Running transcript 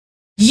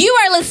You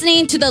are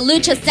listening to the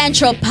Lucha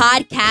Central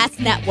Podcast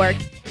Network.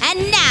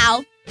 And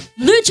now,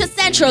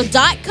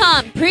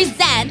 LuchaCentral.com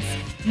presents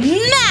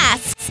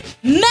Masks,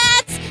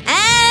 Mats,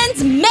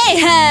 and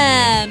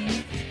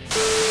Mayhem.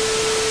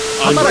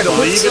 How about I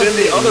leave it in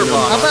the other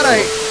box? How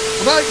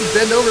about you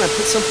bend over and I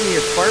put something in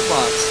your fart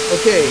box?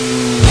 Okay,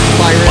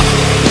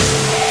 Byron.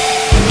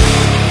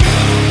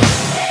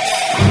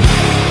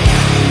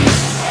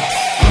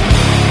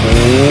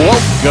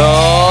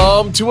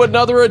 Welcome to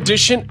another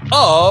edition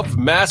of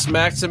Mass,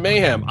 Max, and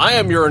Mayhem. I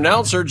am your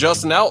announcer,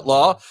 Justin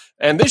Outlaw,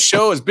 and this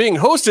show is being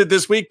hosted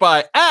this week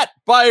by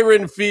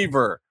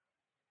 @ByronFever.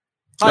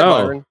 Hi,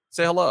 Byron.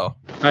 Say hello.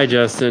 Hi,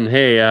 Justin.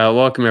 Hey,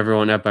 welcome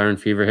everyone at Byron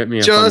Fever. Hit me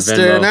up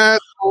Justin, on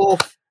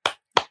Venmo.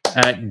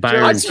 At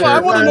Byron Fever I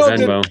want to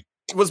know, Venmo.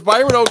 Was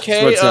Byron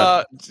okay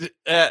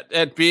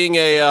at being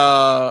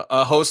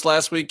a host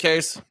last week,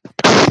 Case?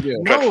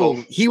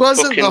 No, he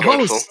wasn't the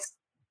host.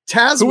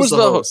 Taz was the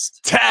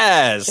host.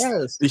 Taz.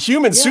 The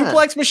human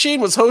suplex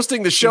machine was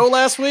hosting the show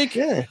last week?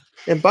 Yeah.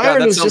 And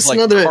Byron was just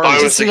another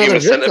human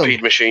victim.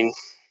 centipede machine.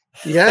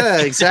 Yeah,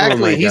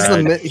 exactly. He's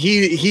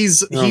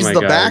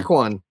the back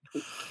one.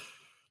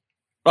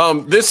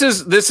 This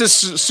is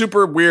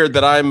super weird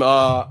that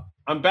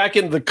I'm back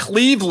in the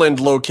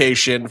Cleveland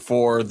location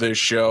for this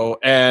show,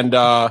 and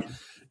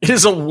it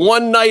is a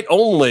one night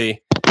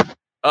only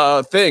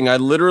thing. I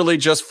literally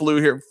just flew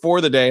here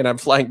for the day, and I'm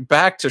flying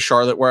back to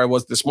Charlotte, where I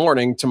was this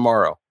morning,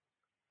 tomorrow.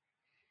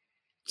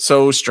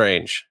 So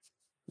strange.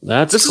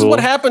 This is what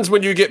happens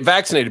when you get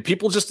vaccinated.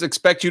 People just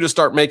expect you to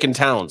start making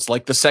towns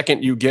like the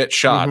second you get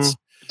shots.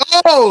 Mm-hmm.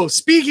 Oh,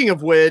 speaking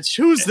of which,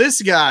 who's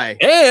this guy?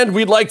 And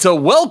we'd like to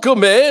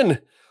welcome in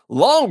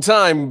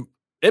longtime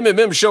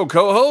MMM show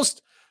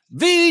co-host,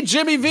 the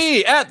Jimmy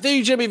V at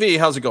the Jimmy V.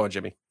 How's it going,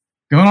 Jimmy?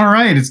 Going all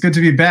right. It's good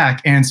to be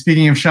back. And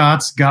speaking of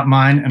shots, got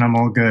mine and I'm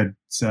all good.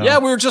 So yeah,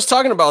 we were just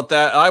talking about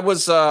that.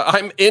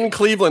 I'm in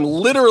Cleveland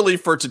literally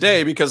for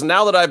today because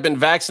now that I've been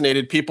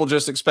vaccinated, people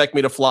just expect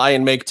me to fly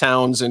and make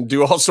towns and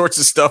do all sorts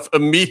of stuff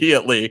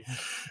immediately.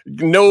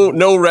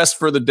 No rest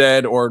for the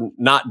dead, or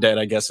not dead,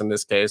 I guess in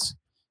this case.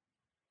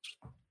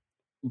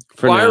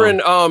 Byron,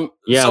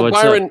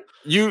 Byron,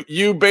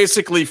 you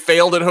basically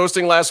failed at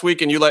hosting last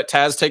week and you let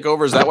Taz take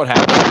over. Is that what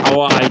happened? Oh,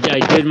 I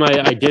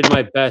did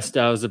my best.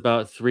 I was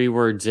about 3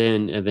 words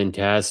in, and then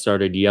Taz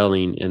started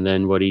yelling. And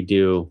then what'd he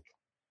do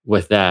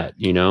with that?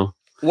 You know,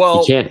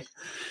 well, you can't.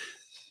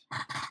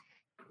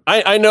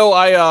 I know.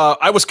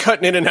 I was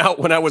cutting in and out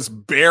when I was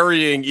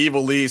burying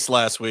Evil East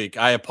last week.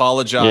 I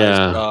apologize.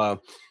 Yeah.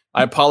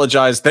 I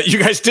apologize that you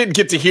guys didn't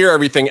get to hear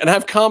everything, and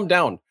I've calmed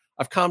down.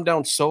 I've calmed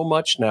down so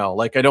much now.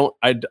 Like I don't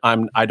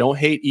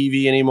hate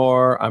Evie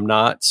anymore. I'm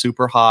not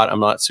super hot. I'm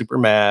not super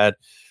mad.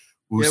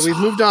 Woosah. Yeah, we've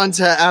moved on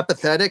to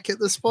apathetic at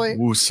this point.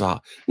 Woosah.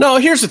 No,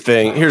 here's the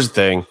thing.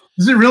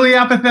 Is it really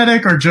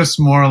apathetic or just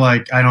more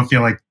like I don't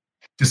feel like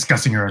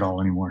discussing her at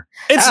all anymore?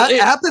 It's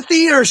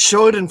apathy or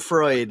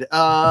Schadenfreude.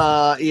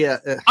 Yeah.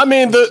 I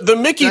mean the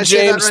Mickey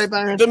James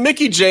the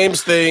Mickey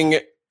James thing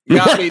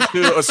got me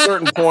to a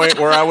certain point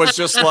where I was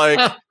just like.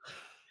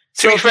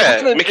 To be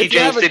fair, Mickey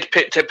James did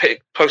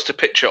post a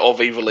picture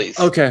of Evil East.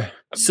 Okay,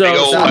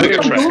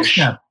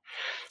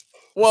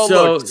 well,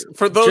 look,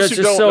 for those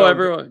who don't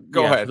know,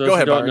 go ahead.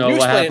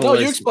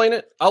 You explain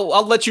it.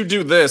 I'll let you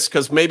do this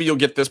because maybe you'll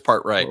get this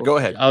part right. Go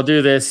ahead. I'll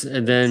do this,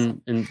 and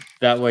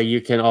that way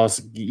you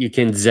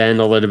can zen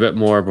a little bit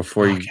more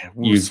before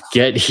you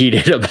get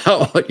heated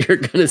about what you're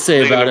going to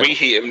say about it.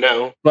 Reheat him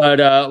now.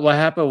 But what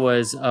happened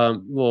was,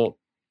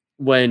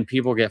 when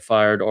people get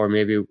fired, or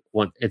maybe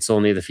when it's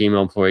only the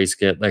female employees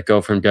get let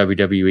go from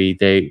WWE,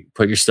 they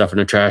put your stuff in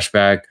a trash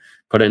bag,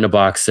 put it in a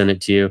box, send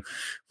it to you,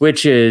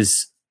 which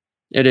is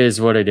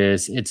what it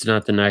is. It's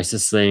not the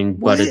nicest thing,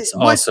 but it's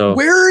also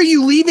where are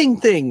you leaving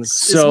things?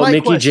 So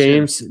Mickey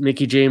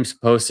James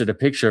posted a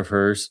picture of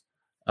hers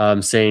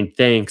saying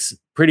thanks,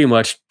 pretty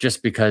much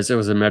just because it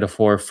was a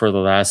metaphor for the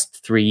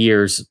last 3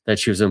 years that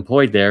she was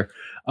employed there.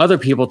 Other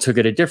people took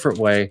it a different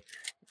way.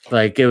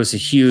 Like it was a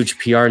huge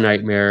PR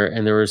nightmare,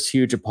 and there was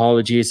huge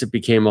apologies. It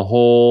became a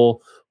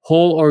whole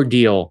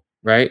ordeal,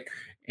 right?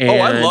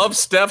 And I love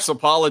Steph's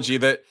apology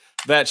that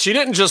she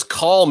didn't just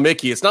call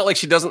Mickey. It's not like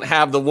she doesn't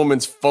have the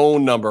woman's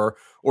phone number,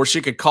 or she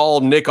could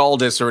call Nick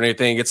Aldis or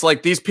anything. It's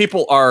like these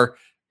people are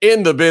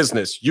in the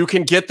business. You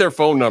can get their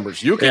phone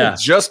numbers. You can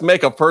just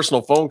make a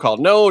personal phone call.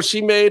 No, she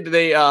made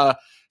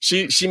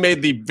she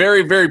made the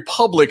very, very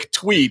public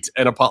tweet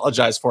and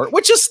apologized for it,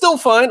 which is still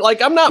fine.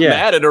 Like I'm not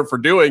mad at her for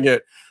doing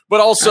it. But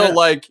also,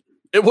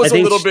 it was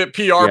a little bit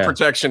PR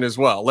protection as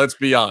well. Let's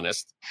be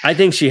honest. I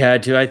think she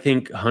had to. I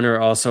think Hunter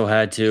also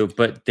had to,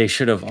 but they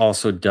should have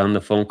also done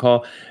the phone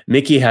call.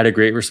 Mickey had a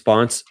great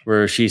response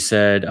where she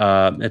said,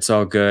 it's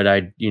all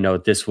good.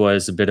 This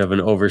was a bit of an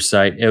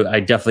oversight. I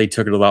definitely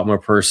took it a lot more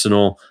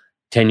personal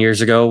 10 years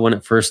ago when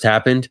it first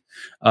happened.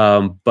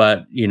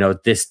 But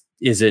this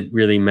isn't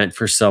really meant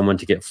for someone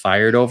to get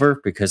fired over,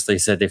 because they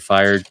said they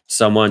fired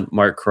someone,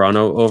 Mark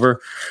Carano,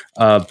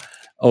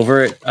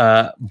 over it.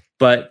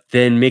 But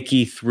then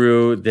Mickey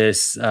threw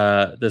this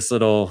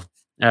little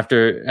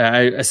after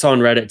I saw on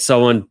Reddit,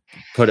 someone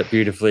put it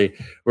beautifully,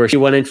 where she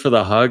went in for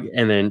the hug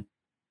and then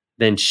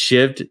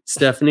shivved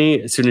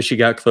Stephanie as soon as she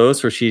got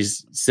close, where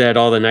she's said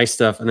all the nice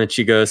stuff. And then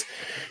she goes,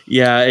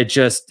 yeah,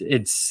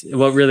 it's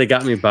what really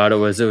got me about it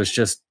was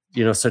just,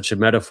 such a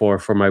metaphor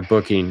for my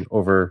booking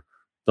over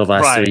the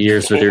last 3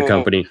 years with your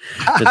company.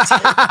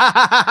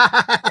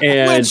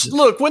 And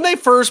look, when they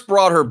first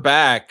brought her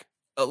back,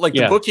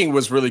 the booking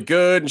was really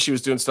good, and she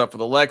was doing stuff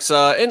with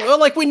Alexa, and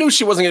we knew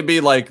she wasn't going to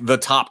be like the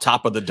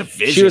top of the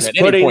division at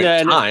any point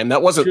in time.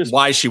 That wasn't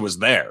why she was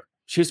there.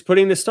 She was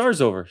putting the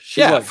stars over.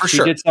 She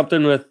did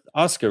something with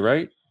Asuka,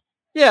 right?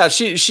 Yeah,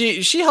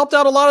 she helped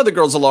out a lot of the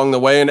girls along the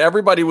way, and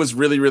everybody was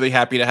really, really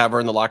happy to have her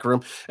in the locker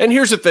room. And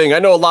here's the thing. I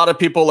know a lot of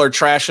people are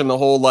trashing the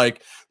whole,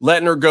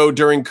 letting her go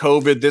during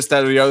COVID, this,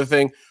 that, or the other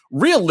thing.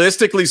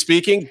 Realistically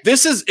speaking,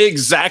 this is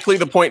exactly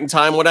the point in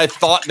time when I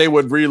thought they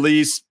would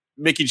release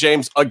Mickie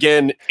James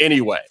again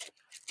anyway.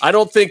 I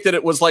don't think that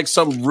it was like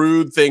some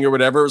rude thing or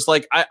whatever. It was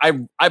like,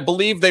 I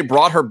believe they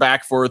brought her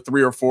back for a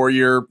 3 or 4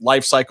 year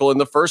life cycle in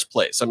the first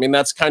place. I mean,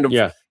 that's kind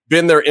of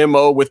been their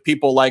MO with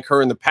people like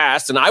her in the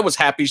past. And I was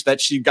happy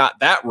that she got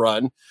that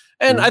run.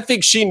 And I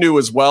think she knew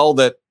as well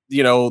that,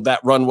 that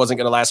run wasn't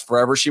going to last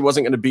forever. She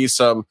wasn't going to be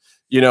some,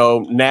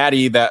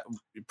 natty that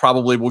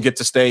probably will get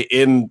to stay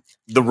in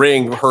the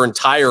ring her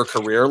entire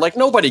career. Like,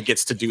 nobody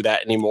gets to do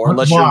that anymore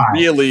unless you're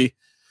really...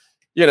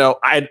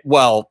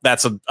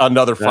 that's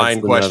another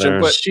fine question,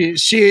 but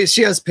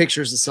she has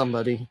pictures of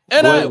somebody.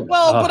 And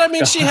I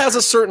mean, she has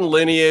a certain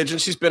lineage,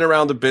 and she's been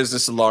around the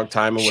business a long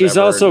time. And she's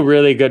also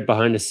really good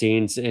behind the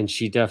scenes, and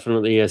she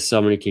definitely is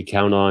someone you could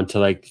count on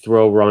to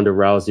throw Ronda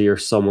Rousey or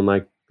someone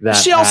like that.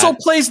 She also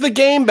plays the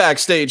game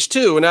backstage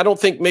too, and I don't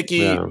think Mickie.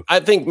 No. I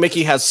think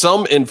Mickie has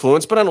some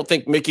influence, but I don't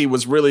think Mickie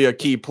was really a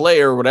key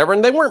player or whatever.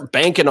 And they weren't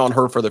banking on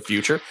her for the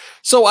future,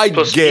 so I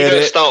get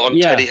it. Start on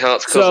Teddy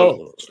Hart's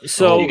cousin.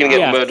 So you're gonna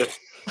get murdered.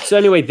 So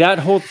anyway, that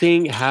whole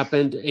thing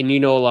happened, and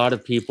a lot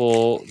of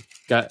people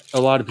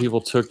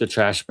took the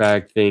trash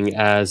bag thing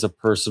as a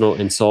personal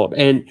insult.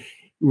 And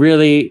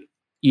really,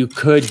 you're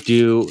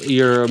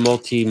a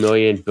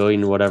multi-million,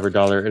 billion, whatever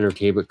dollar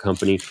entertainment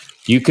company.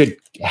 You could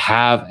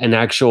have an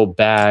actual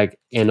bag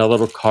and a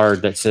little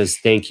card that says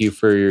 "Thank you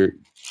for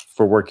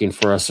working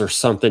for us" or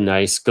something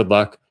nice. Good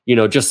luck.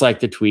 Just like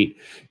the tweet,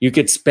 you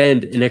could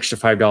spend an extra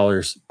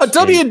 $5. A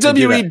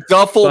WWE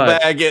duffel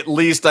bag, at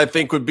least, I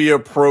think, would be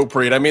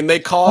appropriate. I mean, they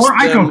cost or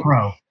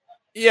IcoPro.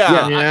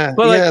 Yeah.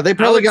 But they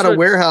probably got a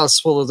warehouse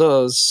full of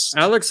those.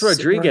 Alex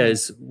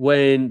Rodriguez,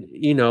 when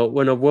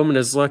a woman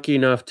is lucky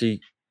enough to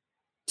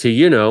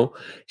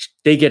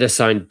they get a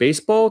signed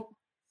baseball,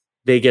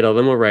 they get a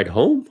limo ride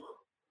home.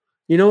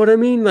 You know what I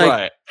mean?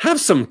 Have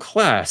some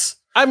class.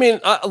 I mean,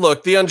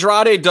 look, the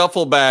Andrade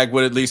duffel bag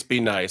would at least be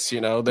nice.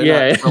 They're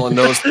not selling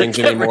those things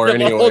anymore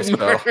anyway.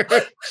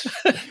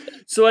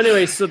 So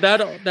anyway,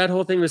 that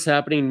whole thing was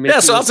happening.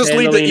 So I'll just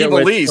leave the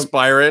Ivelisse,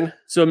 Byron.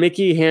 So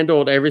Mickie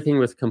handled everything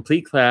with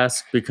complete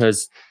class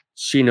because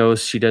she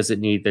knows she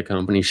doesn't need the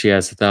company. She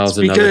has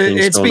 1,000 other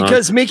things It's going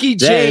because on. Mickie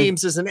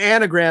James is an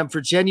anagram for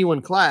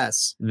genuine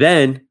class.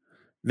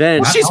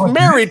 Then she's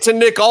married to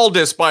Nick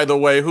Aldis, by the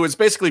way, who is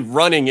basically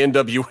running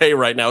NWA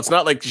right now. It's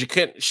not like she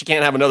can't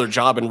have another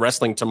job in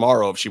wrestling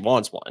tomorrow if she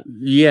wants one.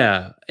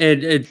 Yeah,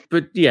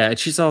 but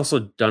she's also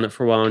done it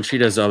for a while, and she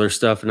does other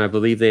stuff, and I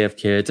believe they have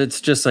kids. It's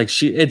just like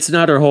it's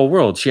not her whole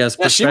world. She has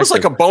she was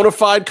like a bona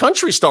fide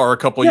country star a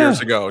couple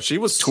years ago. She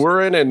was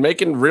touring and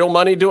making real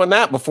money doing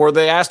that before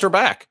they asked her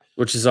back.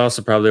 Which is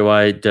also probably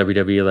why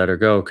WWE let her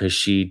go, because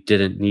she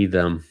didn't need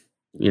them.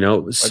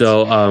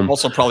 Also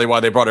probably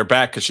why they brought her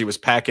back, because she was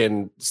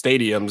packing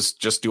stadiums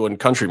just doing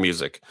country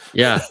music.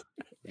 Yeah.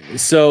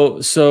 So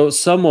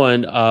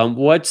someone,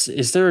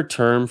 is there a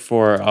term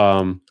for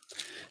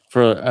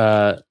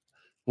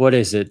what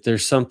is it?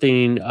 There's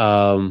something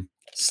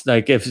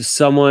like if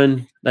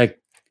someone like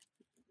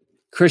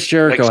Chris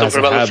Jericho has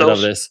a habit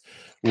of this,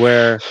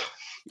 where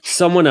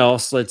someone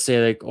else, let's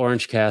say like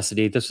Orange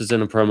Cassidy, this was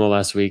in a promo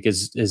last week,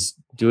 is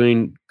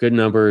doing good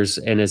numbers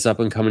and is up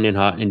and coming in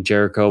hot, and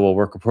Jericho will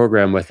work a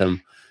program with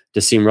him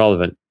to seem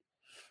relevant,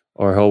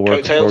 or he'll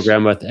work a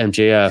program with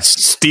MJF.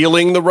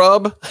 Stealing the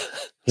rub?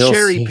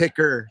 Cherry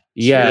picker.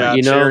 Yeah,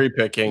 cherry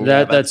picking.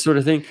 That sort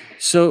of thing.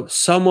 So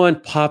someone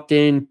popped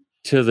in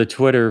to the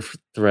Twitter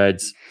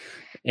threads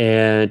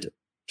and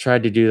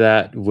tried to do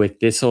that with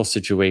this whole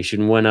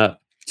situation, went up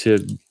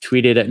to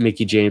tweet it at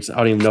Mickie James. I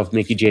don't even know if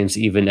Mickie James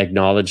even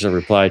acknowledged or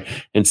replied,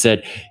 and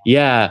said,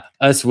 yeah,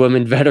 us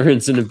women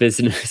veterans in the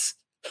business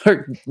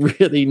are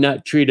really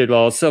not treated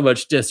well. So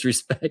much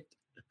disrespect.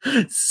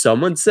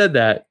 Someone said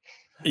that.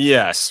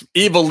 Yes.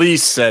 Ivelisse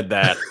said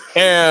that.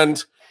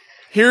 And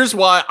here's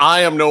why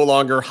I am no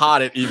longer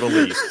hot at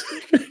Ivelisse.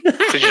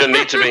 Because you don't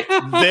need to be.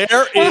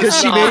 There is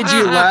because she made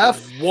you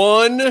laugh.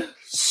 One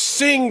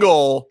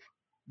single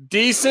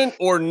decent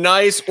or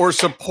nice or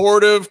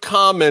supportive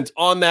comment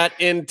on that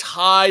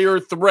entire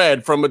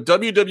thread from a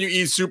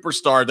WWE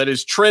superstar that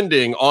is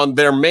trending on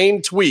their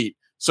main tweet.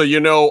 So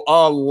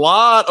a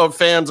lot of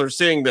fans are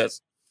seeing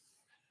this.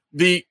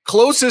 the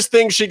closest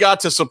thing she got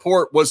to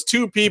support was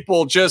two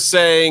people just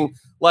saying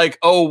like,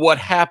 "Oh, what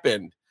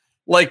happened?"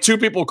 Like two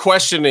people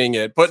questioning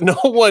it, but no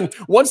one,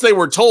 once they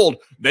were told,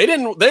 they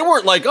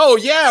weren't like, "Oh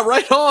yeah,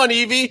 right on,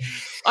 Evie."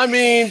 I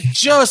mean,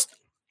 just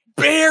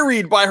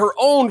buried by her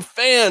own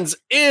fans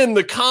in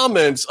the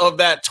comments of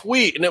that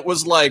tweet. And it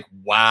was like,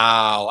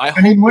 wow.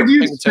 I mean, what do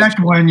you expect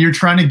when you're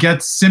trying to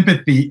get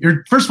sympathy?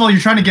 First of all,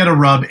 you're trying to get a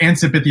rub and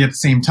sympathy at the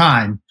same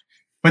time,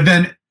 but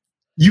then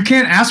you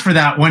can't ask for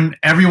that when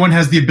everyone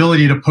has the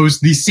ability to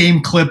post the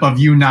same clip of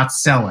you not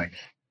selling,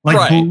 like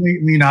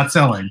blatantly not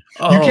selling.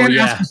 You can't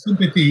ask for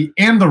sympathy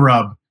and the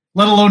rub,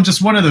 let alone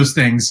just one of those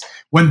things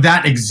when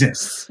that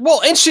exists.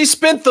 Well, and she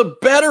spent the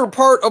better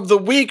part of the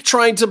week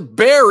trying to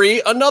bury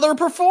another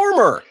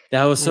performer.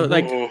 That was so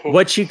like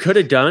what she could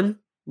have done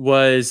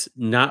was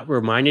not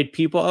reminded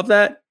people of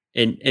that.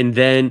 And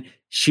then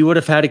she would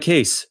have had a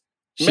case.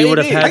 She would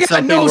have had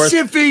something worth.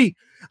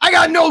 I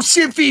got no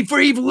sympathy for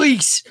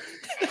Ivelisse.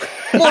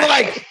 More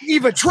like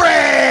even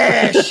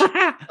trash.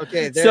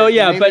 Okay. So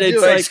yeah, but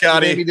it's like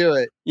Scotty. Maybe do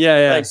it.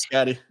 Yeah. Thanks,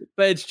 Scotty.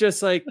 But it's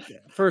just like,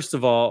 first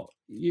of all,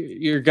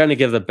 you're going to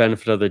give the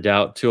benefit of the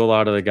doubt to a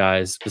lot of the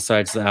guys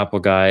besides the Apple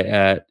guy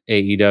at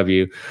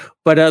AEW.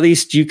 But at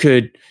least you'd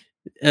give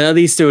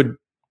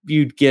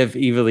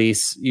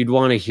Ivelisse, you'd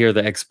want to hear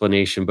the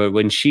explanation. But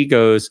when she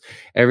goes,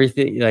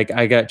 everything like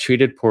I got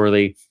treated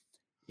poorly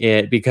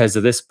because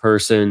of this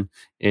person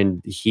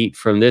and heat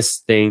from this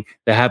thing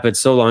that happened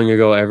so long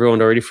ago,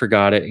 everyone already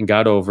forgot it and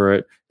got over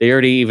it. They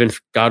already even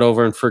got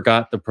over and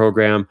forgot the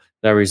program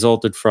that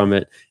resulted from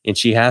it. And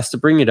she has to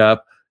bring it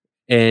up.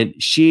 And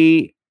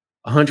she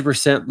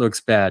 100% looks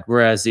bad.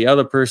 Whereas the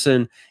other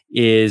person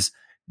is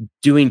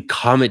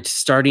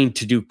starting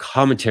to do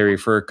commentary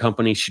for a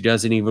company she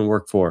doesn't even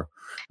work for.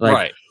 Like,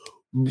 right.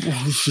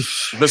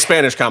 The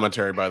Spanish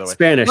commentary, by the way.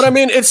 Spanish. But I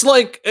mean, it's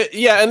like,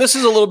 yeah, and this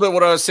is a little bit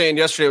what I was saying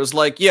yesterday. It was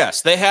like,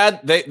 yes,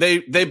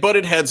 they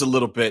butted heads a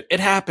little bit. It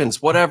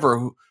happens, whatever.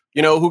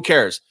 Who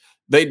cares?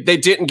 They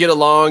didn't get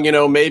along,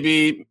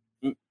 maybe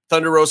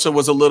Thunder Rosa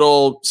was a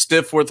little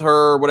stiff with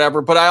her or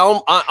whatever, but I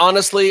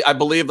honestly, I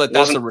believe that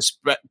that's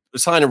a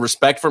sign of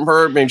respect from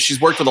her. I mean,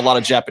 she's worked with a lot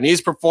of Japanese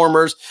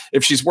performers.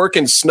 If she's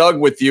working snug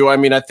with you, I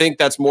mean, I think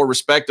that's more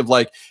respect of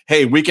like,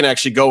 hey, we can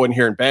actually go in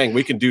here and bang.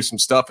 We can do some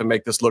stuff and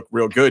make this look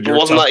real good. But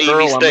wasn't that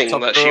Evie's thing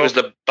that she was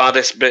the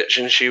baddest bitch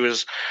and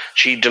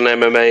she'd done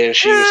MMA and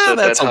she was so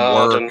dead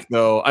hard?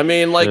 Though. I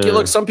mean, like,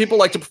 look, some people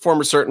like to perform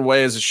a certain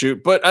way as a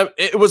shoot, but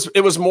it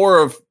was more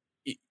of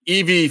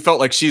Evie felt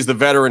like she's the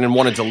veteran and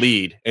wanted to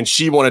lead, and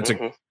she wanted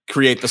to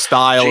create the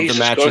style of the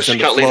matches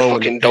and the flow. She can't lead a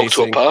fucking dog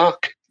to a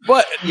park.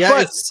 But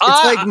it's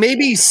like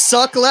maybe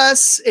suck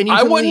less. And you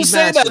I wouldn't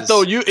say matches. that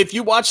though. If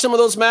you watch some of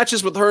those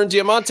matches with her and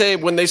Diamante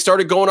when they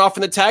started going off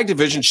in the tag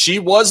division, she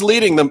was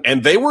leading them,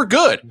 and they were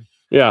good.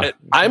 Yeah,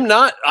 I am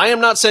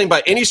not saying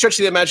by any stretch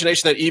of the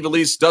imagination that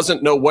Ivelisse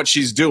doesn't know what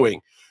she's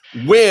doing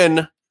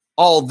when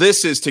all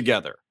this is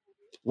together.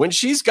 When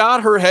she's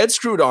got her head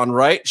screwed on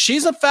right,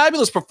 she's a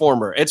fabulous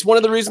performer. It's one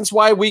of the reasons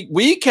why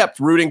we kept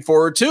rooting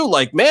for her too.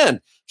 Like,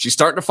 man, she's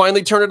starting to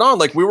finally turn it on.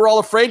 Like, we were all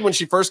afraid when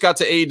she first got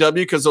to AEW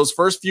because those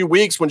first few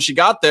weeks when she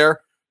got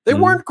there, they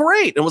weren't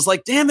great. And was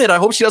like, damn it, I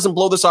hope she doesn't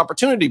blow this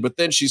opportunity. But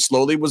then she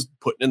slowly was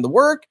putting in the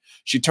work.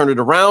 She turned it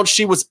around.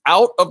 She was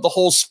out of the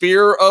whole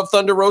sphere of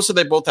Thunder Rosa.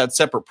 They both had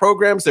separate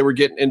programs. They were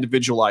getting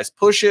individualized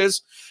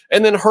pushes.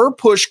 And then her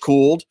push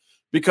cooled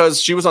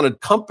because she was on a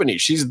company.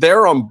 She's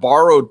there on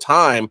borrowed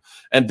time,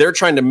 and they're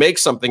trying to make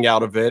something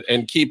out of it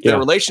and keep their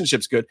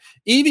relationships good.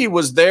 Evie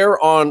was there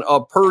on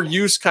a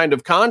per-use kind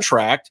of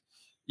contract,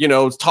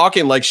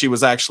 talking like she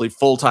was actually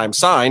full-time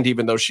signed,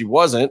 even though she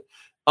wasn't.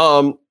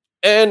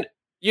 And,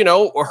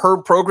 her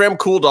program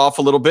cooled off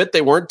a little bit.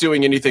 They weren't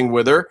doing anything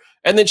with her.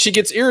 And then she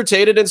gets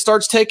irritated and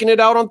starts taking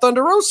it out on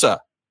Thunder Rosa.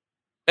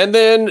 And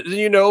then,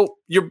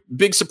 your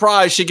big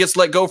surprise, she gets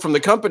let go from the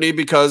company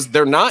because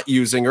they're not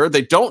using her.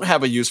 They don't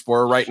have a use for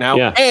her right now.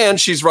 Yeah. And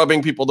she's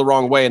rubbing people the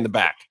wrong way in the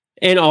back.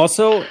 And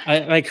also, I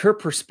like her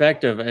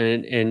perspective,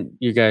 and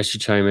you guys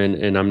should chime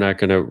in, and I'm not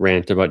going to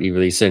rant about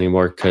Ivelisse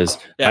anymore because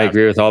I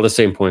agree with all the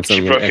same points.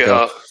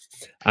 I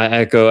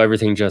echo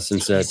everything Justin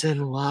said.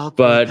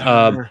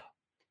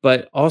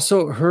 But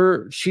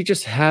also she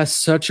just has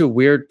such a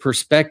weird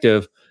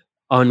perspective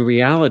on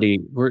reality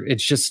where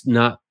it's just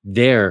not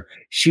there.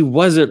 She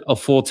wasn't a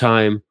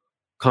full-time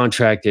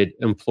contracted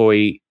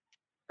employee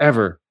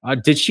ever.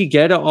 Did she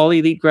get an All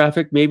Elite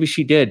graphic? Maybe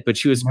she did, but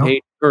she was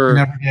paid per.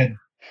 Never did.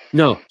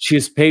 No, she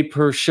was paid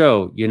per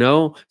show,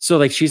 So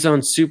like she's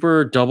on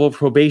super double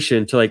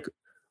probation to like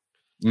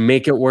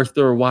make it worth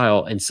their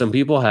while. And some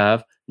people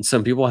have, and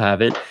some people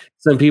haven't.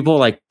 Some people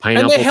like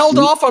Pineapple. And they held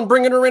off on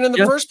bringing her in the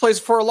first place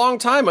for a long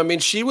time. I mean,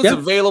 she was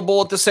available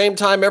at the same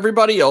time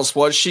everybody else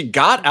was. She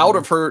got out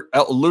of her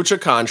Lucha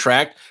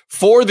contract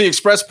for the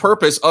express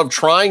purpose of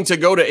trying to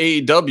go to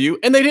AEW,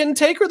 and they didn't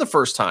take her the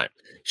first time.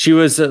 She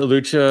was a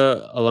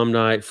Lucha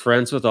alumni,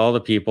 friends with all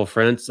the people,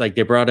 friends. Like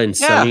they brought in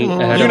Sunny.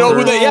 I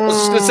was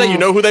just going to say,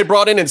 who they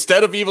brought in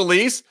instead of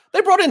Ivelisse? They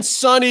brought in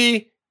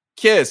Sunny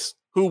Kiss.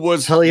 who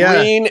was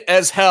green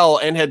as hell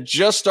and had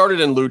just started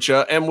in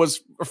Lucha and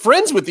was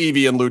friends with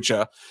Evie and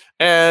Lucha.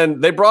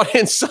 And they brought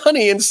in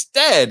Sunny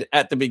instead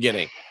at the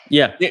beginning.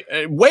 Yeah.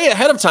 Way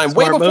ahead of time,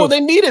 way before they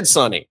needed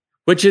Sunny.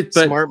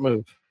 Smart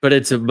move. But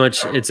it's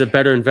a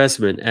better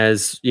investment,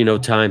 as you know,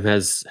 time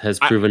has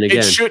proven again.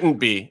 It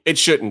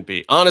shouldn't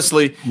be.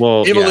 Honestly,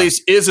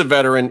 Ivelisse is a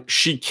veteran.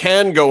 She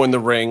can go in the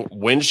ring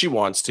when she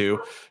wants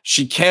to.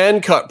 She can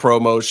cut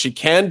promos. She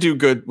can do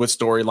good with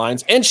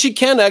storylines, and she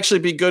can actually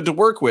be good to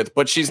work with,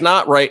 but she's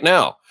not right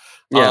now.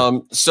 Yeah.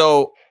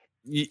 So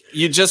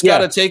you just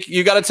gotta take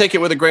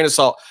it with a grain of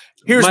salt.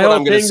 Here's what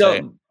I'm gonna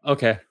say.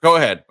 Okay. Go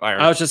ahead,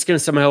 Byron. I was just gonna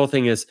say my whole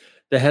thing is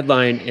the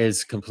headline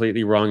is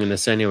completely wrong in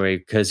this anyway,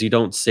 because you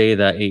don't say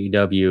that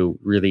AEW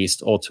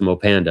released Ultimo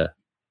Panda.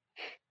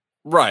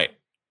 Right.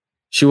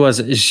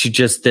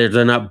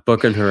 They're not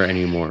booking her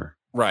anymore.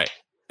 Right.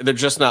 They're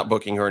just not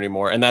booking her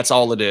anymore. And that's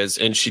all it is.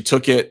 And she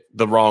took it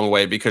the wrong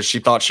way because she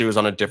thought she was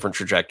on a different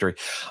trajectory.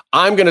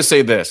 I'm going to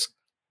say this.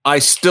 I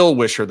still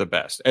wish her the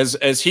best.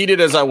 As heated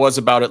as I was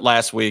about it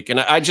last week. And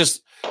I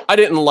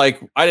didn't like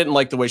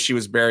the way she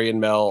was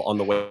burying Mel on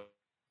the way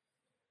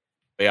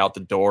out the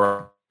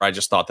door. I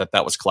just thought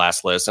that was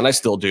classless, and I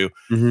still do.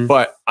 Mm-hmm.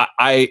 But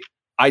I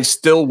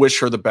still wish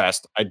her the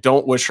best. I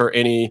don't wish her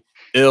any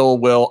ill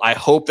will. I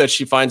hope that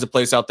she finds a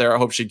place out there. I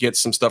hope she gets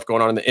some stuff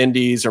going on in the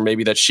indies, or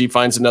maybe that she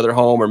finds another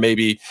home, or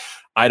maybe,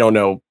 I don't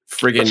know,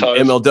 friggin'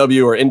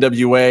 MLW or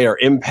NWA or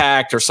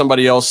Impact or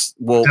somebody else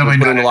will put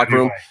her in the locker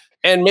room.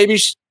 And maybe,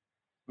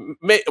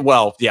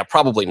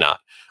 probably not.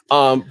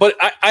 But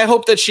I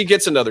hope that she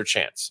gets another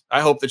chance.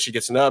 I hope that she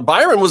gets another.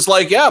 Byron was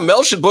like, yeah,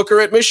 Mel should book her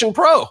at Mission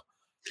Pro.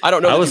 I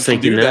don't know. I was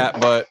thinking that,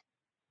 but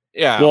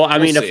yeah. Well, I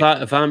mean, if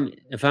I'm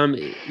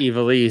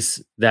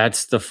Ivelisse,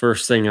 that's the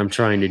first thing I'm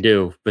trying to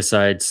do.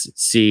 Besides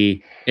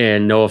see,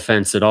 and no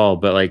offense at all,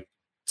 but like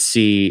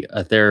see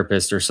a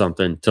therapist or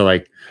something to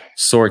like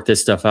sort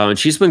this stuff out. And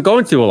she's been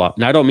going through a lot.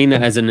 And I don't mean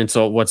that as an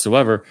insult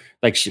whatsoever.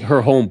 Like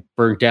her home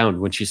burnt down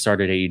when she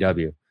started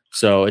AEW,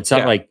 so it's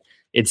not like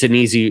it's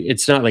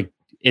not like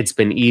it's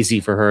been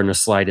easy for her in the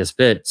slightest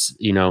bit.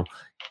 You know,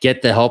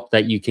 get the help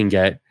that you can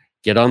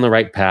get on the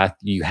right path.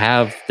 You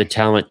have the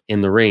talent in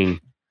the ring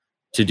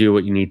to do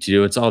what you need to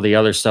do. It's all the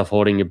other stuff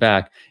holding you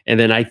back. And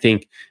then I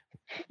think,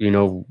 you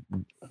know,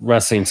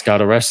 wrestling's got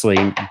to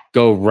wrestling.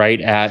 Go right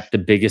at the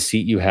biggest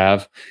seat you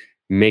have,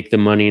 make the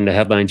money and the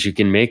headlines you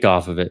can make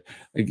off of it.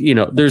 You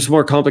know, there's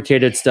more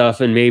complicated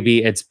stuff, and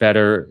maybe it's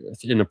better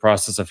in the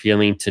process of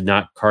healing to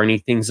not carny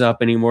things up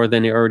any more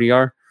than they already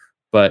are.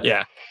 But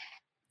yeah,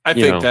 I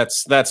think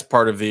that's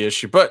part of the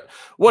issue, but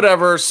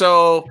whatever.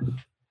 So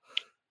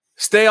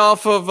stay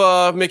off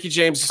of Mickie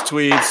James's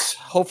tweets.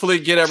 Hopefully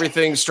get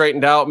everything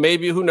straightened out.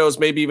 Maybe, who knows,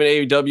 maybe even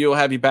AEW will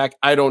have you back.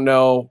 I don't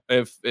know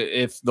if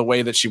the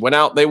way that she went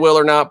out, they will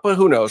or not, but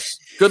who knows?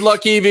 Good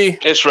luck, Evie.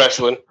 It's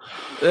wrestling.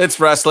 It's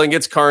wrestling.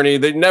 It's carny.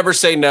 They never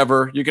say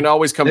never. You can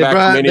always come back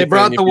from anything. They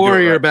brought the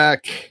Warrior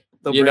back.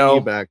 They'll bring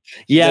you back.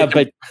 Yeah,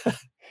 but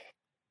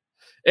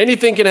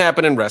anything can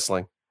happen in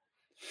wrestling.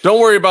 Don't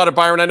worry about it,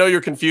 Byron. I know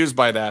you're confused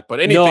by that, but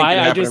anything can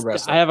happen in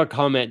wrestling. I have a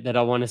comment that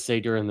I want to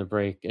say during the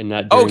break, and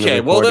not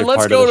okay. Well, then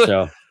let's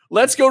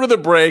go to the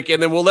break,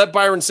 and then we'll let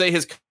Byron say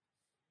his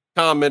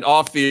comment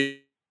off the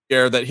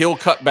air that he'll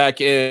cut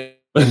back in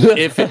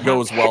if it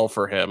goes well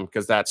for him,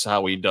 because that's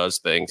how he does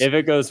things. If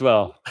it goes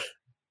well.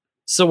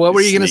 So, what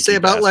were you going to say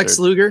about Lex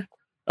Luger?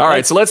 All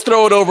right, so let's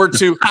throw it over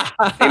to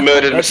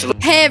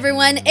Hey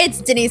everyone,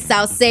 it's Denise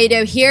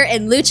Salcedo here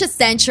in Lucha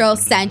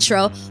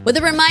Central with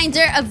a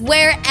reminder of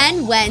where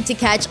and when to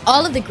catch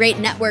all of the great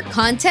network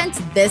content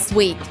this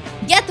week.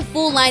 Get the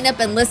full lineup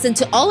and listen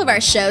to all of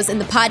our shows in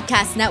the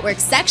podcast network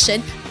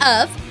section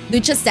of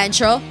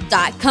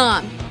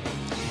luchacentral.com.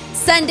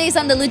 Sundays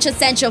on the Lucha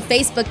Central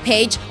Facebook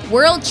page,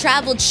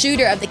 world-traveled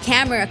shooter of the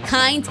camera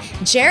kind,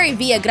 Jerry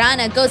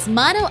Villagrana goes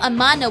mano a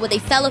mano with a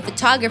fellow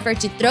photographer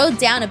to throw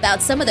down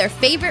about some of their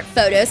favorite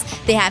photos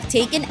they have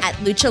taken at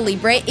Lucha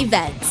Libre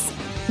events.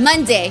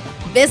 Monday,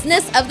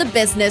 Business of the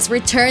Business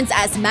returns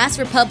as Mass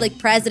Republic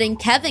President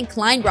Kevin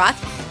Kleinrock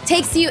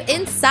takes you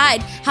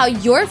inside how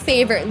your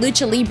favorite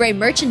Lucha Libre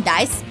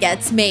merchandise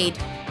gets made.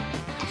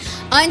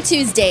 On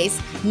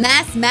Tuesdays,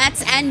 Mass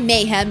Mats and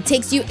Mayhem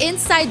takes you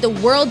inside the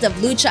world of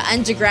Lucha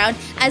Underground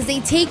as they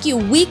take you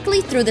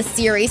weekly through the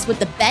series with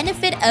the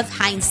benefit of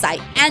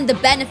hindsight and the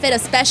benefit of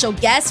special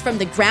guests from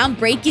the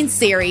groundbreaking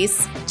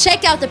series.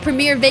 Check out the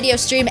premiere video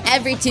stream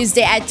every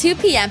Tuesday at 2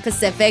 p.m.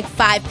 Pacific,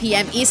 5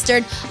 p.m.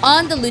 Eastern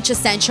on the Lucha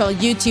Central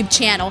YouTube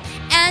channel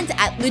and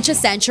at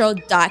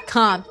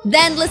luchacentral.com.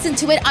 Then listen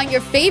to it on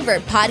your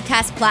favorite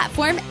podcast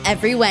platform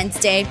every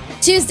Wednesday.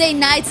 Tuesday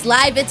nights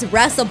live, it's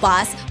Wrestle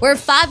Boss, where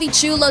Fabi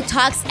Chulo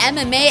talks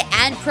MMA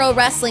and pro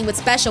wrestling with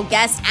special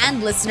guests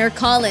and listener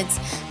call-ins.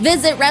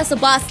 Visit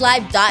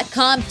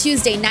WrestleBossLive.com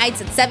Tuesday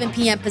nights at 7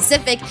 p.m.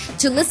 Pacific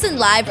to listen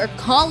live or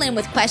call in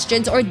with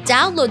questions, or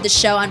download the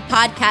show on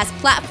podcast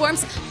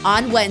platforms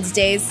on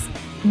Wednesdays.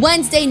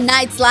 Wednesday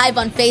nights live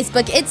on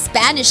Facebook, it's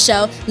Spanish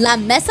show La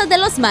Mesa de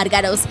los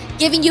Márgaros.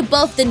 giving you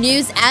both the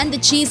news and the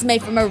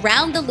chisme from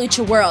around the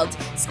lucha world.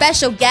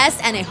 Special guests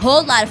and a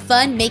whole lot of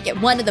fun make it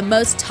one of the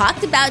most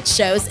talked about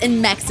shows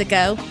in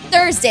Mexico.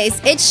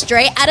 Thursdays, it's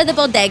straight out of the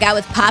bodega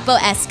with Papo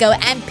Esco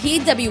and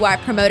PWR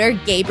promoter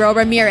Gabriel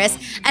Ramirez,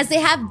 as they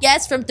have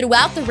guests from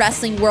throughout the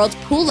wrestling world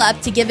pull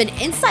up to give an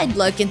inside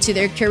look into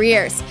their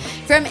careers.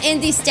 From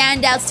indie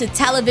standouts to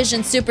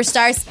television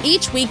superstars,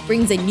 each week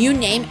brings a new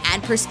name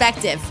and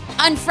perspective.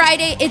 On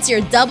Friday, it's your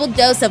double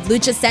dose of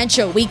Lucha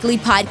Central Weekly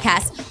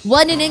podcast,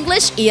 one in English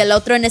y el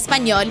otro en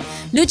español.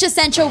 Lucha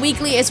Central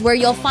Weekly is where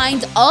you'll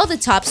find all the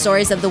top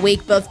stories of the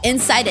week, both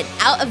inside and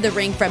out of the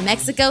ring from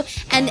Mexico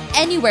and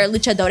anywhere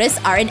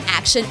luchadores are in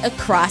action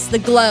across the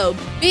globe.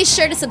 Be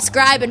sure to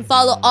subscribe and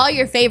follow all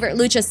your favorite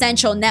Lucha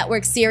Central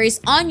Network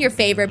series on your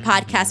favorite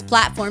podcast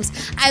platforms,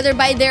 either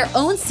by their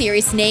own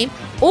series name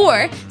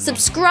or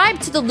subscribe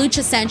to the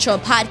Lucha Central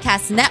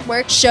Podcast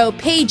Network show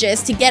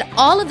pages to get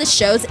all of the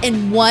shows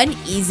in one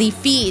easy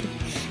feed.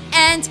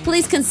 And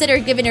please consider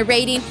giving a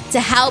rating to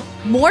help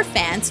more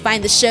fans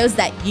find the shows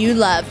that you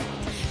love.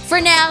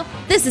 For now,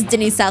 this is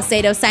Denise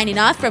Salcedo signing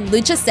off from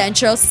Lucha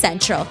Central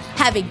Central.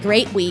 Have a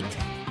great week.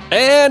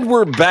 And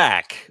we're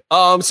back.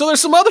 So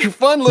there's some other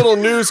fun little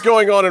news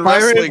going on in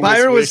wrestling.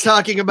 Byron was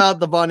talking about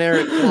the Von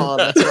Erich claw.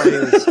 That's why he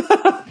was.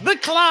 The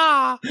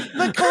claw.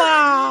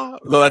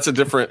 No, that's a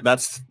different.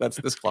 That's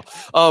this claw.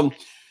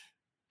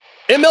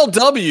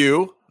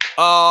 MLW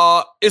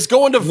is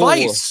going to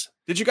Vice.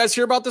 Did you guys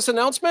hear about this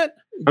announcement?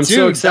 I'm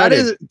so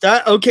excited.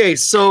 Okay,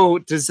 so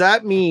does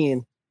that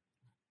mean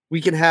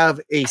we can have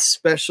a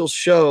special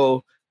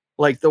show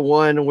like the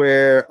one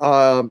where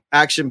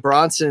Action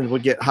Bronson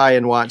would get high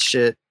and watch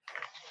shit?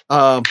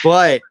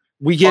 But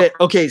we get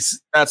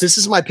this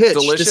is my pitch.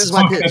 Delicious. This is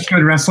my pitch. That's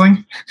good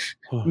wrestling.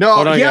 No,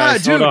 hold on, yeah,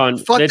 guys, dude. hold on.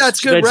 Fuck,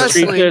 that's good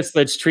wrestling.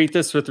 Let's treat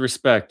this with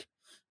respect.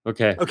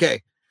 Okay.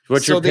 Okay.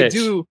 What's your pitch?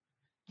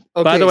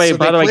 By the way,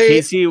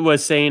 Casey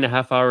was saying a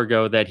half hour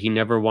ago that he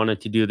never wanted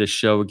to do this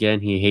show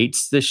again. He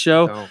hates this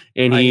show,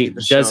 and he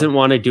doesn't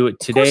want to do it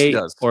today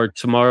or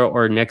tomorrow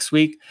or next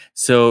week.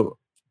 So,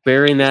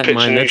 bearing that in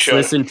mind, let's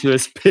listen to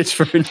his pitch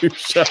for a new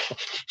show.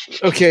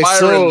 Okay,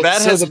 Byron,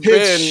 that has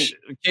been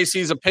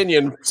Casey's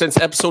opinion since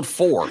episode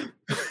 4.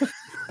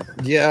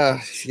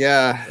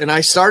 Yeah, and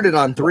I started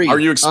on 3. Are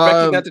you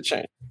expecting that to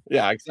change?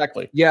 Yeah,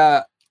 exactly.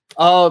 Yeah.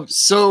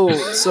 So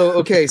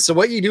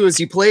what you do is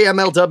you play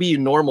MLW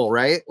normal,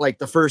 right? Like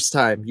the first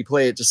time you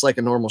play it just like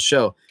a normal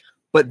show,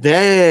 but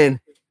then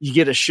you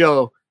get a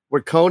show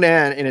where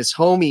Conan and his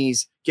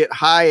homies get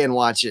high and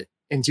watch it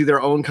and do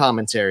their own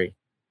commentary.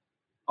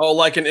 Oh,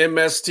 like an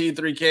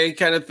MST3K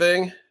kind of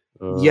thing?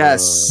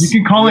 Yes. You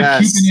can call it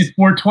Keeping It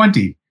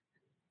 420.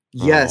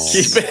 Yes.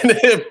 Keeping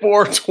It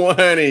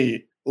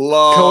 420.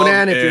 Love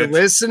Conan, it. if you're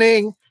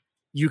listening,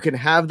 you can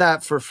have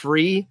that for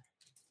free.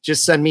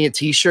 Just send me a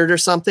t-shirt or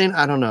something.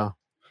 I don't know.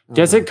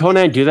 Doesn't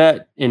Conan do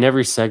that in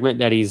every segment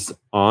that he's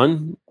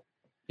on?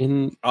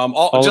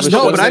 Just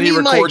no, but I mean, he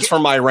records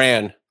from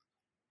Iran.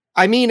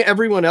 I mean,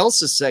 everyone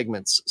else's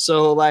segments.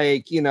 So,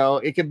 like, you know,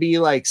 it could be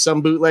like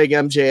some bootleg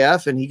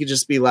MJF, and he could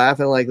just be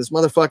laughing like, this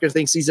motherfucker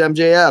thinks he's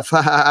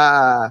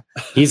MJF.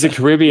 He's a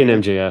Caribbean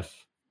MJF.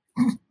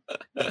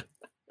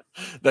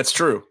 That's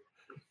true.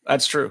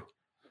 That's true.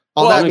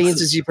 All that means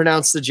is you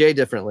pronounce the J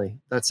differently.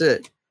 That's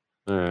it.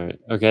 All right.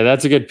 Okay,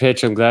 that's a good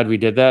pitch. I'm glad we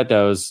did that.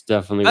 That was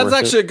definitely That's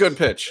actually a good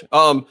pitch.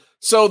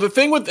 So the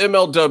thing with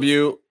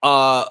MLW,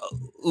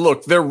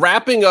 look, they're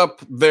wrapping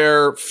up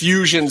their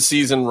Fusion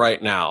season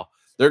right now.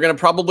 They're going to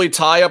probably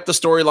tie up the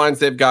storylines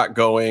they've got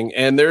going,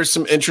 and there's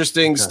some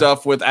interesting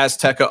stuff with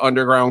Azteca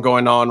Underground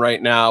going on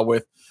right now,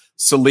 with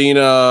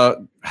Selena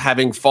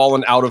having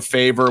fallen out of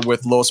favor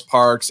with Los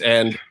Parks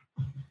and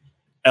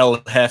El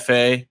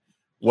Jefe.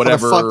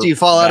 Whatever. How the fuck do you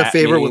fall out of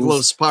favor with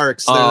Los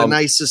Parks? They're the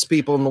nicest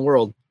people in the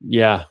world.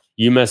 Yeah,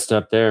 you messed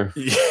up there.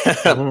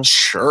 Yeah,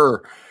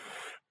 sure.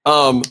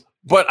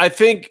 But I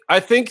think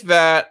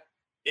that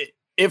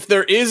if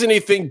there is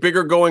anything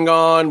bigger going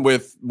on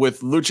with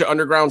Lucha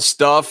Underground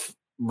stuff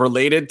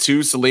related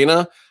to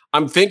Selena,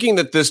 I'm thinking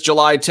that this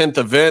July 10th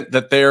event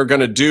that they're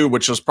going to do,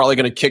 which was probably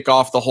going to kick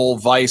off the whole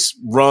Vice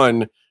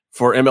run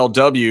for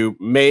MLW,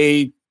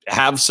 may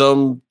have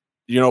some,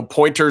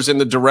 pointers in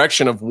the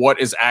direction of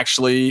what is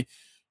actually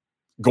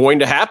going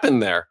to happen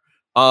there.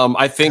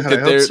 I think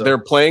that they're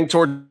playing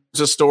towards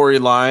a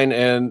storyline,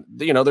 and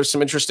there's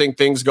some interesting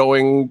things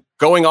going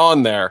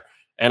on there.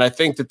 And I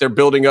think that they're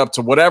building up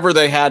to whatever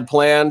they had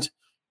planned.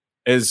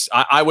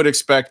 I would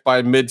expect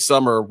by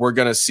midsummer we're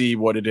going to see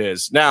what it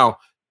is. Now,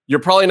 you're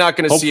probably not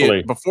going to see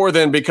it before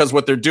then, because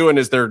what they're doing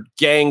is they're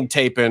gang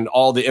taping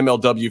all the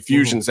MLW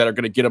fusions that are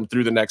going to get them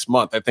through the next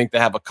month. I think they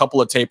have a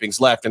couple of tapings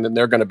left, and then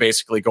they're going to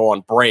basically go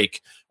on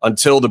break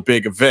until the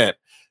big event.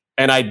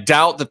 And I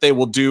doubt that they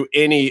will do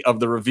any of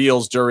the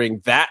reveals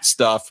during that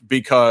stuff,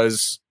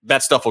 because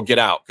that stuff will get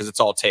out because it's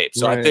all taped.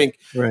 So I think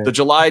the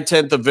July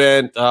 10th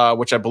event,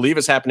 which I believe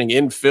is happening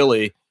in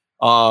Philly,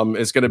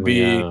 is going to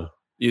be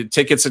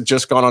tickets have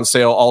just gone on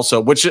sale also,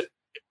 which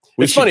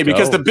it's funny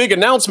because the big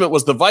announcement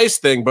was the Vice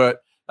thing.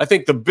 But I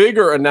think the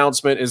bigger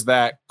announcement is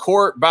that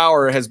Court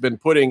Bauer has been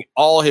putting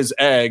all his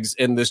eggs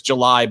in this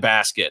July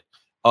basket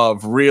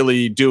of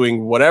really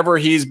doing whatever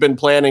he's been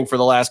planning for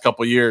the last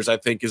couple of years. I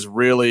think is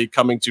really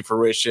coming to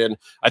fruition.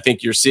 I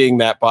think you're seeing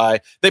that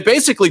they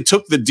basically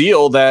took the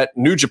deal that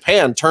New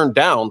Japan turned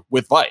down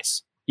with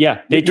Vice.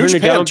 Yeah, they New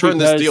Japan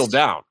turned this deal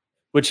down.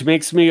 Which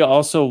makes me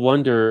also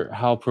wonder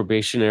how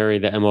probationary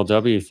the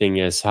MLW thing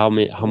is, how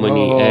many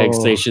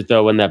eggs they should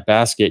throw in that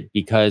basket,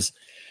 because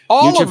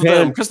all of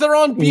them, because they're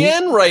on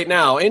BN right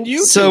now. And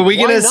you, so are we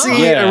gonna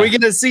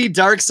see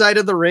Dark Side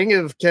of the Ring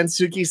of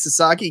Kensuke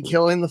Sasaki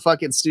killing the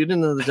fucking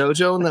student in the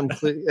dojo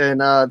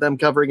and them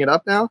covering it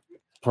up now?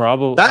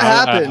 Probably that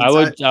happens.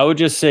 I would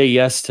just say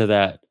yes to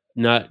that.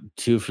 Not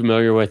too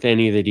familiar with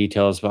any of the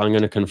details, but I'm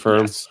going to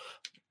confirm. Yes.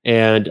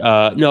 And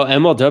no,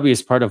 MLW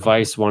is part of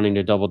Vice wanting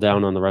to double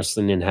down on the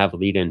wrestling and have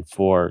lead-in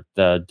for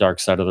the Dark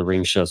Side of the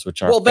Ring shows,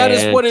 which are that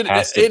is what it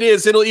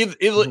is. It'll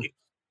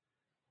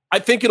I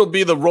think it'll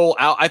be the roll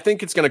out. I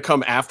think it's going to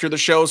come after the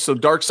show. So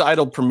Dark Side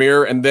will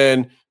premiere, and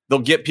then they'll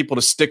get people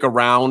to stick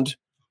around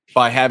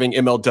by having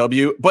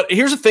MLW. But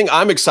here's the thing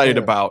I'm excited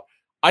about.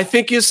 I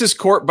think this is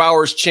Court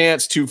Bauer's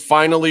chance to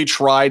finally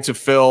try to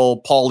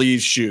fill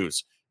Paulie's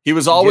shoes. He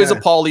was always a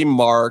Paulie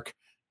mark,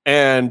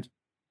 and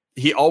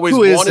he always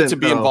wanted to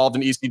be involved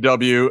in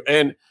ECW,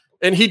 and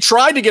he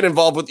tried to get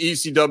involved with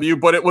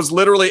ECW, but it was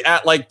literally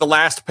at like the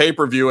last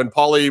pay-per-view, and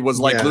Paulie was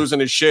like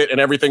losing his shit and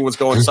everything was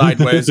going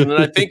sideways. And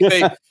then I think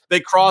they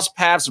crossed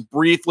paths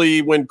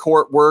briefly when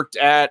Court worked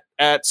at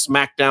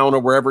SmackDown or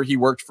wherever he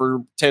worked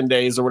for 10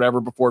 days or whatever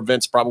before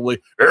Vince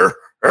probably fire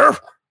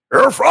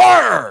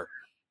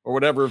or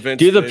whatever Vince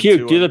do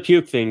the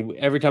puke thing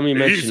every time you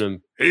mention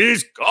him.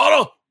 He's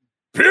got a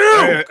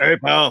puke. Hey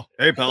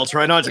pal,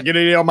 try not to get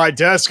any on my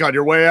desk on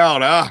your way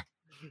out,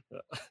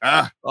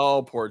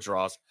 Oh, poor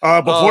Dross.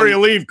 Before you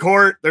leave,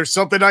 Court, there's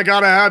something I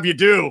gotta have you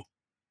do.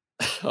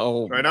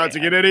 Try not to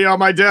get any on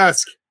my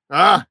desk.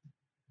 Yeah.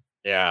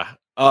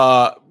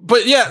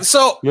 But yeah,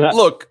 so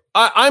look,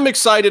 I'm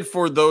excited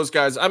for those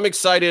guys. I'm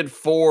excited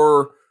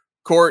for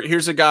Court.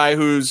 Here's a guy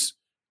who's,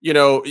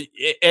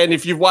 and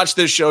if you've watched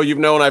this show, you've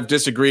known I've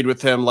disagreed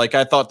with him. Like,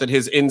 I thought that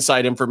his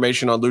inside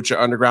information on Lucha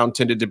Underground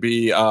tended to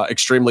be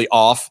extremely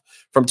off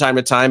from time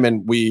to time,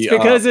 and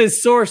because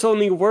his source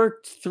only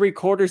worked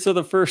 3/4 of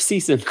the first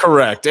season.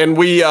 Correct, and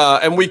we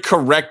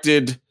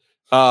corrected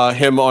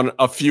him on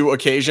a few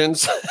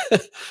occasions,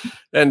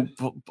 and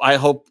I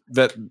hope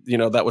that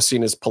that was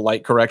seen as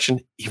polite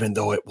correction, even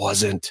though it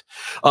wasn't.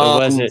 It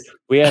wasn't.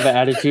 We have an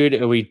attitude,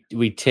 and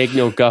we take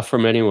no guff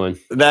from anyone.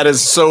 That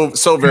is so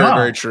very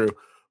very true.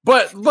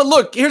 But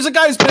look, here's a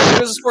guy who's been in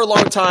business for a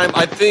long time.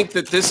 I think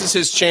that this is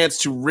his chance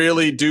to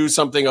really do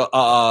something,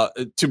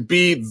 to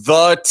be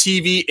the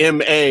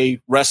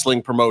TVMA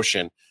wrestling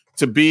promotion,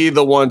 to be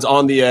the ones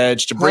on the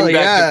edge, to bring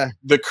back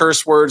the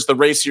curse words, the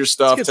racier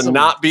stuff, to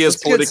not be as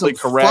politically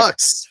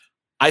correct.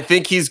 I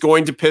think he's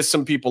going to piss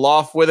some people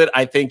off with it.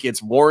 I think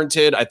it's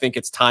warranted. I think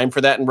it's time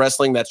for that in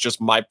wrestling. That's just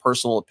my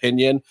personal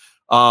opinion.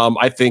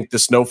 I think the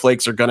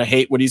snowflakes are going to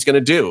hate what he's going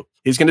to do.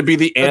 He's going to be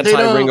the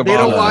anti-Ring of Honor. They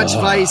don't watch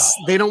Vice.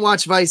 They don't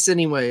watch Vice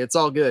anyway. It's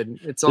all good.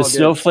 The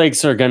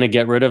snowflakes are going to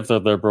get rid of the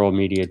liberal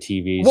media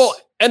TVs. Well,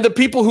 and the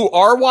people who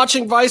are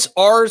watching Vice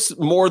are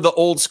more the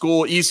old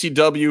school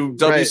ECW,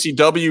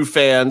 WCW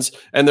fans,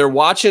 and they're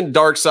watching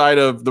Dark Side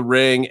of the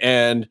Ring.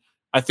 And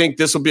I think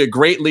this will be a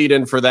great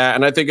lead-in for that.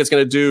 And I think it's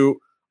going to do.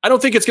 I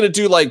don't think it's going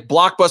to do like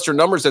blockbuster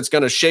numbers that's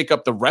going to shake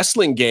up the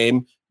wrestling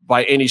game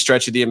by any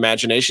stretch of the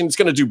imagination. It's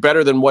going to do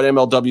better than what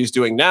MLW is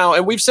doing now.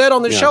 And we've said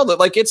on the show that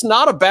like it's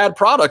not a bad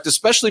product,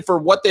 especially for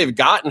what they've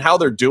got and how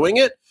they're doing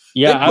it.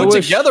 Yeah, they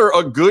put together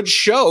a good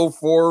show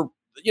for,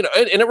 and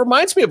it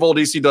reminds me of old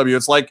ECW.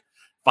 It's like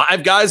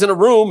 5 guys in a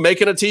room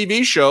making a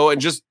TV show and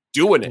just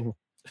doing it.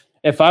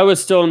 If I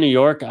was still in New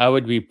York, I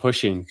would be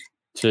pushing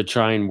to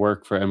try and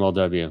work for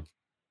MLW.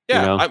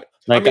 Yeah.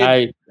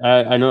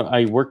 I know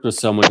I worked with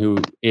someone who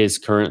is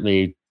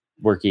currently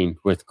working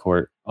with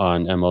Court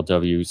on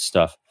MLW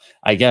stuff.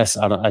 I guess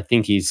I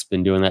think he's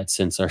been doing that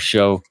since our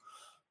show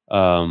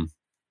got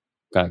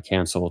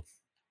canceled.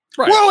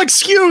 Right. Well,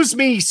 excuse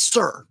me,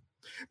 sir,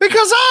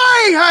 because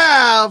I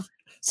have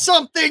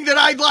something that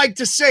I'd like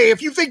to say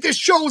if you think this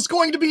show is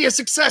going to be a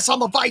success on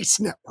the Vice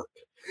Network.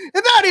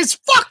 And that is,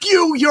 fuck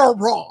you, you're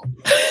wrong.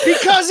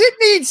 Because it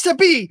needs to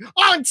be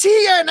on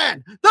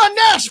TNN, the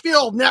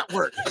Nashville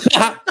Network.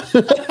 Part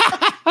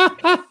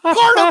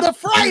of the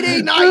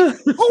Friday night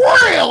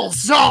Real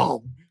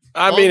Zone.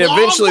 I mean,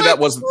 eventually that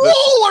was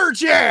Roller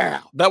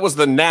Jam. That was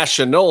the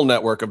National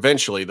Network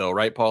eventually, though,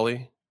 right,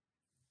 Paulie?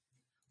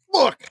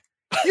 Look,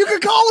 you can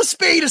call a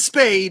spade,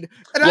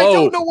 and I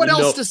don't know what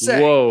else to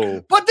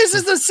say. But this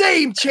is the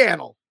same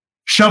channel.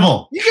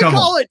 Shovel. You can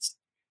call it.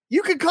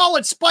 You could call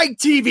it Spike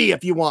TV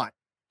if you want,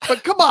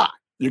 but come on.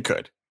 You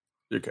could.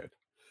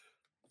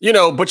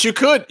 But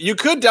you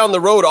could down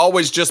the road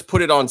always just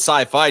put it on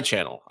Sci-Fi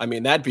Channel. I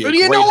mean, that'd be. But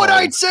you know what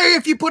I'd say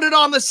if you put it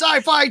on the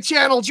Sci-Fi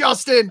Channel,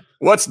 Justin?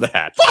 What's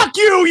that? Fuck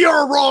you,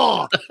 you're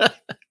wrong.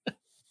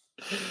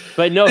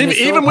 But no,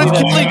 even with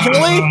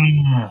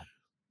Killy,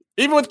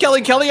 Even with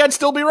Kelly, I'd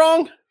still be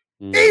wrong.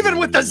 Even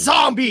with the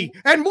zombie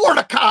and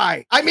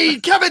Mordecai. I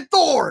mean, Kevin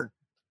Thorne.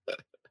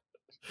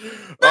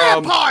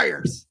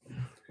 Vampires.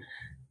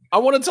 I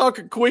want to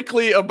talk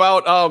quickly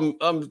about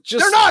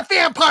just they're not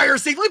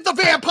vampires. They live the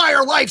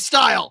vampire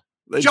lifestyle.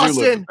 They Justin.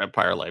 do live the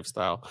vampire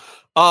lifestyle.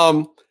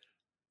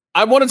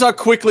 I want to talk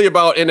quickly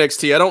about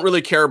NXT. I don't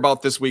really care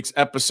about this week's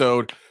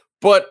episode,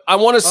 but I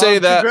want to say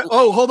that.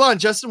 Hold on,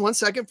 Justin, 1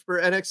 second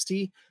for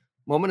NXT.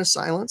 Moment of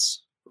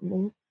silence.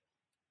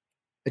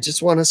 I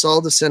just want us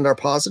all to send our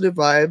positive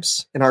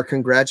vibes and our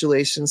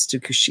congratulations to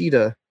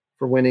Kushida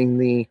for winning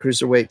the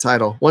Cruiserweight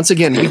title. Once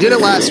again, we did it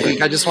last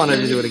week. I just wanted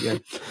to do it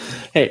again.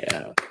 Hey,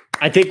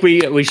 I think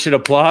we should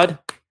applaud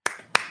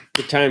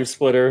the Time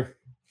Splitter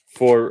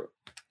for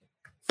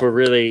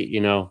really,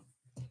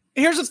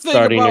 Here's the thing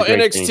about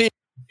NXT.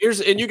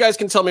 And you guys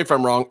can tell me if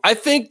I'm wrong. I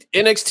think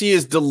NXT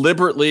is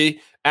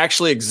deliberately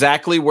actually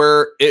exactly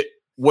where it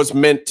was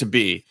meant to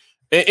be,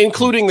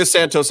 including the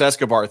Santos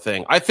Escobar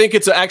thing. I think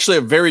it's actually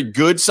a very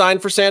good sign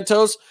for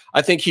Santos.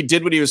 I think he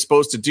did what he was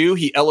supposed to do.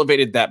 He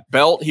elevated that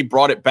belt. He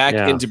brought it back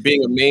into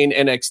being a main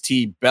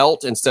NXT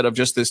belt instead of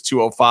just this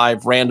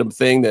 205 random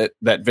thing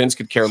that Vince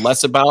could care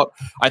less about.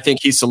 I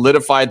think he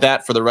solidified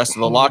that for the rest of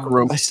the locker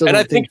room.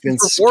 I think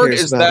Vince reward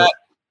is that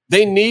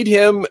they need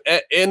him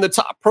in the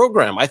top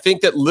program. I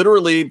think that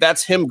literally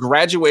that's him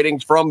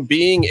graduating from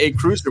being a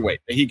cruiserweight.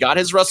 He got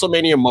his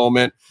WrestleMania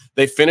moment.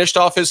 They finished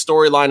off his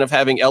storyline of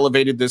having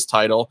elevated this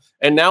title.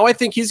 And now I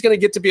think he's going to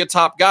get to be a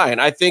top guy.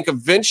 And I think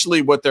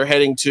eventually what they're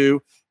heading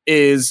to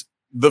is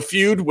the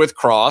feud with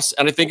Cross.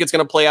 And I think it's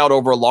going to play out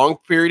over a long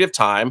period of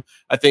time.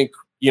 I think,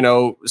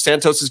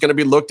 Santos is going to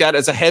be looked at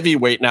as a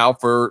heavyweight now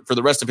for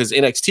the rest of his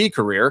NXT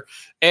career.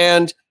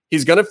 And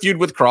he's going to feud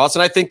with Cross,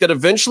 and I think that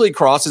eventually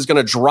Cross is going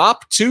to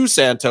drop to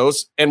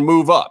Santos and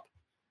move up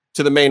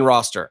to the main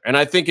roster. And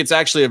I think it's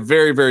actually a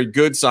very, very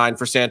good sign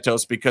for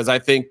Santos because I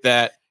think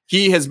that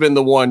he has been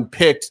the one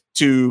picked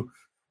to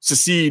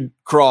succeed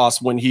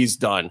Cross when he's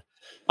done.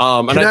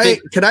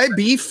 Can I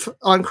beef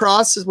on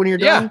Cross when you're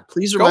done?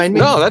 Please remind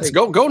me. No, let's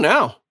go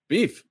now.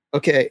 Beef.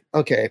 Okay.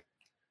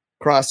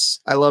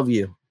 Cross, I love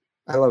you.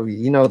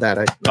 You know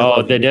that.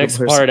 The next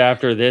part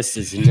after this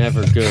is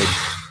never good.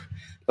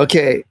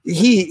 Okay,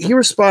 he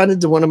responded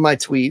to one of my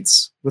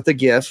tweets with a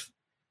GIF.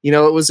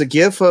 It was a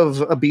GIF of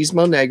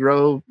Abismo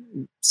Negro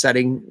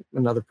setting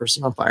another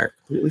person on fire.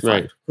 Completely fine.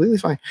 Right. Completely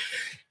fine.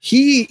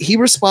 He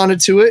responded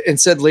to it and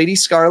said, Lady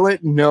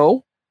Scarlet,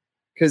 no,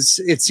 because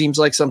it seems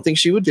like something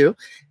she would do.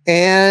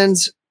 And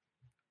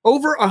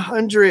over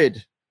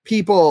 100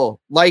 people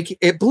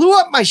it blew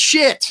up my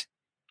shit.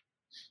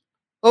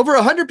 Over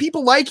 100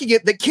 people liking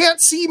it that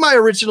can't see my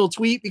original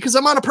tweet because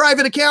I'm on a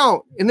private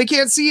account and they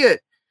can't see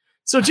it.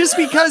 So just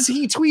because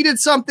he tweeted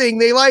something,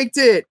 they liked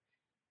it.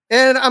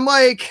 And I'm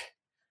like,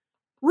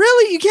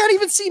 really? You can't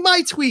even see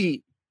my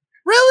tweet.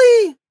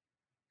 Really?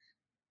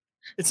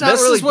 It's not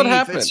really what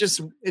happened.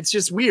 It's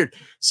just weird.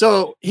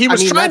 So he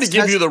was trying to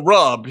give you the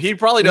rub. He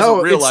probably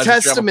doesn't realize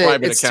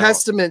it's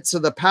testament to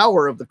the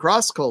power of the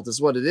Cross Cult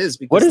is what it is.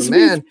 Because what is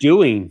he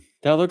doing?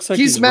 That looks like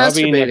he's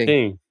masturbating.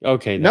 Thing.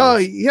 Okay.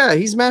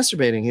 He's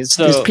masturbating. His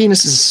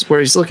penis is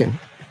where he's looking.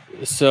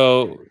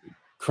 So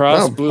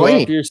Cross blew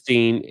up your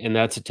scene, and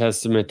that's a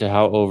testament to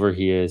how over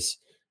he is,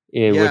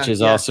 which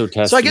is also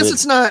testament. So I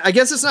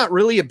guess it's not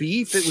really a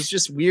beef. It was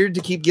just weird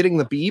to keep getting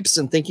the beeps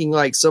and thinking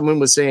like someone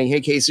was saying,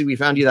 "Hey, Casey, we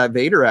found you that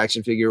Vader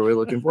action figure we're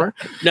looking for."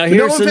 Now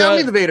no one found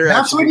me the Vader.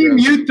 That's when you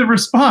mute the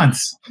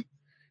response.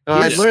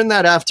 I learned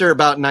that after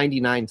about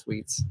 99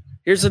 tweets.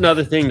 Here's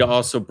another thing to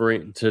also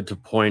bring to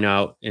point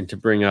out and to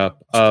bring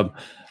up.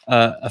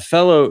 A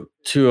fellow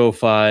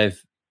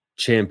 205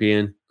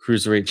 champion,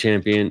 cruiserweight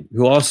champion,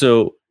 who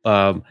also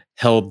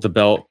held the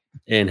belt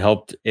and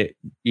helped it,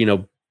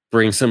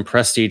 bring some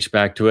prestige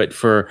back to it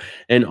for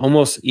an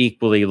almost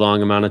equally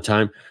long amount of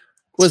time.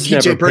 Was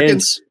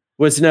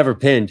never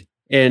pinned.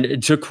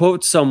 And to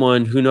quote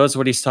someone who knows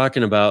what he's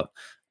talking about,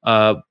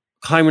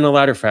 climbing a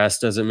ladder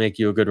fast doesn't make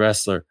you a good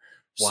wrestler.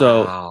 Wow.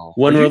 So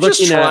when we're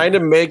looking just trying to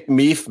make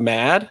Meef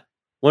mad,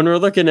 when we're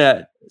looking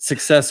at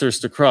successors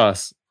to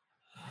Cross,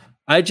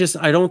 I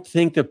don't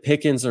think the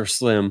pickings are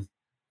slim.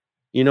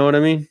 You know what I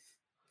mean?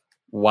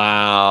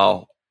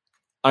 Wow.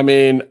 I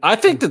mean, I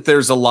think that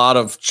there's a lot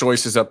of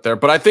choices up there,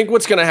 but I think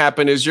what's going to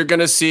happen is you're going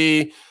to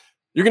see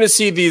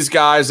these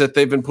guys that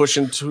they've been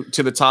pushing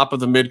to the top of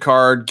the mid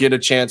card get a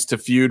chance to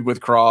feud with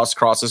Cross.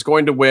 Cross is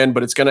going to win,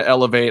 but it's going to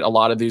elevate a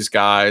lot of these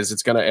guys.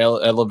 It's going to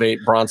elevate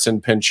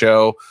Bronson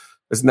Pinchot.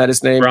 Isn't that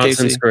his name? Bronson's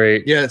Casey?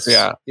 Great. Yes.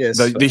 Yeah. Yes.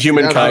 The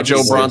human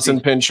Kaijo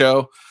Bronson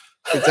Pinchot.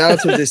 It's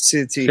out of this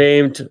city.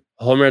 Famed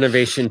home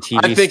renovation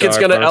TV. I think it's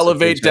going to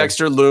elevate Pinchot.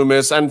 Dexter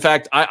Loomis. In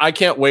fact, I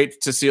can't wait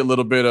to see a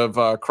little bit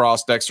of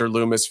Cross Dexter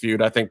Loomis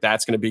feud. I think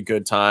that's going to be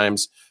good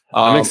times.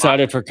 I'm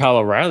excited for Kyle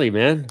O'Reilly,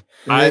 man.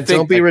 I think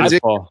don't be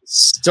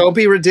ridiculous. Don't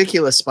be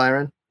ridiculous,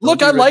 Byron.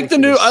 Look, I like the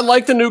new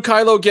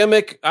Kylo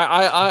gimmick.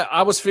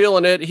 I was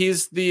feeling it.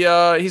 He's the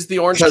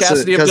Orange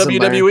Cassidy of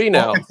WWE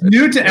now. It's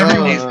new to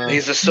everyone.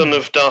 He's the son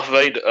of Darth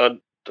Vader.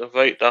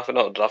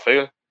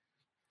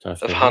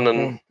 Of Han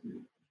and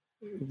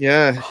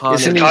Yeah.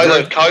 Kylo's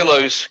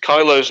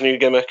new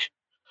gimmick.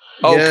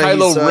 Oh, yeah,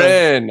 Kylo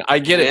Ren. I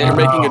get it. You're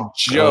making a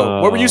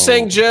joke. What were you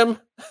saying, Jim?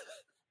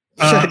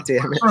 God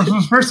damn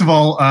it. First of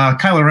all,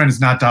 Kylo Ren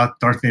is not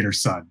Darth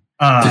Vader's son.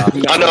 I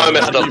know I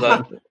messed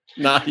up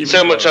there.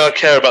 So much I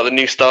care about the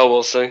new Star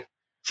Wars thing.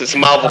 Since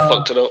Marvel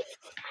fucked it up.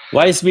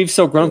 Why is Beef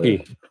so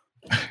grumpy?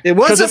 It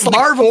wasn't like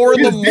Marvel 4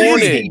 in the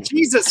morning.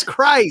 Jesus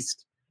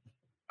Christ.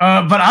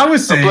 But I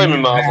was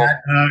saying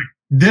that,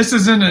 this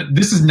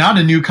is not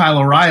a new Kyle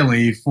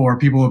O'Reilly for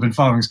people who have been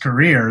following his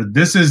career.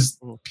 This is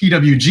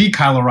PWG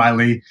Kyle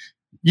O'Reilly,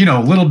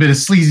 a little bit of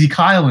sleazy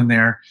Kyle in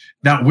there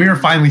that we're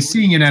finally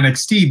seeing in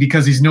NXT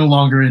because he's no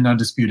longer in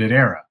Undisputed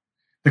Era.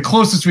 The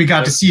closest we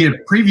got to see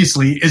it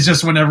previously is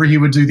just whenever he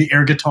would do the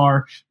air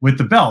guitar with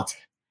the belt.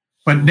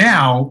 But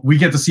now we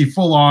get to see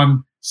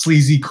full-on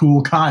sleazy,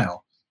 cool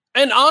Kyle.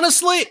 And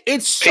honestly,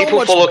 it's so people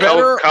much follow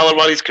better. Kyle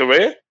O'Reilly's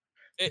career?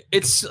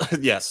 It's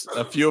yes,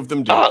 a few of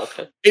them do.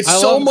 Okay. It's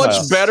so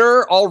much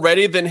better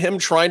already than him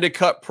trying to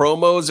cut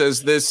promos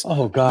as this.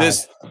 Oh God,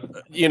 this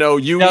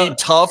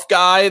tough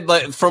guy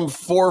like from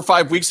 4 or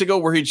 5 weeks ago,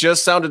 where he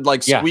just sounded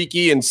like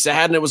squeaky and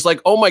sad, and it was like,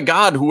 oh my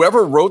God,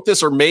 whoever wrote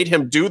this or made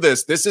him do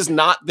this, this is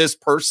not this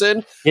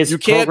person. You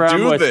can't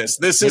do this.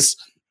 This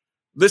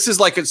is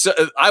like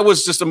I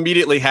was just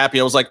immediately happy.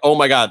 I was like, oh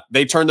my God,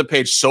 they turned the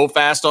page so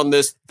fast on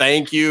this.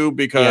 Thank you,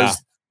 because. Yeah.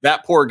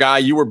 That poor guy,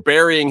 you were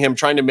burying him,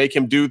 trying to make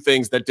him do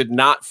things that did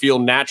not feel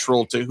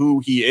natural to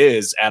who he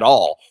is at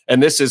all.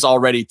 And this is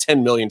already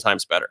 10 million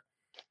times better.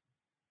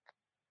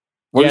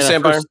 What are you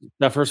saying, Byron?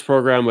 That first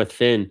program with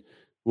Finn,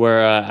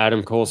 where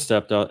Adam Cole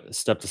stepped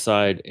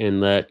aside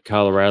and let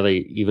Kyle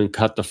O'Reilly even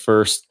cut the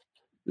first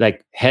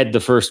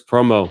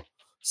promo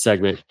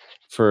segment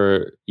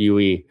for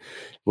UE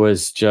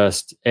was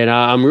just, and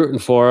I'm rooting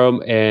for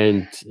him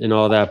and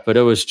all that, but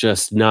it was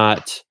just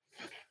not.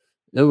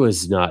 It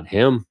was not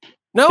him.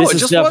 No, this it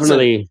is just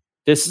definitely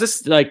wasn't.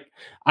 This like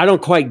I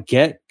don't quite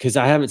get because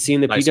I haven't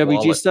seen the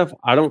PWG stuff.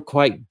 I don't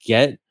quite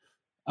get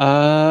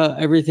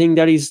everything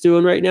that he's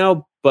doing right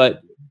now,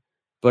 but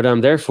I'm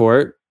there for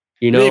it.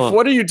 Dave,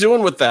 what are you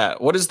doing with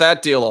that? What is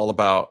that deal all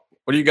about?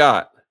 What do you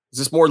got? Is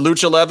this more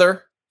lucha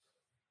leather?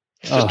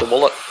 Just a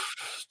wallet.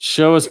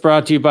 Show is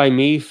brought to you by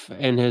Meef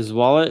and his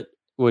wallet,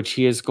 which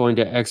he is going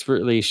to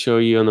expertly show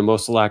you in the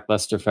most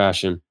lackluster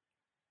fashion.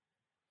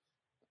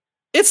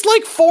 It's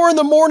like 4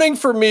 a.m.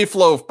 for me,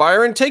 Floaf.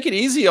 Byron, take it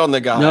easy on the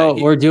guy. No,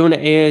 we're doing an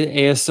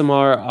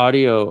ASMR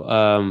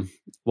audio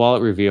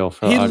wallet reveal.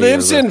 He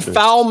lives in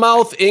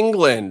Foulmouth,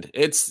 England.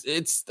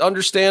 It's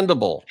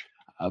understandable.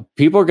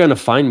 People are going to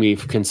find me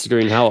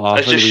considering how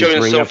often I was just showing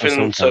bring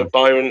something, so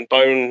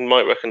Byron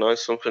might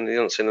recognize something he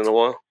hasn't seen in a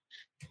while.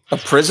 A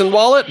prison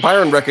wallet?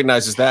 Byron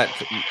recognizes that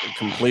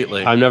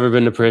completely. I've never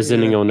been to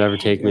prison, and you'll never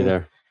take me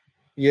there.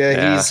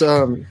 Yeah,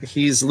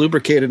 he's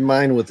lubricated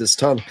mine with his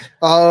tongue.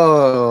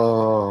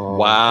 Oh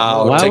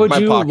wow! Why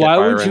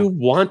would you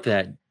want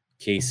that,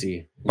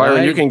 Casey?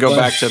 Byron, you can go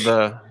back to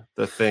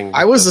the thing.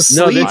 I was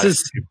asleep. No,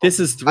 this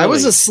is thrilling. I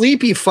was a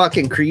sleepy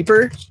fucking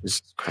creeper.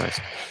 Jesus Christ!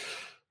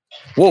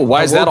 Whoa,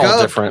 why is that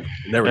all different?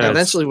 I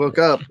eventually woke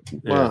up.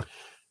 Yeah. Wow.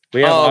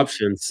 We have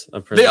options.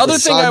 The other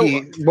thing I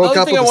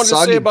wanted to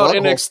say about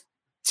NXT,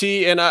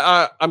 and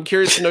I'm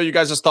curious to know you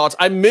guys' thoughts.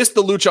 I missed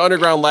the Lucha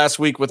Underground last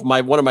week with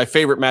one of my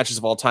favorite matches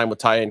of all time with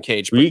Taya and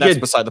Cage, but that's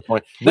beside the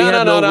point. No.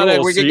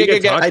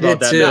 I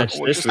did too.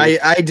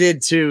 I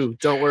did too.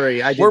 Don't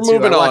worry. We're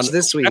moving on.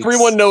 This week.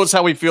 Everyone knows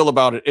how we feel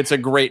about it. It's a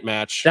great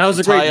match. That was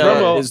a great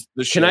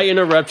promo. Can I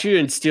interrupt you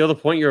and steal the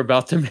point you're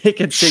about to make?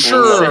 And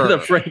sure. The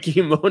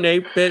Frankie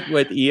Monet bit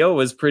with EO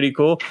was pretty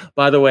cool.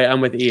 By the way, I'm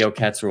with EO.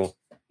 Cats rule.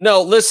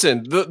 No,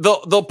 listen.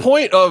 The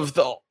point of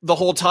the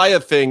whole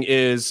Taya thing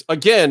is,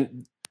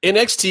 again,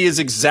 NXT is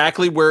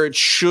exactly where it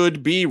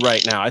should be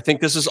right now. I think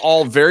this is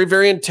all very,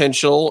 very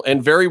intentional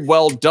and very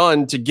well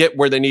done to get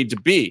where they need to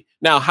be.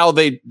 Now, how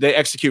they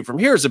execute from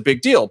here is a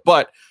big deal.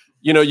 But,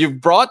 you've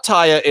brought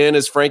Taya in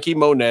as Frankie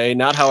Monet,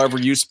 not however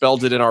you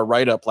spelled it in our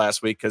write-up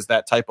last week, because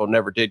that typo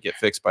never did get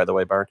fixed, by the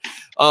way, Byron.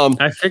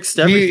 I fixed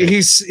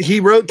everything.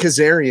 He wrote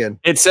Kazarian.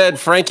 It said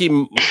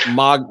Frankie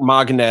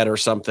Magnet or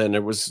something.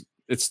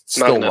 It's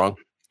still wrong.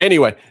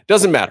 Anyway,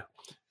 doesn't matter.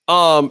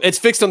 It's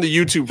fixed on the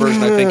YouTube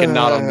version, I think, and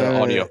not on the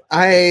audio.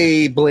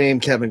 I blame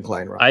Kevin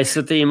Kleinrock. I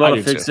sent the email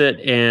to fix it,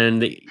 and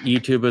the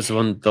YouTube is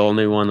the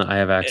only one that I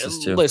have access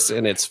to.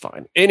 Listen, it's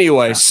fine.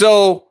 Anyway,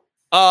 so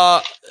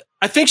I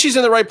think she's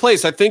in the right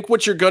place. I think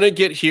what you're going to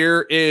get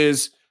here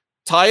is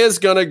Taya's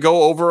going to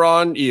go over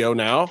on EO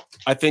now.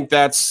 I think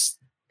that's,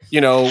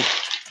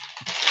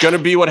 going to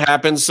be what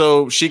happens,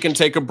 so she can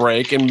take a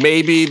break, and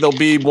maybe there'll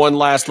be one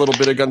last little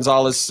bit of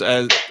Gonzalez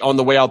on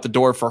the way out the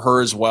door for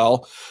her as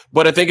well.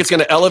 But I think it's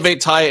going to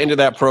elevate Taya into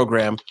that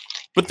program.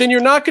 But then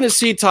you're not going to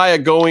see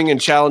Taya going and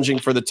challenging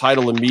for the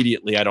title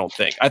immediately, I don't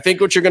think. I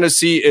think what you're going to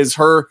see is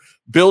her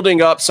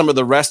building up some of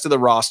the rest of the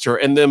roster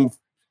and then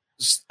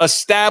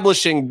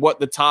establishing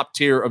what the top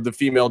tier of the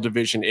female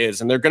division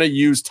is. And they're going to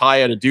use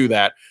Taya to do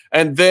that.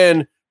 And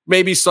then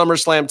maybe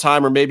SummerSlam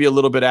time or maybe a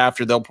little bit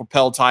after, they'll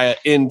propel Taya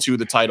into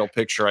the title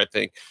picture, I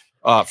think.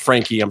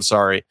 Frankie, I'm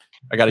sorry.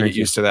 I got to get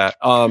used to that.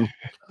 I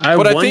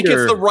think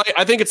it's the right.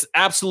 I think it's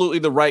absolutely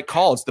the right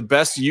call. It's the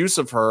best use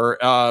of her,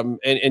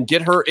 and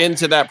get her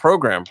into that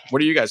program. What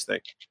do you guys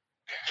think?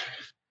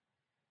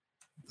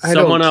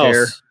 Someone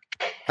else.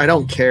 I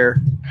don't care.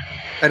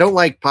 I don't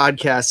like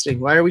podcasting.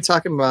 Why are we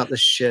talking about this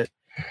shit?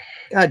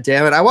 God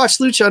damn it. I watched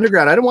Lucha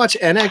Underground. I didn't watch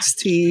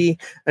NXT.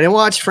 I didn't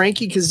watch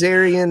Frankie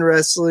Kazarian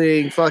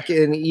wrestling,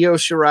 fucking Io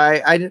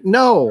Shirai. I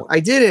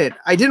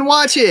didn't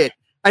watch it.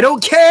 I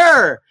don't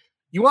care.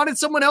 You wanted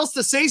someone else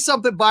to say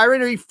something,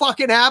 Byron. Are you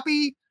fucking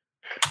happy?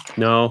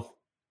 No,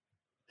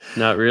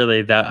 not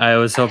really. That I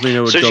was hoping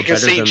it would go better than that.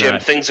 So you can see, Jim,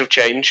 things have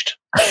changed.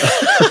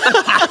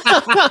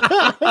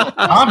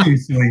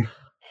 Obviously.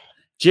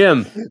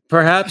 Jim,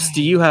 perhaps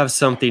do you have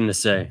something to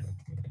say?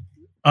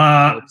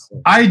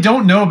 I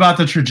don't know about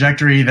the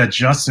trajectory that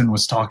Justin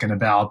was talking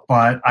about,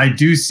 but I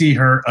do see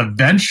her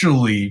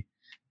eventually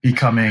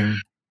becoming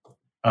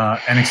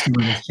NXT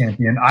Women's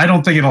Champion. I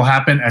don't think it'll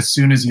happen as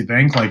soon as you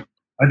think. Like,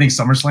 I think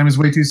SummerSlam is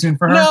way too soon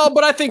for her. No,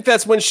 but I think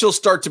that's when she'll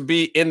start to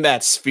be in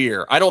that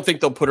sphere. I don't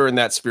think they'll put her in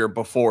that sphere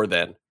before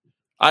then.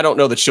 I don't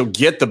know that she'll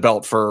get the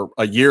belt for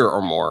a year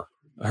or more.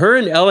 Her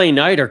and LA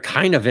Knight are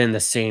kind of in the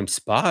same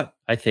spot,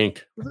 I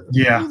think.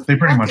 Yeah, they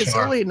pretty much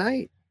are. LA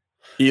Knight.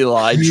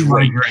 Eli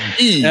Drake.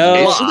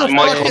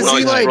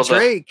 Eli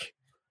Drake.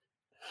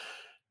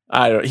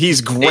 I don't.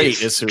 He's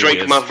great. It's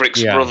Drake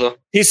Maverick's brother.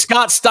 He's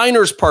Scott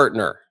Steiner's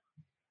partner.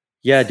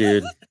 Yeah,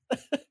 dude.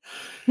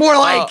 More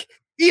like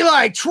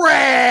Eli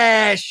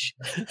Trash.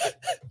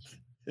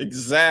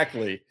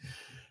 Exactly.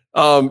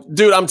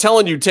 Dude, I'm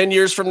telling you, 10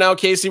 years from now,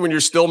 Casey, when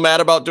you're still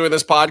mad about doing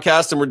this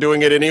podcast and we're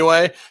doing it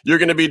anyway, you're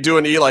going to be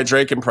doing Eli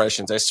Drake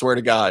impressions. I swear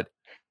to God.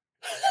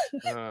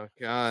 Oh,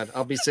 God.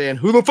 I'll be saying,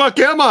 who the fuck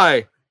am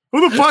I?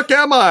 Who the fuck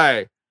am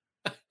I?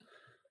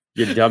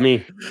 You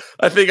dummy.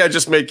 I think I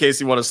just made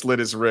Casey want to slit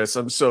his wrist.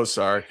 I'm so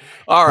sorry.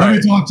 All right.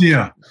 Let me talk to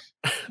you.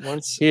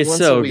 He's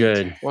so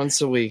good. Once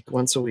a week.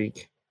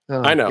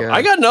 Oh, I know. God.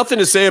 I got nothing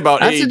to say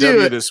about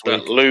AEW this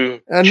week.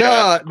 Look,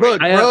 bro,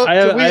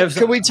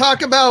 can we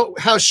talk about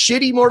how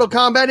shitty Mortal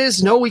Kombat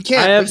is? No, we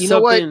can't. But you know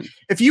what?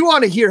 If you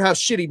want to hear how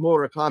shitty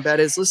Mortal Kombat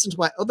is, listen to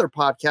my other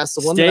podcast,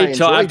 the one that I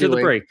enjoy after doing.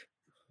 The break.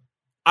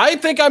 I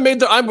think I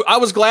made I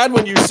was glad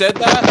when you said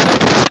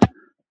that.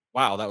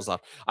 Wow, that was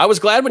loud. I was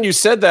glad when you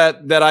said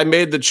that I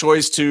made the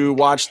choice to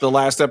watch the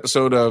last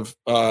episode of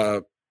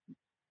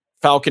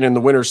Falcon and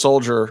the Winter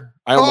Soldier.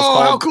 I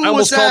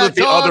almost called it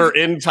the other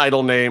end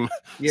title name.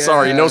 Yeah.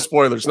 Sorry, no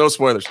spoilers.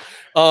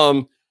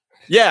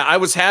 Yeah, I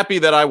was happy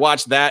that I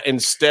watched that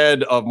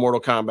instead of Mortal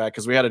Kombat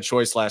because we had a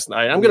choice last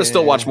night. I'm going to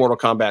still watch Mortal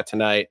Kombat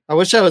tonight. I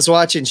wish I was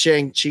watching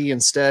Shang-Chi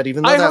instead,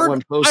 even though I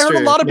heard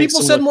a lot of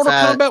people said Mortal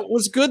Kombat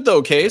was good,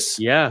 though, Case.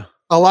 Yeah.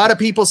 A lot of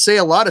people say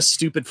a lot of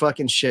stupid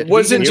fucking shit.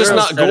 Was it just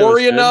not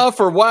gory enough,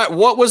 or what?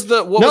 What was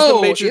the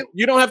major?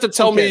 You don't have to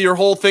tell me your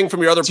whole thing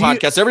from your other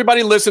podcast.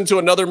 Everybody listen to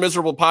another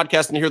miserable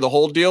podcast and hear the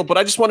whole deal. But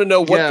I just want to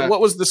know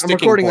what was the sticking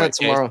point. I'm recording that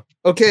tomorrow. Case?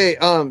 Okay.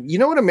 You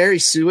know what a Mary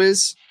Sue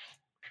is?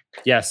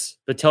 Yes,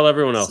 but tell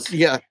everyone else.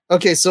 Yeah.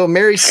 Okay. So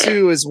Mary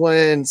Sue is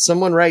when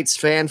someone writes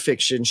fan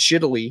fiction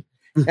shittily,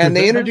 and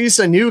they introduce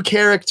a new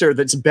character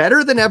that's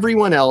better than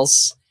everyone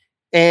else.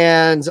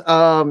 And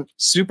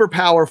super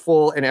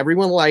powerful, and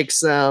everyone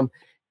likes them.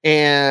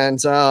 And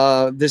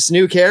this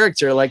new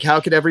character, like, how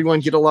could everyone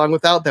get along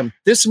without them?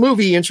 This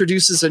movie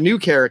introduces a new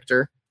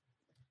character,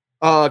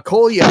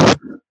 Kolya,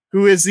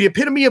 who is the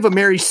epitome of a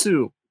Mary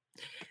Sue.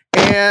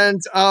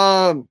 And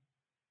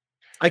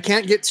I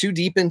can't get too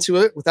deep into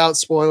it without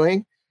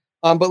spoiling.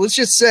 But let's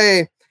just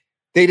say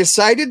they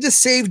decided to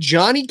save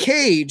Johnny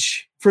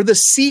Cage for the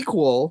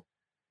sequel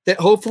that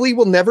hopefully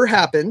will never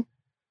happen.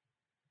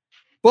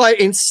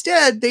 But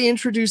instead, they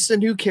introduced a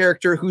new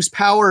character whose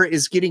power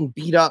is getting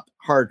beat up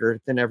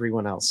harder than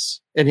everyone else,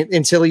 and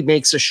until he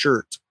makes a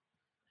shirt.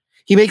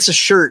 He makes a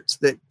shirt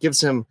that gives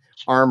him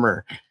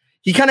armor.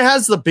 He kind of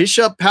has the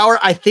Bishop power.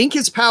 I think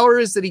his power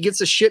is that he gets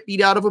the shit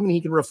beat out of him and he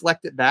can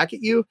reflect it back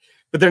at you,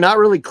 but they're not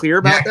really clear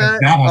about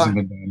that. That hasn't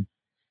been done.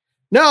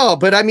 No,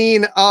 but I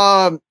mean,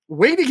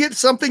 way to get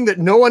something that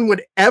no one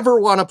would ever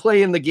want to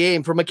play in the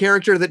game from a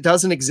character that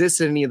doesn't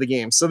exist in any of the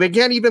games. So they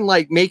can't even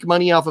like make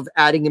money off of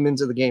adding him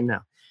into the game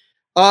now.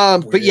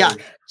 But yeah,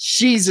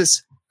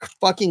 Jesus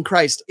fucking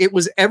Christ. It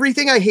was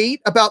everything I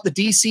hate about the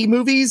DC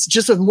movies,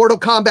 just with Mortal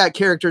Kombat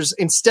characters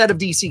instead of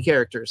DC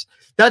characters.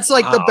 That's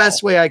like the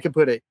best way I could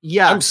put it.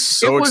 Yeah. I'm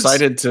so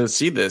excited to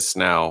see this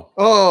now.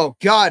 Oh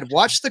God.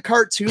 Watch the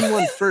cartoon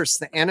one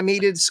first, the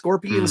animated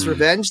Scorpion's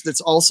Revenge.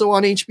 That's also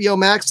on HBO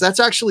Max. That's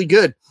actually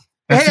good.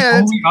 That's the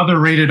only other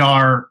rated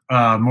R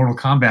Mortal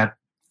Kombat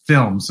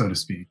film, so to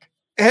speak.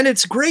 And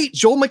it's great.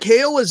 Joel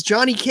McHale is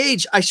Johnny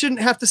Cage. I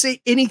shouldn't have to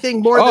say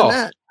anything more than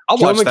that. I'll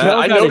watch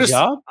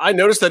that. I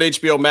noticed that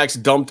HBO Max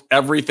dumped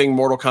everything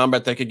Mortal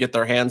Kombat they could get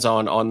their hands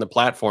on the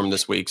platform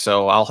this week,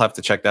 so I'll have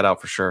to check that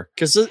out for sure.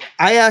 Because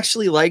I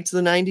actually liked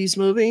the 90s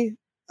movie.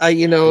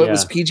 It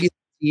was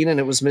PG-13 and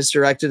it was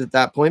misdirected at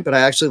that point, but I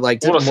actually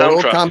liked it. Mortal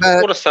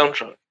Kombat. What a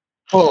soundtrack.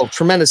 Oh,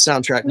 tremendous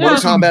soundtrack. Mortal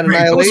Kombat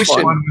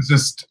Annihilation was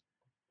just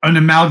an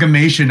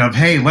amalgamation of,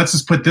 hey, let's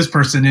just put this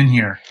person in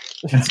here.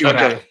 and see what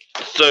happens.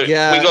 So we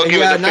got to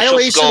give it an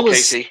official score,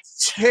 Casey.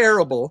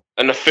 Terrible.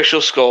 An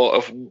official score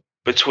of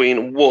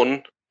between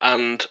 1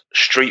 and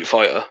Street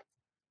Fighter.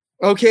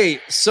 Okay,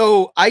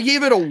 so I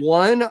gave it a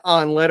 1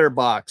 on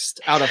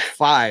Letterboxd out of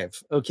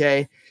 5.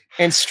 Okay,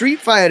 and Street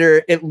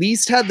Fighter at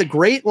least had the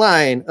great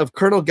line of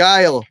Colonel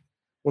Guile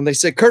when they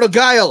said, "Colonel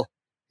Guile,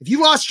 have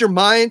you lost your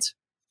mind?"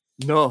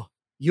 "No,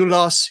 you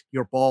lost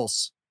your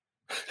balls."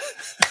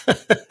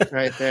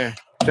 Right there.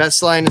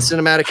 Best line in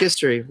cinematic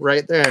history,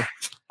 right there.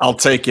 I'll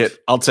take it.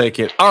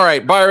 All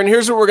right, Byron,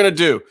 here's what we're going to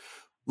do.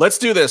 Let's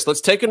do this.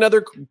 Let's take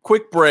another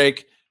quick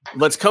break.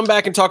 Let's come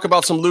back and talk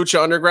about some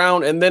Lucha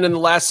Underground. And then in the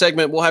last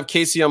segment, we'll have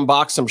Casey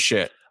unbox some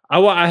shit.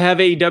 I have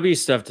AEW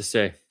stuff to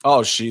say.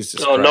 Oh,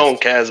 Jesus. Oh, no one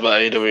cares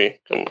about AEW.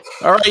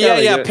 All right.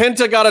 Yeah.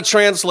 Penta got a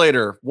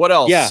translator. What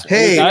else? Yeah.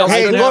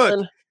 Hey,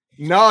 look.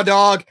 No,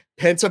 dog.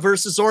 Penta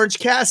versus Orange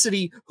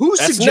Cassidy. Who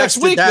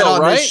suggested that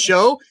on this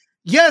show?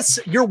 Yes,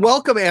 you're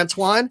welcome,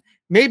 Antoine.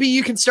 Maybe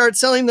you can start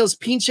selling those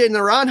Pinche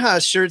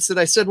Naranja shirts that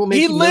I said will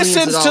make you millions of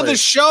dollars. He listens to the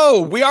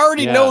show. We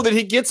already know that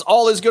he gets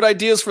all his good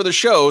ideas for the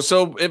show.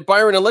 So,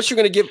 Byron, unless you're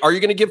going to are you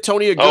going to give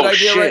Tony a good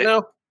idea right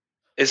now?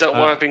 Is that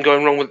why I've been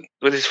going wrong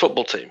with his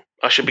football team?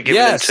 I should be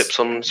giving him tips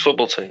on his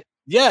football team.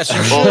 Yes,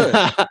 you should.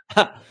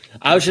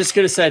 I was just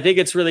going to say, I think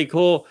it's really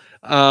cool.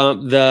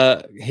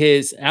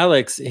 His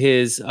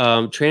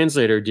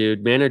translator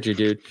dude, manager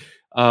dude,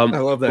 I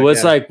love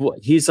that.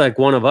 He's like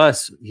one of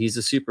us. He's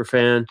a super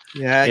fan.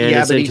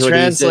 Yeah, but he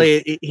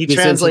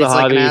translates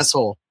like an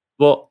asshole.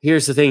 Well,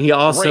 here's the thing.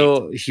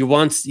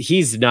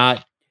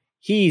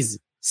 He's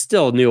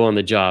still new on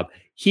the job.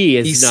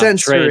 He's not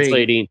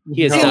translating.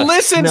 He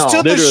listens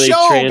to the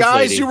show,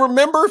 guys. You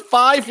remember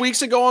 5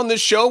 weeks ago on the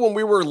show when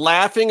we were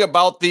laughing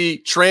about the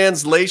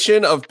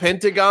translation of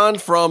Pentagon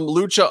from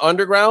Lucha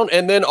Underground,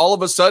 and then all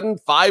of a sudden,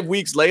 5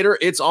 weeks later,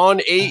 it's on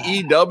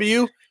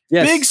AEW?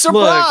 Yes. Big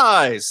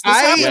surprise! Look,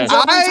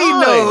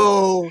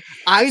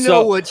 I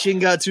know what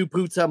Chingatu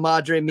Puta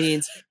Madre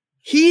means.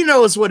 He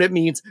knows what it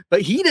means,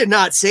 but he did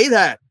not say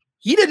that.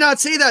 He did not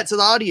say that to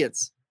the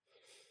audience.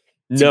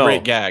 It's a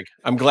great gag.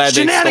 I'm glad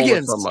they stole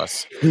it from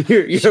us.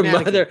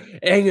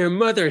 Your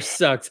mother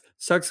sucks.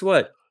 Sucks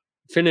what?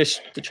 Finish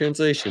the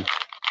translation.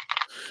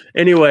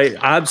 Anyway,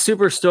 I'm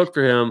super stoked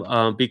for him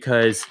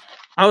because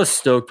I was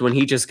stoked when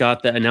he just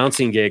got the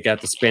announcing gig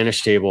at the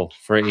Spanish table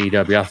for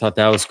AEW. I thought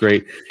that was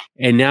great.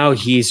 And now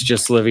he's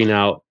just living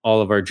out all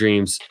of our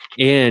dreams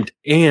and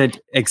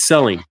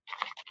excelling.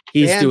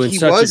 He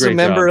was a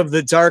member of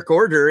the Dark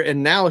Order,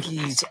 and now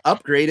he's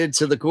upgraded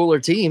to the cooler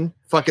team.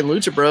 Fucking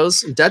Lucha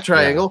Bros and Death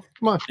Triangle.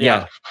 Come on.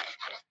 Yeah.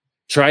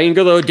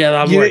 Triangolo de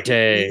la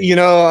Muerte.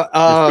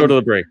 Let's go to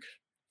the break.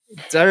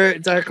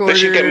 Dark Order. They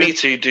should get me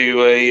to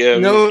do a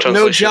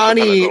no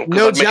Johnny,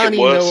 no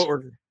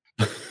order.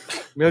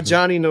 No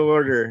Johnny, no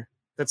order.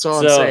 That's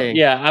all I'm saying.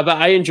 Yeah, but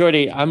I enjoyed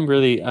it. I'm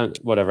really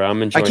whatever.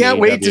 I'm enjoying. I can't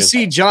wait to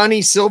see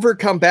Johnny Silver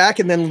come back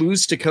and then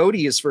lose to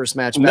Cody his first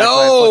match.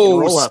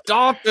 No,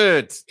 stop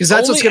it. Because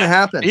that's what's going to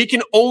happen. He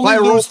can only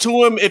lose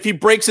to him if he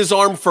breaks his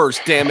arm first.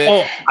 Damn it!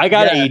 Oh, I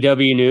got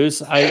AEW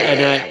news.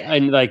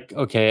 I'm like,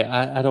 okay,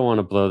 I don't want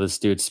to blow this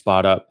dude's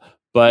spot up,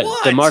 but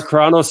the Mark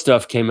Carrano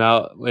stuff came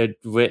out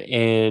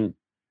and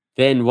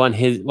then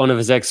one of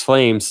his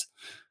ex-Flames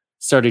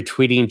started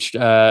tweeting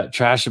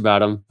trash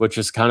about him, which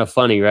was kind of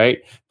funny, right?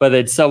 But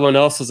then someone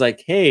else was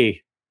like,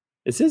 "Hey,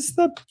 is this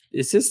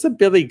the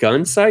Billy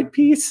Gunn side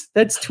piece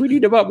that's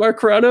tweeting about Mark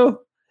Carrano?"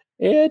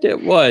 And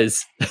it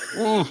was.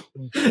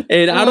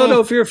 And I don't know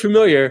if you're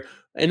familiar,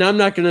 and I'm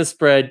not gonna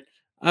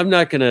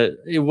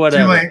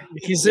whatever.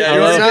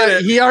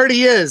 He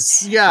already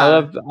is.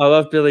 Yeah. I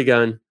love Billy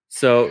Gunn.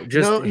 So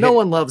just no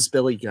one loves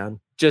Billy Gunn.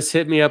 Just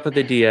hit me up with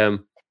the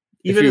DM.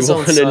 Even if you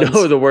want to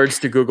know the words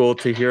to Google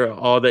to hear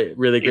all the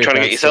really great. You're trying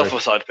to get yourself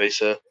a side piece,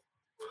 sir.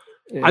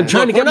 Yeah. I'm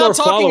trying to get more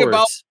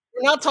followers.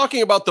 We're not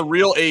talking about the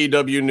real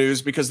AEW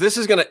news because this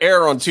is going to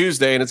air on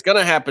Tuesday and it's going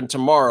to happen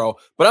tomorrow.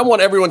 But I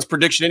want everyone's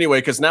prediction anyway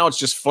because now it's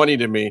just funny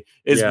to me.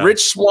 Is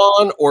Rich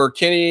Swann or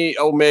Kenny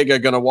Omega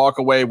going to walk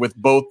away with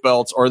both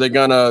belts, or are they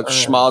going to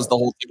schmoz the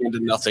whole thing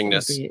into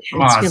nothingness? It's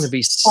going to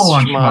be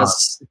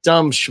schmoz,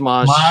 dumb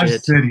schmoz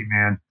shit. City,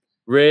 man.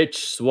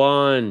 Rich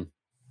Swann,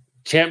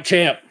 champ.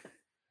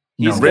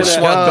 He's Rich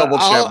Swann double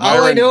champ.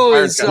 All I know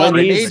is the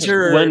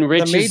major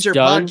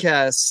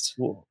podcast.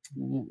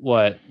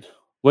 What?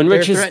 When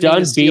Rich is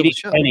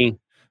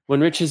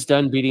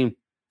done beating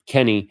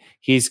Kenny,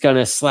 he's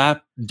gonna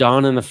slap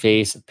Don in the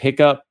face,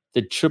 pick up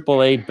the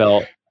AAA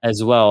belt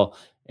as well,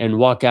 and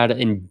walk out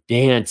and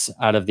dance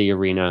out of the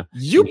arena.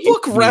 You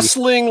book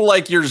wrestling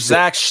like you're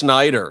Zack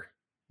Schneider.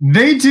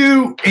 They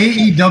do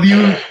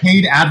AEW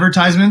paid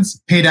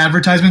advertisements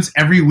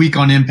every week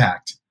on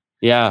Impact.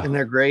 Yeah, and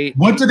they're great.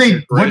 What do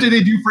they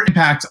do for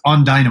Impact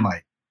on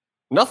Dynamite?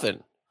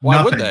 Nothing.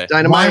 Why would they?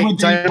 Dynamite.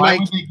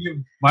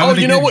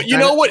 You know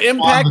what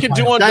Impact could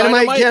do on Dynamite?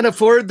 Dynamite can't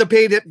afford the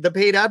paid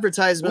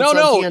advertisements.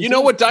 No. You know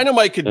what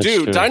Dynamite could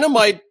do? True.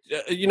 Dynamite.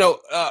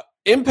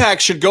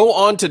 Impact should go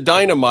on to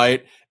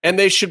Dynamite and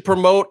they should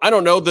promote, I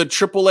don't know, the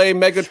AAA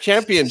Mega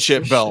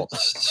Championship belt.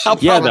 How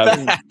about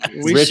that?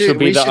 Rich will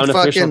be the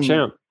unofficial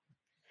champ.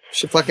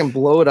 Should fucking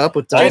blow it up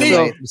with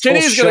Dynamite. Kenny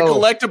is going to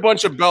collect a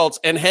bunch of belts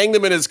and hang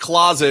them in his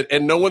closet,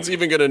 and no one's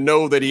even going to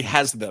know that he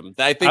has them.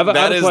 I think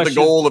that is the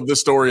goal of the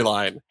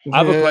storyline. I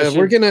have a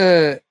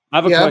question. I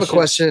have a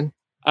question.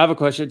 I have a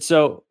question.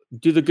 So,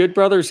 do the Good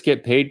Brothers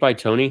get paid by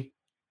Tony?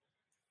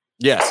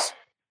 Yes.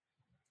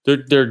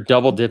 They're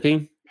double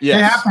dipping? Yes.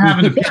 They have to have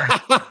an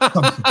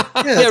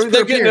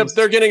appearance.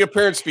 They're getting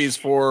appearance fees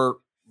for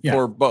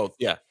both.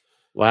 Yeah.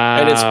 Wow.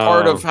 And it's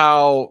part of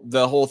how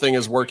the whole thing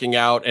is working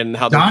out and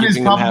how Don they're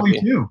keeping them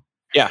happy. Too.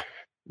 Yeah.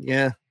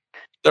 Yeah.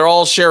 They're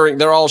all sharing.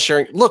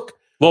 Look,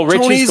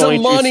 Tony's a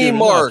money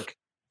mark.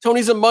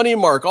 Tony's a money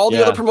mark. All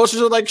the other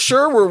promotions are like,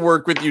 sure, we'll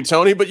work with you,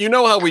 Tony, but you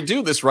know how we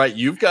do this, right?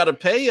 You've got to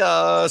pay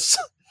us.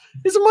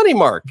 He's a money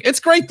mark. It's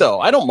great, though.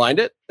 I don't mind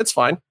it. It's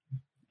fine.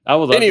 I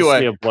would love to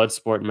see a blood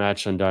sport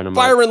match on Dynamite.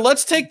 Byron,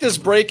 let's take this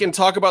break and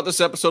talk about this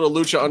episode of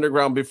Lucha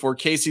Underground before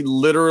Casey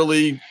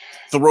literally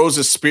throws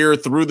a spear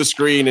through the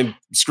screen and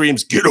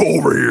screams, "Get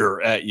over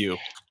here!" at you.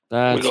 We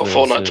got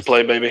Fortnite to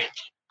play, baby.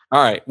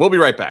 All right, we'll be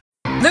right back.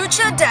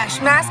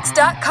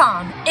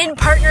 Lucha-masks.com, in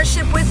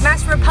partnership with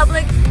Mask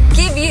Republic,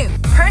 give you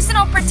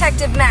personal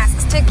protective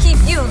masks to keep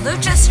you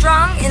Lucha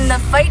strong in the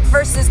fight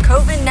versus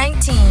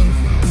COVID-19.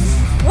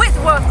 With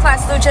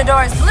world-class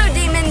luchadors Blue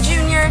Demon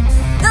Jr.,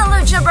 the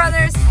Lucha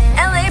Brothers,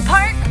 LA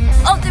Park,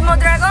 Ultimo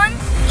Dragon,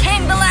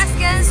 Cain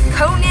Velasquez,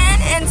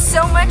 Conan, and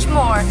so much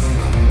more.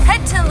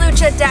 Head to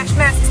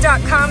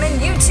lucha-masks.com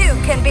and you too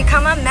can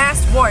become a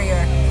masked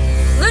warrior.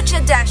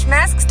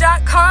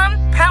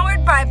 Lucha-masks.com,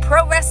 powered by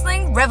Pro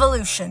Wrestling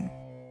Revolution.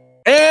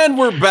 And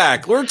we're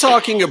back. We're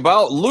talking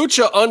about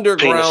Lucha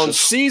Underground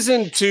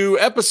Season 2,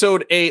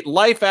 Episode 8,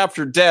 Life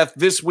After Death,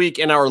 this week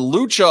in our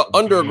Lucha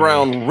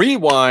Underground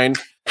Rewind.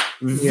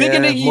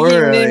 Vignette.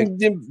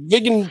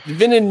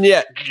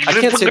 I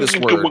can't say this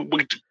word.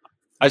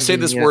 I say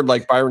this word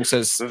like Byron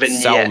says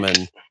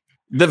Salmon.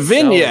 The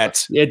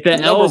vignette. The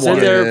L's in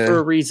there for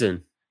a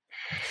reason.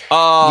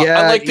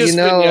 I like this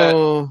vignette.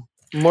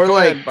 More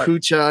like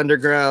Lucha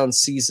Underground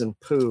Season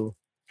Poo.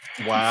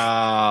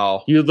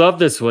 Wow. You love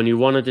this one. You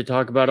wanted to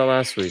talk about it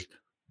last week.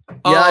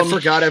 Yeah, I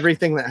forgot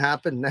everything that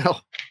happened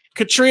now.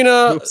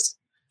 Katrina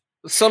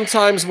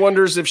sometimes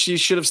wonders if she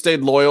should have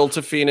stayed loyal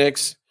to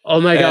Phoenix. Oh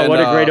my God,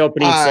 what a great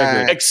opening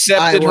segment.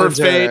 Accepted her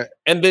fate,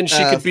 and then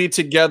she could be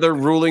together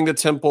ruling the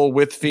temple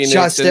with Phoenix.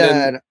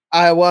 Justin,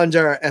 I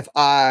wonder if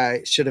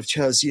I should have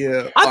chose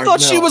you. I thought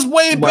she was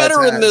way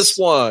better in this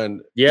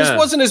one. Yeah. This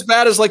wasn't as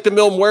bad as like the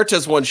Mil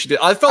Muertes one she did.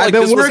 I felt like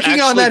I've been working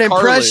on that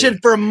impression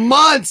for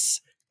months.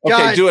 Okay,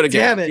 God, do it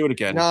again. Damn it. Do it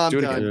again. No, I'm do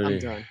it done. again. I'm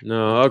done.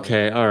 No,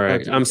 okay, all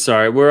right. I'm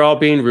sorry. We're all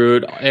being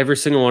rude. Every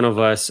single one of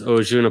us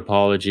owes you an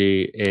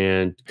apology.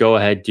 And go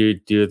ahead, do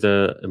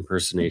the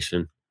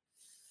impersonation.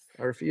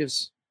 I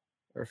refuse.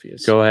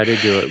 Go ahead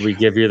and do it. We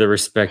give you the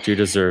respect you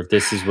deserve.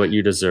 This is what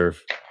you deserve.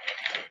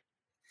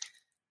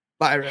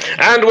 Byron.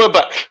 And we're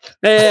back.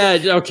 Yeah,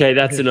 okay,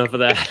 that's enough of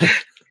that.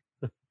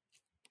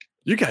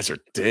 You guys are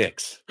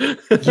dicks.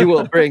 You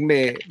will bring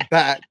me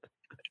back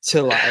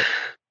to life.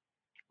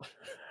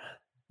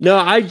 No,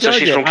 I dug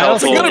she's it. from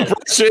California. Good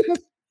impression.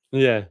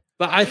 Yeah,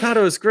 but I thought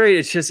it was great.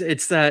 It's just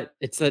it's that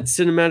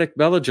cinematic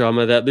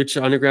melodrama that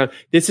Lucha Underground.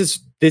 This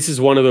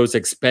is one of those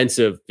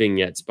expensive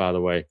vignettes, by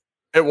the way.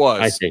 It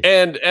was, I think.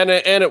 and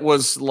it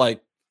was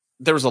like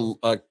there was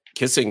a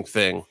kissing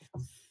thing, a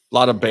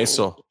lot of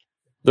beso.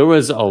 There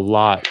was a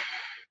lot.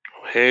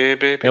 Hey,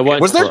 baby.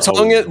 Was there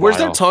tongue? Was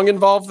there tongue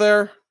involved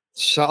there?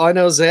 All I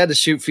know is they had to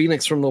shoot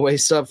Phoenix from the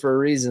waist up for a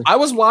reason. I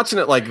was watching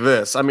it like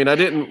this. I mean, I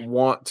didn't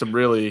want to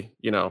really,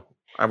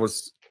 I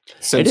was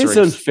censoring. It is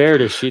unfair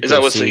to shoot. Is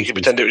that what you can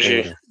pretend it was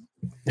you?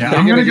 Yeah,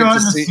 I'm gonna go ahead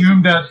and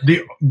assume that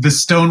the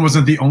stone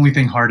wasn't the only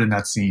thing hard in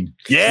that scene.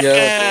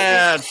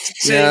 Yeah,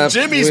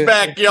 Jimmy's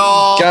back,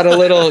 y'all. Got a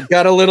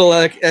little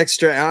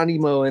extra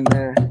animo in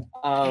there.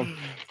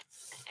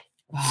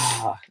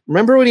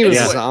 Remember when he was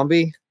a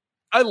zombie?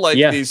 I like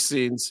these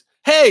scenes.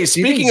 Hey,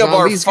 speaking of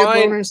our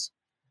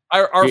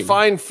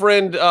fine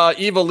friend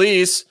Eva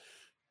Lise,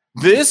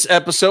 this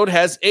episode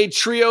has a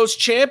trios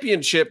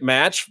championship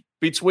match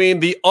between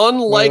the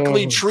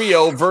Unlikely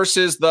Trio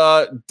versus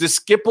the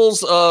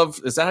Disciples of,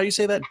 is that how you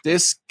say that?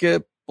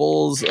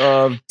 Disciples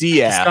of Diab.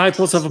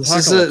 Disciples of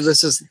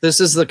Apocalypse.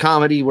 This is the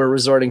comedy we're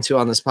resorting to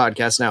on this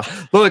podcast now.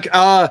 Look,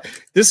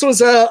 this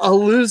was a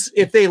lose.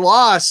 If they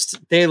lost,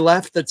 they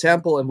left the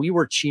temple and we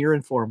were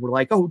cheering for them. We're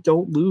like, oh,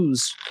 don't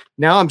lose.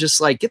 Now I'm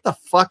just like, get the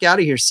fuck out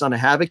of here, son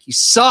of havoc. You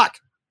suck.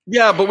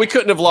 Yeah, but we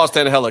couldn't have lost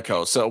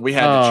Angelico, so we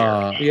had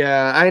to cheer.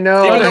 Yeah, I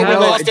know. Even though we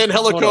lost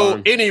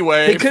Angelico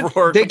anyway.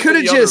 They could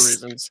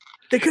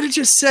have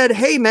just said,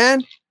 "Hey,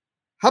 man,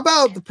 how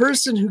about the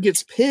person who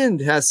gets pinned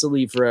has to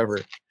leave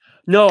forever?"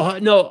 No.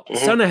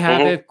 Son of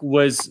Havoc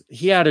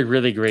he had a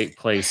really great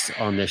place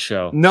on this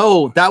show.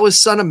 No, that was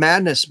Son of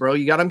Madness, bro.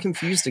 You got him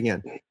confused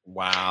again.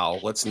 Wow,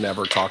 let's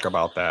never talk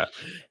about that.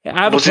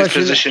 Was his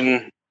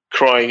position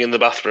crying in the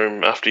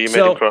bathroom after you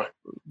made him cry?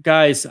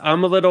 Guys,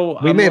 I'm a little.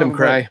 We made him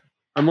cry.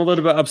 I'm a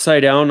little bit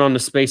upside down on the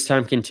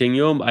space-time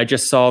continuum. I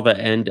just saw the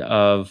end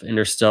of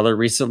Interstellar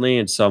recently,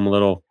 and so I'm a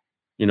little,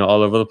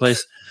 all over the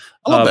place.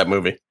 I love that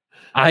movie.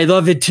 I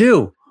love it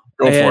too.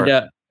 Go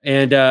for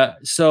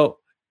it. So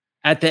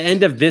at the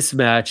end of this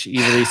match,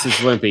 Ivelisse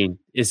is limping.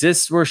 Is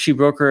this where she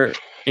broke her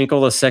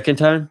ankle the second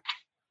time?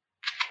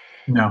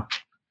 No.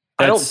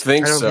 I don't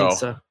think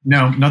so.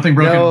 No, nothing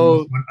broken.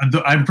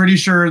 No. I'm pretty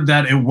sure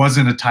that it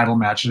wasn't a title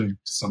match of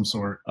some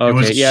sort.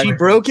 Okay, she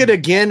broke it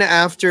again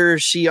after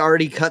she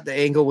already cut the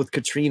angle with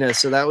Katrina.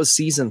 So that was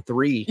season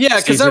 3. Yeah,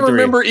 because I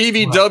remember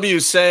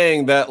EVW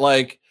saying that,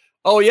 like,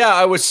 oh yeah,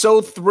 I was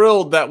so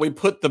thrilled that we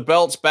put the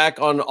belts back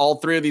on all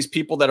 3 of these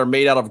people that are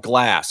made out of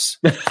glass.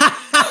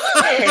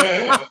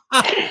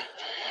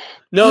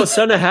 No,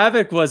 Son of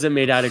Havoc wasn't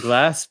made out of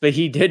glass, but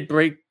he did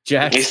break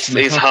Jack's.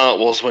 His heart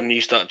was when you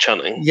start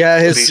chanting.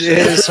 Yeah,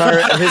 his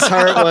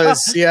heart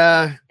was,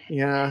 yeah.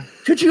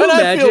 Could you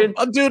imagine?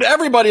 Dude,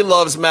 everybody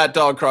loves Matt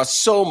Dogcross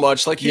so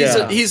much. Like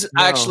he's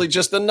actually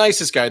just the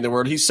nicest guy in the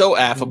world. He's so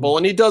affable,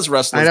 and he does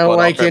wrestling. I don't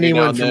like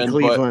anyone from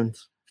Cleveland.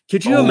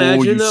 Could you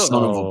imagine though?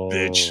 Son of a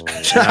bitch.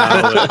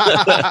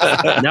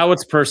 Now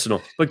it's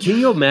personal. But can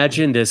you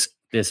imagine this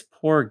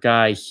poor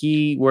guy?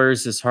 He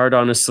wears his heart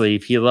on his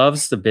sleeve. He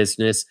loves the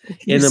business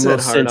in the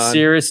most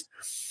sincerest,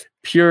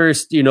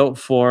 purest,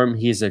 form.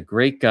 He's a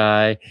great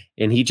guy,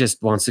 and he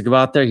just wants to go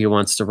out there. He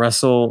wants to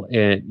wrestle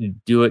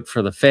and do it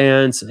for the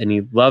fans, and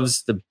he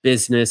loves the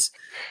business,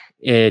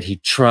 and he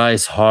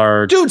tries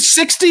hard. Dude,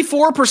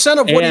 64%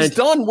 of what he's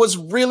done was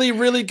really,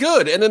 really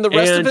good, and then the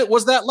rest of it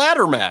was that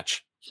ladder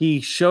match. He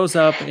shows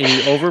up and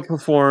he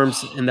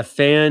overperforms, and the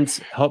fans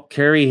help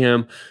carry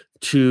him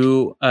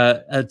to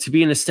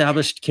be an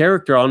established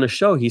character on the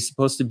show. He's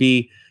supposed to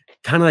be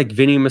kind of like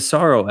Vinny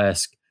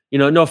Massaro-esque.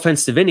 No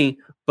offense to Vinny,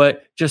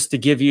 but just to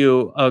give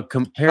you a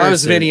comparison. If I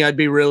was Vinny, I'd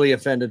be really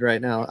offended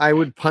right now. I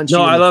would punch you.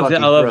 No, I love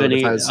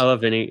Vinny. I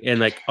love Vinny.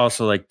 And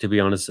also, to be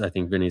honest, I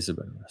think Vinny's a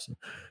better wrestler.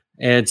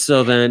 And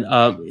so then,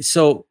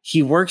 so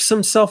he works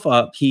himself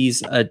up.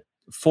 He's a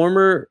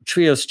former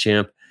trios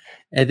champ.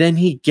 And then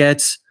he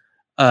gets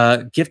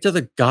a Gift of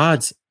the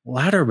Gods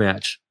ladder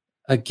match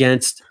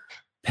against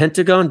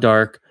Pentagon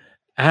Dark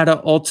at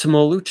a Ultima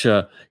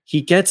Lucha. He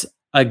gets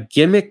a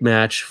gimmick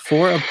match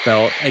for a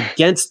belt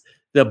against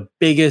the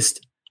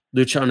biggest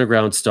Lucha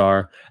Underground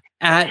star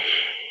at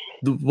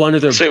one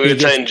of their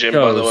biggest shows.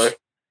 By the way.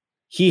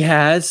 He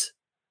has,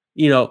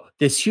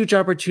 this huge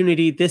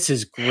opportunity. This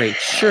is great.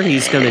 Sure,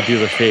 he's going to do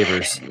the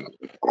favors.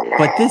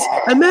 But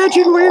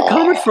imagine where you're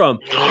coming from.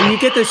 And you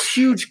get this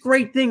huge,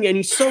 great thing, and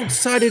he's so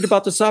excited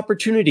about this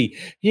opportunity.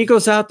 He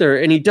goes out there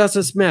and he does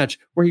this match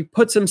where he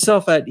puts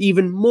himself at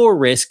even more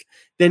risk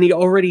than he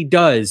already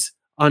does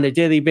on a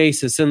daily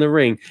basis in the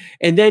ring.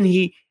 And then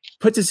he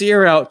puts his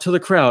ear out to the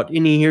crowd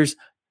and he hears,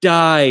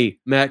 "Die,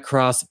 Matt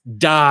Cross,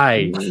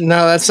 die."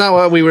 No, that's not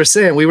what we were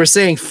saying. We were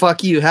saying,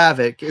 "Fuck you,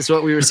 Havoc," is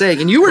what we were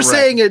saying. And you were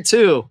saying it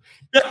too.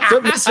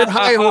 Mr.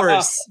 High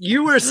Horse,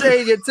 you were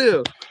saying it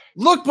too.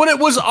 Look, but it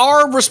was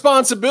our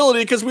responsibility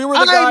because we were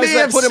the guys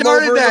that put him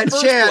over in the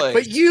first place.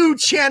 But you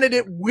chanted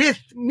it with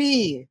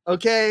me,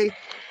 okay?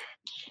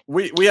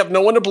 We have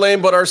no one to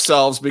blame but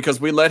ourselves because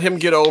we let him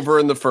get over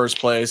in the first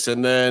place,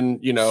 and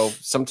then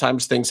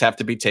sometimes things have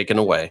to be taken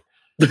away.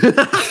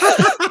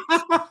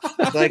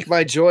 Like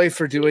my joy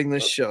for doing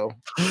this show.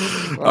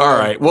 All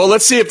right. Well,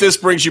 let's see if this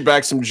brings you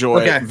back some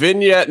joy. Okay.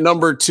 Vignette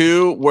number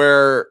 2,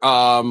 where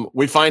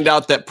we find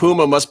out that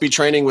Puma must be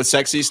training with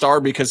Sexy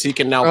Star because he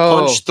can now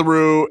punch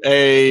through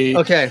a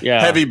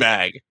heavy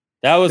bag.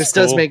 This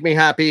does make me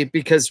happy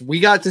because we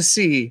got to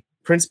see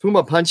Prince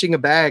Puma punching a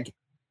bag,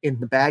 and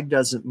the bag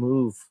doesn't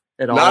move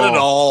at all. Not at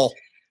all.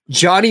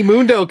 Johnny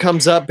Mundo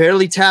comes up,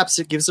 barely taps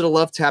it, gives it a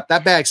love tap.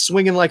 That bag's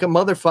swinging like a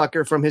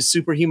motherfucker from his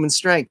superhuman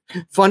strength.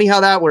 Funny how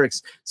that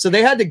works. So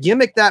they had to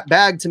gimmick that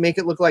bag to make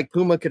it look like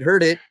Puma could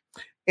hurt it.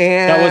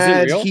 And that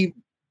wasn't real?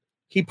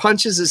 He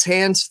punches his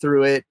hands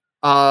through it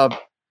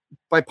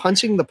by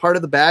punching the part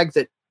of the bag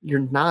that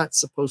you're not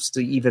supposed to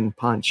even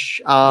punch.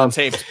 The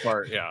taped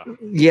part, yeah.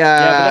 Yeah,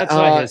 but that's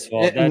not his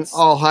fault. That's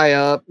all high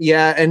up.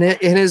 Yeah, and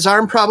his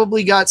arm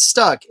probably got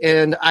stuck.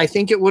 And I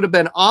think it would have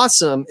been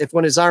awesome if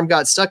when his arm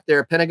got stuck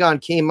there, Pentagon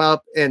came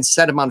up and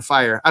set him on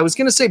fire. I was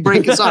going to say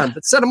break his arm,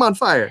 but set him on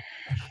fire.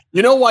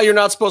 You know why you're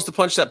not supposed to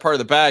punch that part of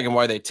the bag and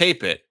why they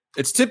tape it?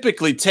 It's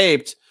typically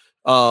taped,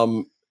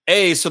 so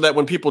that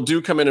when people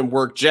do come in and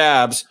work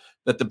jabs,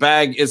 that the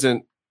bag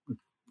isn't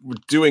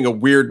doing a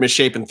weird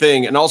misshapen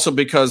thing, and also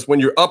because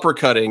when you're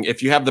uppercutting,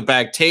 if you have the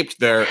bag taped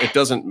there, it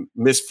doesn't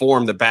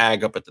misform the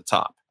bag up at the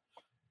top.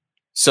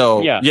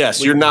 So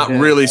yes, you're not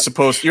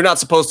supposed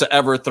to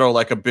ever throw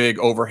like a big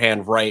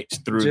overhand right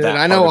through that.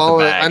 I know all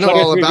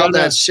about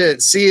that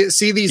shit.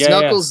 See these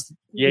knuckles?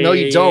 No,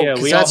 you don't,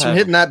 because that's from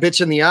hitting that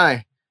bitch in the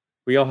eye.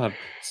 We all have.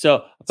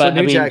 So, but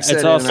I mean,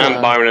 it's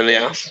also Byron in the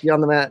ass. Be on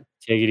the mat.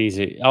 Take it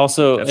easy.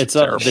 Also,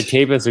 the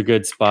tape is a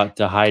good spot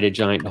to hide a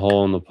giant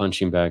hole in the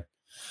punching bag.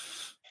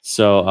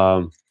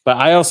 So, but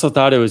I also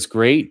thought it was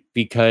great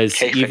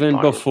because even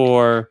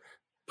before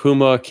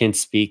Puma can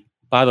speak,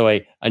 by the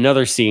way,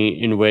 another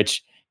scene in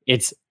which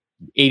it's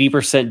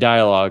 80%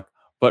 dialogue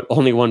but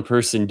only one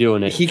person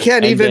doing it. He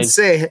can't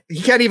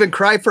he can't even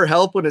cry for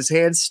help when his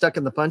hand's stuck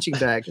in the punching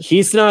bag.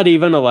 He's not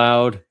even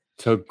allowed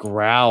to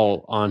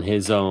growl on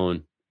his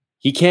own.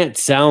 He can't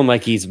sound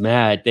like he's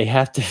mad. They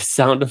have to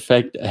sound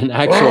effect an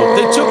actual.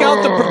 They took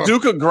out the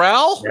Paducah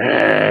growl?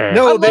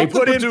 No, they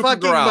put in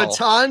fucking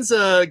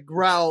Matanza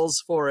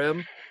growls for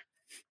him.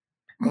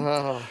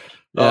 Oh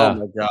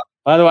my God.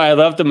 By the way, I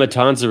love the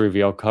Matanza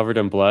reveal covered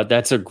in blood.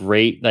 That's a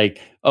great,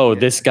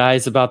 this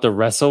guy's about to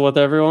wrestle with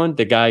everyone.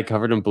 The guy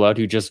covered in blood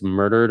who just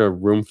murdered a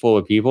room full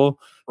of people.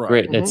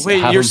 Right. Great.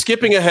 Wait, you're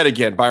skipping ahead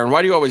again, Byron.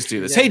 Why do you always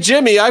do this? Yeah. Hey,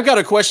 Jimmy, I've got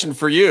a question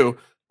for you.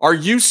 Are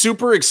you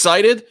super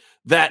excited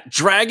that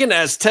Dragon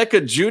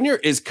Azteca Jr.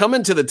 is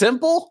coming to the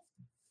temple?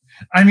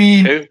 I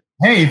mean,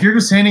 hey, if you're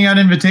just handing out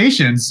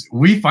invitations,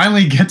 we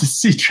finally get to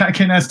see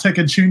Dragon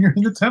Azteca Jr.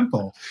 in the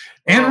temple.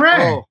 And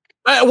Ray.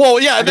 Well,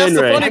 yeah, that's the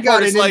funny part. I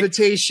got an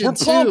invitation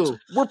too.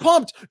 We're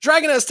pumped.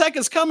 Dragon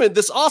Azteca's coming.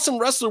 This awesome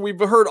wrestler we've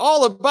heard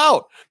all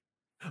about.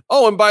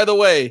 Oh, and by the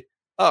way,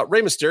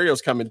 Rey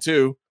Mysterio's coming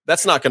too.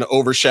 That's not going to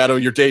overshadow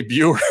your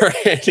debut or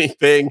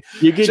anything.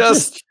 You can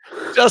just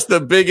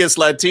the biggest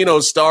Latino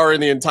star in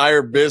the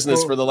entire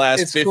business for the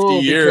last 50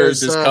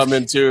 years is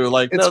coming too.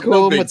 It's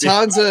cool. No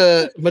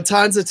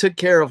Matanza took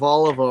care of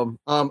all of them.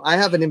 I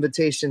have an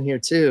invitation here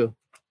too.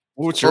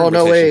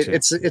 No, wait!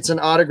 It's an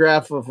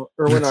autograph of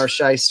Erwin R.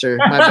 Shyster.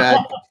 My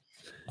bad.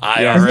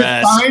 IRS. Is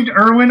it signed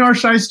Erwin R.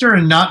 Shyster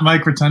and not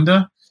Mike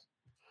Rotunda?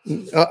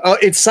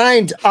 It's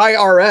signed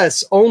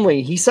IRS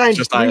only. He signed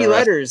just 3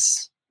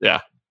 letters.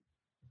 Yeah.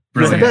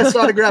 Brilliant. It's the best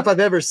autograph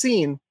I've ever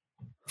seen.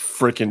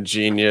 Freaking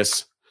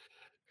genius.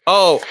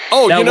 Oh,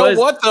 you know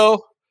what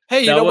though?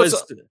 Hey, you know what?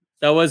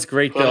 That was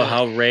great though,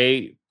 how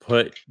Ray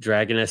put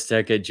Dragon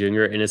Azteca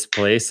Jr. in his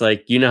place.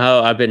 Like, you know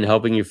how I've been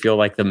helping you feel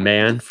like the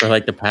man for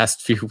like the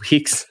past few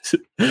weeks?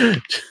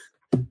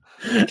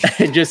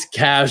 And just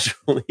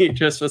casually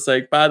just was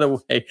like, by the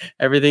way,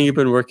 everything you've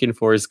been working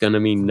for is going to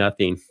mean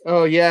nothing.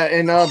 Oh yeah.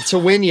 And to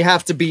win, you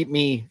have to beat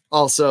me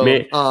also.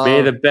 May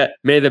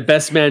the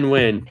best man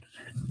win.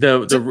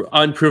 The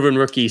unproven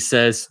rookie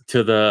says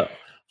to the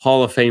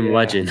Hall of Fame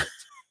legend.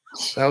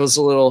 That was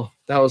a little.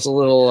 Did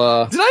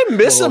I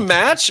miss a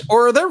match,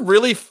 or are there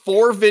really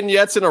 4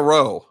 vignettes in a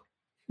row?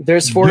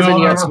 There's 4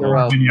 vignettes in a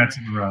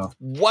row.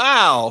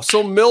 Wow!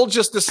 So Mill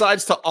just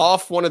decides to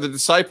off one of the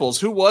disciples.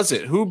 Who was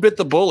it? Who bit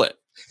the bullet?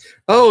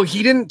 Oh,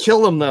 he didn't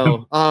kill him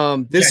though.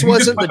 This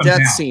wasn't the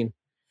death scene.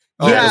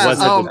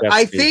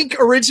 I think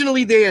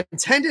originally they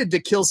intended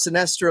to kill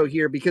Sinestro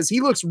here because he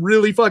looks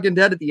really fucking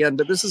dead at the end,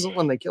 but this isn't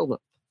when they killed him.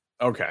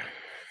 Okay.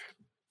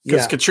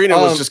 Because Katrina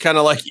was just kind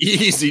of like,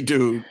 easy,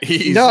 dude.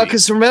 Easy. No,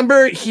 because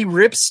remember, he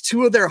rips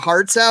 2 of their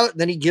hearts out,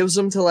 then he gives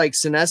them to like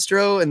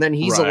Sinestro, and then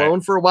he's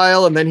alone for a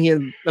while, and then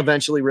he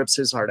eventually rips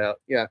his heart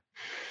out. Yeah.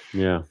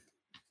 Yeah.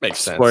 Makes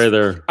sense.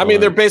 Spoiler. I mean,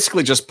 they're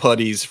basically just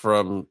putties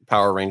from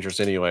Power Rangers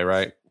anyway,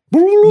 right?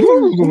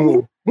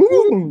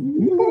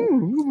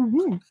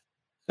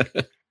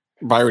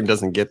 Byron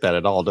doesn't get that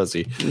at all, does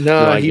he?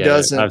 No, he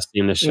doesn't. I've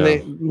seen the show.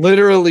 They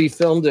literally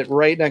filmed it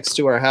right next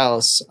to our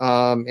house.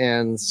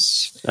 And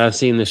I've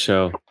seen the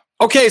show.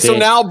 Okay, so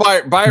now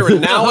Byron,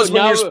 now is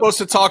when you're supposed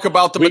to talk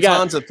about the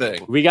Matanza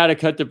thing. We got to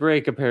cut the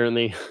break,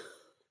 apparently.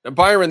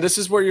 Byron, this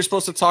is where you're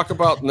supposed to talk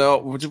about.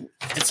 No, did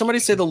somebody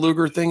say the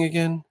Luger thing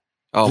again?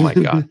 Oh my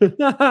God!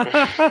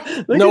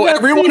 No,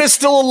 everyone is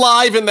still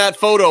alive in that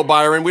photo,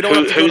 Byron. We don't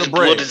have to go to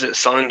break. Blood is it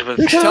signed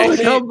with? Tell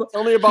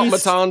me about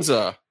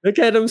Matanza. Look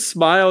at him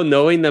smile,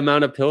 knowing the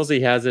amount of pills he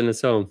has in his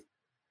home.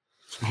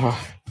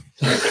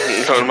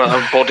 Talking about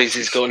how bodies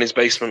he's got in his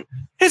basement.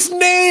 His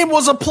name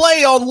was a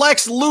play on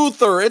Lex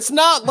Luthor. It's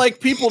not like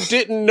people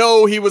didn't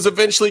know he was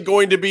eventually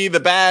going to be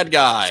the bad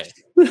guy.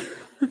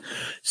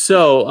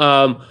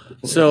 So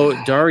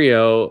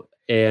Dario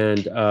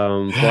and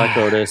Black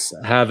Lotus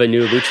have a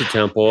new Lucha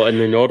Temple, and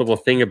the notable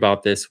thing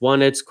about this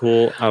one, it's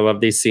cool. I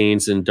love these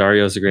scenes, and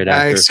Dario's a great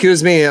actor.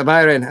 Excuse me,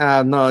 Byron.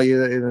 No,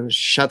 you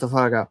shut the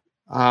fuck up.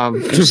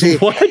 You see,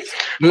 what?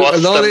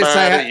 Lotus,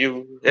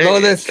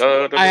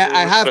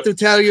 I have to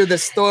tell you the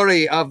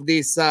story of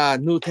this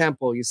new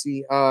temple. You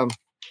see,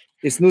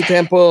 this new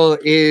temple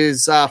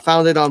is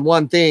founded on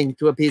one thing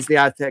to appease the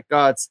Aztec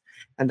gods,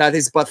 and that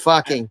is butt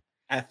fucking.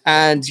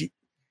 And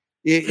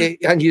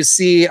you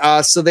see,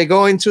 so they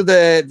go into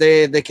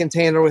the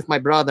container with my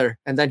brother,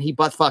 and then he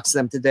butt fucks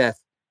them to death.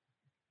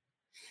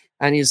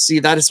 And you see,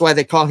 that is why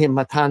they call him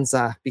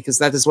Matanza, because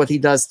that is what he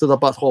does to the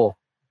butthole.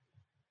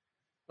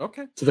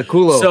 Okay. To the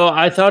culo. So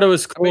I thought it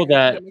was cool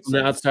that on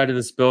the outside of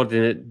this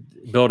building,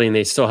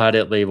 they still had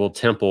it labeled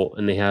temple,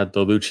 and they had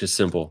the lucha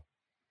symbol.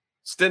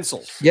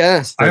 Stencils.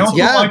 Yes. I also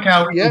like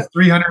how it's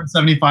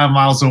 375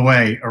 miles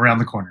away around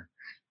the corner.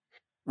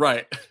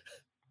 Right.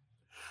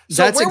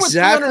 So that's where would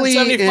exactly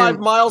 375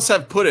 miles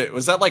have put it?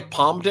 Was that like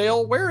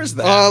Palmdale? Where is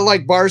that?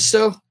 Like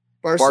Barstow.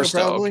 Barstow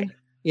probably. Okay.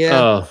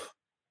 Yeah.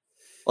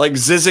 Like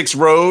Zizek's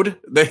Road.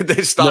 They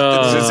stopped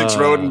at Zizek's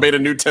Road and made a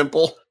new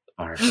temple.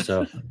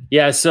 Barstow.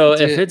 Yeah, so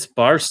if it's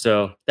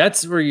Barstow,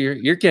 that's where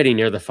you're getting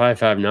near the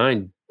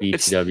 559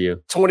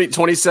 BTW.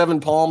 27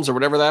 Palms or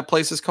whatever that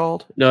place is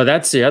called. No,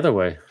 that's the other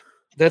way.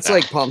 That's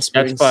like Palm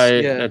Springs.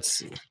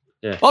 That's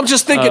yeah. Well, I'm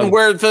just thinking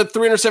where the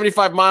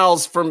 375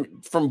 miles from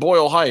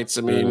Boyle Heights.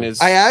 I mean,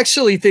 is I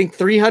actually think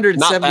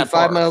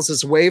 375 miles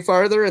is way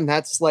farther, and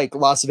that's like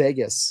Las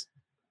Vegas.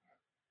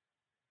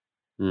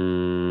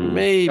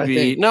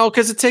 Maybe no,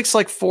 because it takes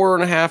like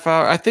 4.5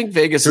 hours. I think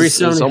Vegas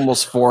is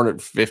almost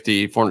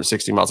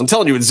 460 miles. I'm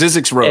telling you, it's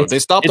Zizek's Road. They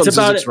stopped on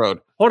Zizek's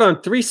Road. Hold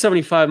on,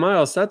 375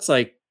 miles. That's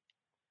like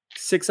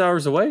 6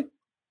 hours away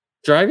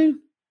driving.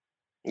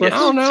 Yeah, I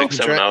don't know.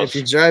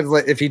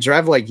 If you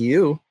drive like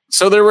you.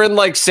 So they were in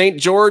like St.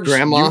 George,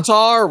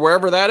 Utah, or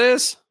wherever that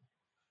is.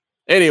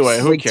 Anyway,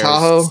 who cares?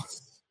 Tahoe.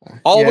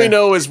 All we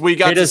know is we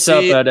got Hit to us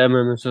see. up at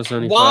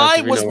MMSO75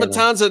 Why was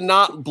Matanza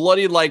not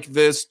bloody like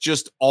this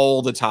just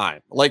all the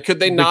time? Like, could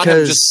they not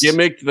have just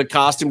gimmicked the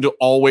costume to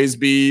always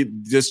be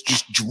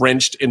just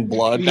drenched in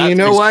blood? You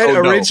know what?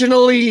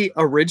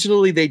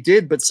 Originally they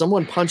did, but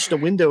someone punched a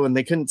window and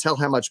they couldn't tell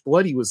how much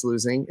blood he was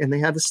losing, and they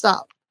had to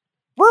stop.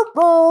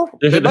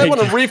 They might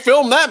want to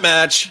refilm that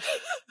match.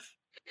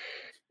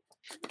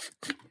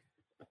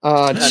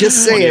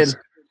 Just saying.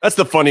 That's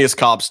the funniest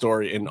cop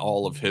story in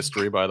all of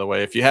history, by the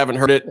way. If you haven't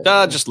heard it,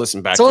 just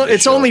listen back.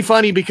 It's only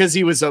funny because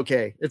he was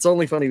okay. It's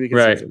only funny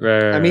because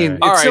right. I mean,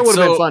 it still would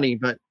have been funny,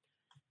 but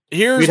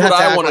here's what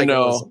I want to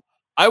know.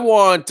 I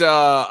want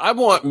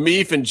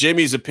Meef and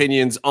Jimmy's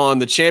opinions on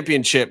the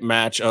championship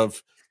match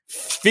of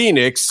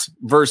Phoenix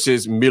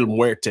versus Mil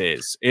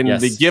Muertes in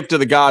the Gift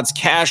of the Gods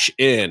cash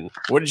in.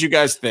 What did you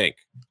guys think?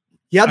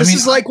 Yeah, this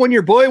is like when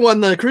your boy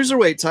won the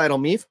cruiserweight title,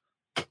 Meef.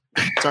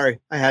 Sorry,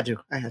 I had to.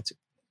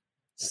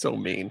 So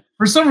mean.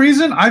 For some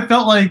reason, I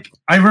felt like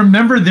I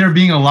remember there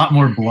being a lot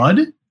more blood.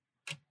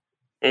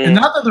 And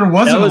not that there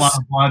wasn't a lot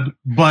of blood,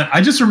 but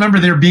I just remember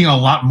there being a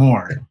lot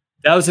more.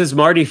 That was his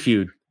Marty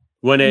feud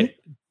when it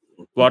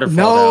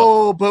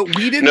waterfalled out. But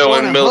we didn't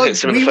want to hug.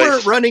 We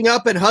weren't running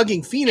up and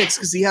hugging Phoenix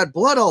because he had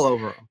blood all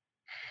over him.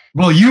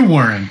 Well, you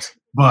weren't.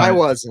 But I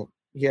wasn't.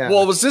 Yeah.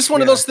 Well, was this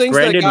one of those things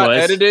that got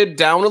edited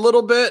down a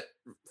little bit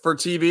for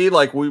TV?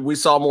 Like we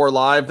saw more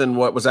live than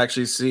what was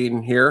actually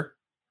seen here?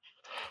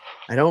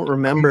 I don't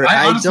remember.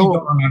 I honestly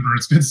don't remember.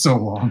 It's been so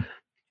long.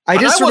 I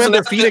just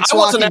remember Phoenix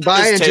walking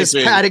by and just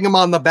patting him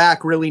on the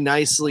back really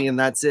nicely, and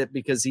that's it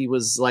because he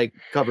was like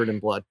covered in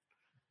blood.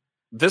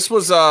 This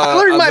was I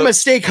learned my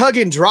mistake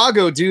hugging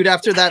Drago, dude,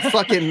 after that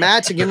fucking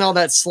match and getting all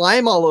that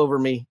slime all over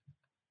me.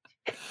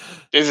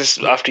 Is this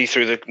after he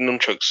threw the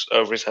nunchucks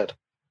over his head?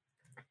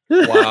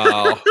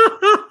 Wow.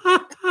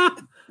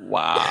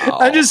 Wow.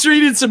 I'm just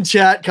reading some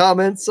chat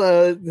comments.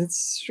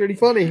 It's pretty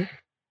funny.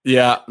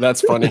 Yeah,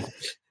 that's funny.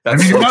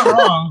 That's you're not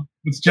wrong.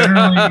 It's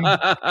generally.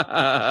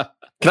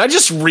 Can I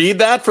just read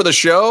that for the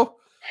show?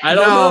 I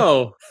don't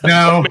know.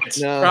 No.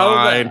 It's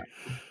fine.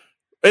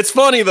 It's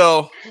funny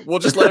though. We'll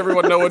just let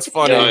everyone know it's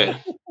funny. Yeah.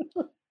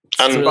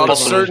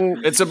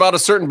 It's about a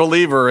certain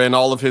believer in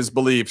all of his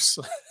beliefs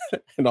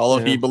and all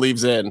of he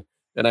believes in,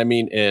 and I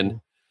mean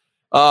in.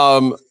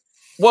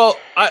 Look,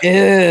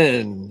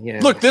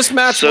 this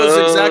match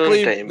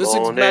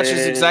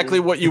is exactly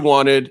what you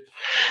wanted.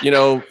 You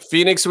know,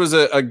 Phoenix was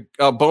a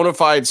bona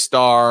fide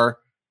star.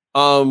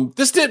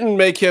 This didn't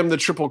make him the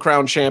Triple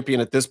Crown champion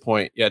at this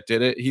point yet,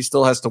 did it? He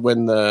still has to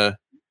win the.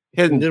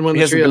 He hasn't been a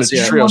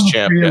trios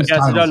champ yet. He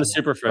hasn't done the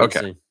Super Friends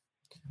thing.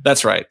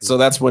 That's right. So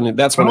that's when.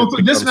 This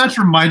match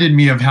reminded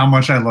me of how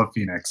much I love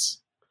Phoenix,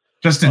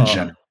 just in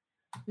general.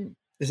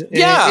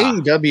 Yeah,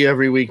 AEW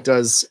every week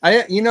does.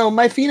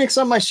 My Phoenix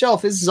on my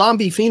shelf is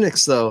Zombie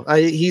Phoenix though.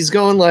 He's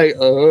going like,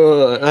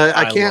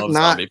 I can't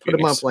not put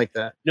him up like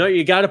that. No,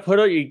 you got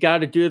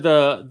to do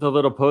the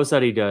little pose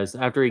that he does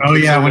after he. When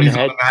he's on the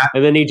mat.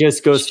 And then he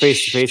just goes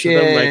face to face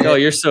with him like, oh,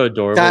 you're so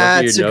adorable.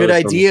 That's a good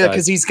idea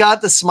because he's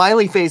got the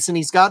smiley face and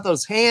he's got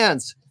those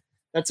hands.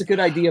 That's a good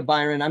idea,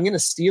 Byron. I'm gonna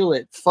steal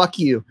it. Fuck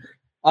you.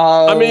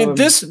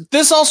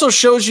 This also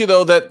shows you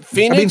though that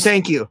Phoenix.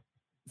 Thank you.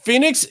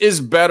 Phoenix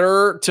is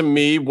better to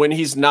me when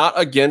he's not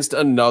against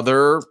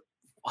another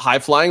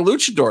high-flying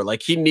luchador.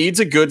 Like, he needs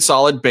a good,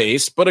 solid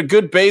base, but a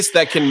good base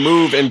that can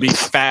move and be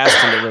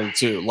fast in the ring,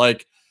 too.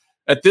 Like,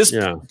 at this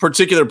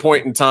particular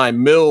point in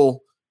time,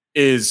 Mill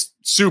is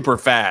super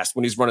fast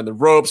when he's running the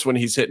ropes, when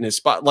he's hitting his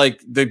spot. Like,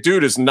 the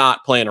dude is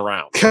not playing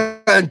around.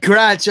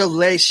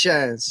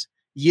 Congratulations.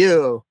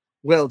 You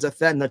will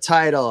defend the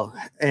title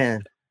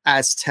in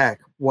Aztec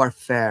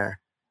Warfare.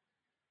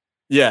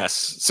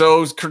 Yes.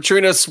 So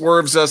Katrina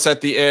swerves us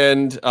at the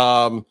end.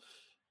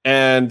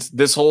 And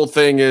this whole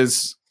thing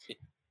is,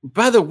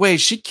 by the way,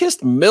 she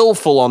kissed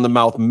Millful on the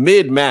mouth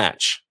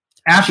mid-match.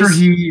 After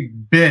he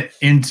bit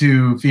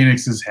into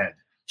Phoenix's head.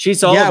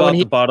 She's all about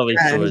the bodily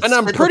fluids. And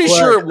I'm pretty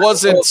sure it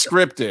wasn't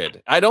scripted.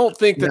 I don't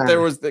think that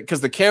there was, because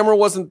the camera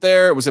wasn't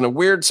there. It was in a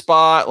weird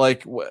spot.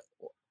 Like,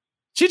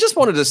 she just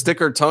wanted to stick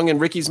her tongue in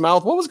Ricky's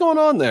mouth. What was going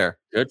on there?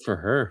 Good for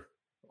her.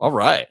 All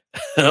right.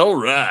 All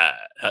right.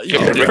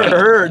 Good for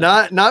her,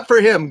 not for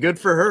him. Good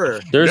for her.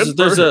 There's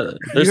a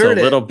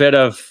little bit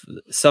of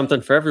something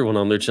for everyone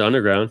on Lucha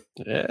Underground.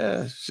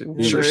 Yeah, she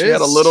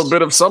had a little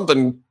bit of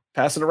something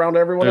passing around to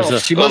everyone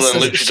else. She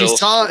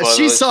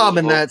saw him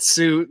in that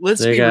suit.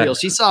 Let's be real.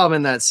 She saw him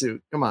in that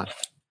suit. Come on.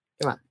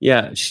 Come on.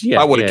 Yeah,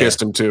 I would have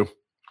kissed him too.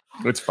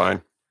 It's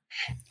fine.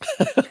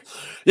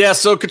 Yeah,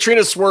 so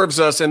Katrina swerves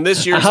us, and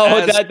this year's hold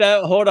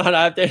on,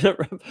 I have to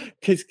interrupt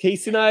because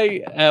Casey and I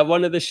at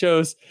one of the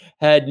shows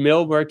had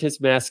Mil Muertes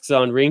masks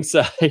on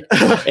ringside,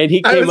 and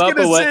he came up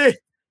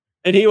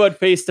and he went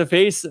face to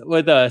face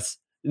with us,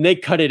 and they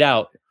cut it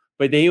out.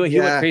 But he went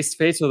face to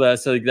face with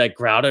us, so like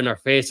growled in our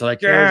face, so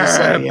like, back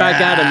at him.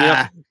 You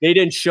know? They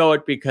didn't show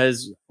it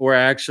because we're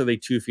actually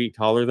 2 feet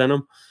taller than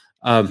him.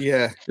 But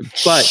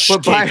Byron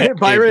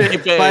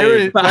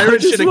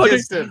should have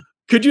kissed him.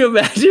 Could you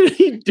imagine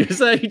he does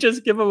that? He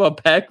just give him a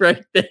peck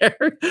right there.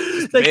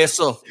 Like,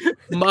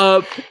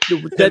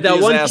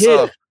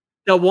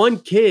 that one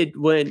kid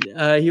when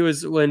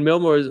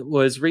Milmore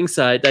was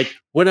ringside, like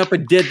went up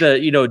and did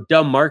the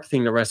dumb mark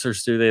thing the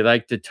wrestlers do. They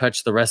like to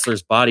touch the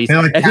wrestlers' bodies,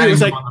 and he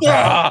was like,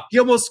 he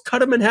almost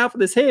cut him in half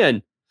with his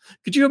hand.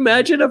 Could you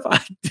imagine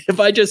if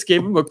I just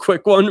gave him a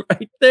quick one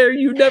right there?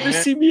 You never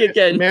see me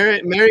again.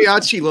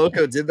 Mariachi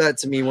Loco did that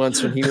to me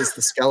once when he was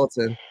the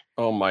skeleton.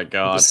 Oh my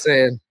god! Just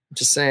saying.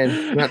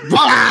 I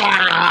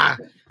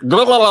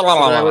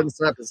wouldn't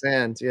slap his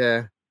hand.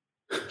 Yeah.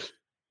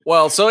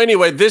 Well, so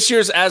anyway, this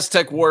year's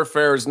Aztec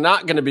Warfare is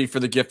not going to be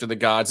for the Gift of the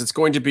Gods. It's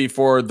going to be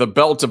for the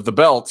Belt of the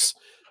Belts,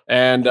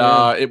 and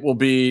it will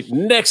be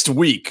next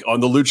week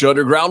on the Lucha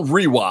Underground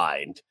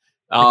Rewind.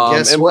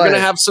 And we're going to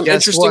have some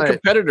interesting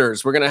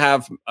competitors. We're going to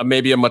have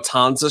maybe a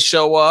Matanza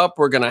show up.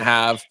 We're going to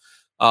have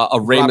a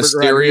Rey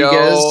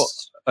Mysterio,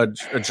 a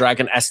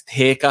Dragon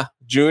Azteca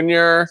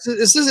Jr.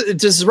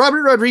 Does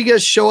Robert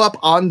Rodriguez show up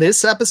on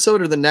this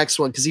episode or the next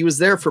one? Because he was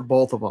there for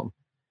both of them.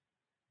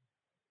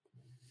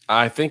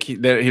 I think he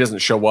doesn't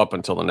show up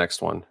until the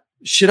next one.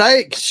 Should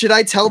I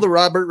tell the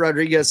Robert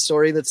Rodriguez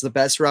story that's the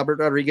best Robert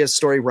Rodriguez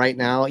story right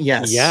now?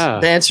 Yes. Yeah.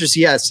 The answer is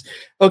yes.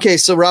 Okay,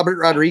 so Robert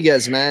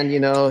Rodriguez, man,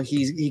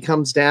 he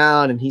comes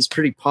down and he's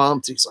pretty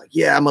pumped. He's like,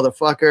 yeah,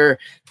 motherfucker.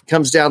 He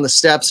comes down the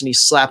steps and he's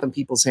slapping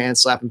people's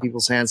hands.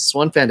 This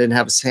one fan didn't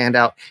have his hand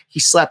out.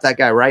 He slapped that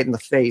guy right in the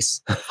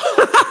face.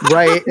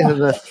 Right in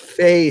the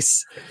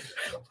face.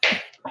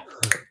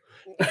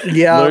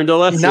 Yeah, learned a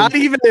lesson.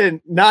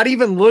 Not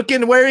even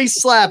looking where he's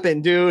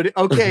slapping, dude.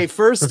 Okay,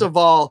 first of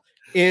all,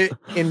 in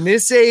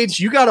this age,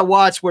 you got to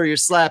watch where you're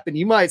slapping.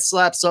 You might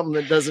slap something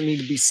that doesn't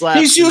need to be slapped.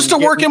 He's used to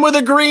working with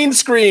a green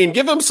screen.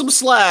 Give him some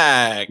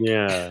slack.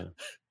 Yeah.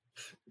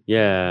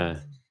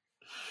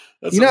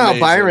 That's you know amazing. How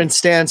Byron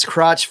stands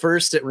crotch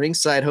first at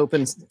ringside,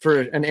 hoping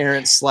for an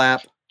errant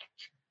slap.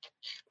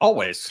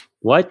 Always.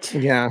 What?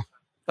 Yeah.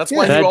 That's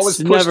why you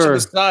always push to the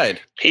side.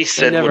 He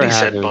said what he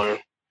said, Byron.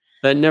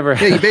 That never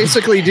happened.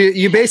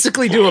 You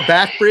basically do a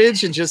back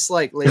bridge and just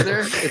like lay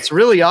there. It's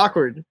really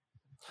awkward.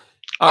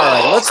 All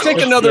right, let's take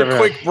another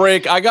quick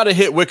break. I got to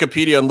hit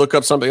Wikipedia and look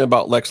up something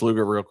about Lex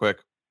Luger real quick.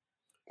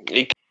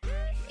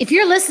 If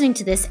you're listening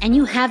to this and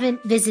you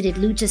haven't visited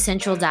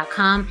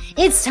luchacentral.com,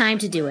 it's time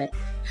to do it.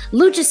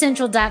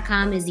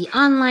 LuchaCentral.com is the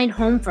online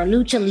home for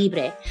Lucha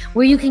Libre,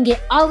 where you can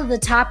get all of the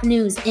top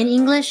news in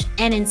English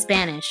and in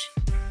Spanish.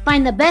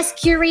 Find the best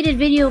curated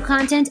video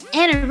content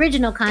and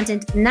original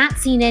content not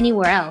seen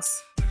anywhere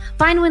else.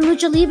 Find when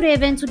Lucha Libre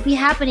events would be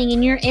happening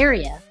in your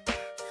area.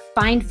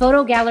 Find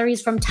photo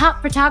galleries from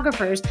top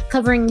photographers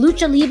covering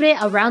Lucha Libre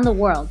around the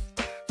world.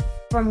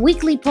 From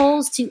weekly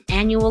polls to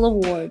annual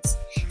awards.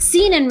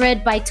 Seen and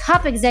read by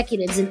top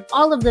executives in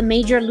all of the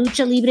major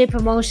Lucha Libre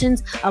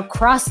promotions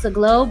across the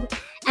globe.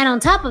 And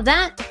on top of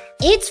that,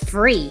 it's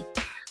free.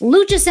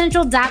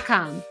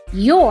 LuchaCentral.com,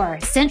 your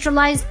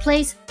centralized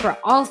place for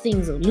all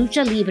things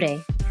Lucha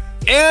Libre.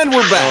 And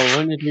we're back. Oh,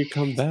 when did we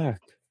come back?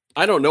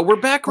 I don't know. We're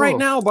back right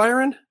now,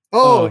 Byron.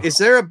 Is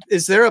there a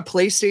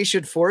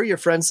PlayStation 4 your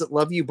friends that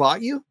love you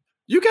bought you?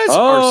 You guys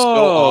are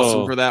so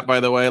awesome for that, by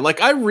the way.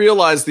 Like, I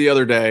realized the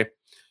other day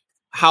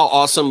how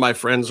awesome my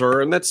friends are,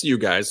 and that's you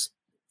guys.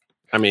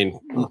 I mean,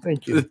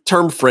 thank you. The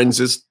term friends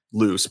is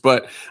loose,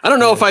 but I don't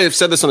know if I have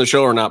said this on the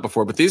show or not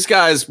before, but these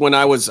guys, when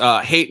I was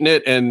hating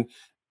it and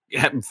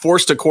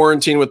forced to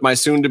quarantine with my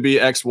soon-to-be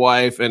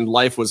ex-wife and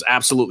life was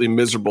absolutely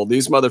miserable,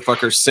 these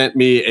motherfuckers sent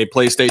me a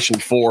PlayStation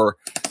 4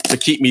 to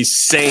keep me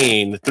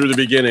sane through the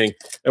beginning.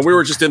 And we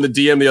were just in the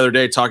DM the other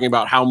day talking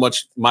about how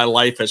much my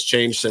life has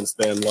changed since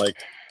then. Like,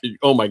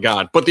 oh my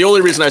God. But the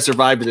only reason I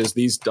survived it is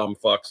these dumb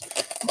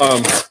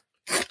fucks.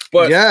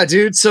 But yeah,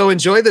 dude. So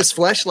enjoy this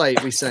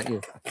fleshlight we sent you.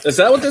 Is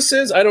that what this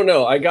is? I don't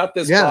know. I got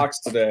this box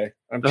today.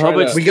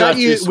 We got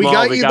you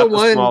the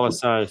one smallest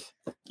size.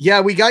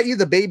 Yeah, we got you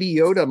the Baby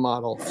Yoda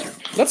model.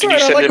 That's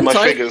right. I like them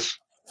tight. Figures?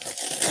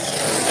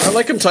 I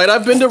like them tight.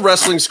 I've been to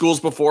wrestling schools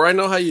before. I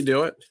know how you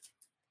do it.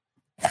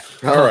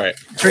 All right.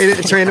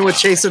 Training with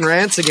Chase and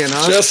Rance again,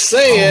 huh? Just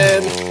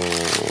saying.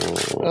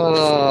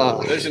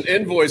 There's an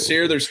invoice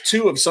here. There's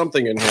 2 of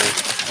something in here.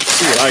 Let's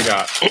see what I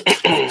got.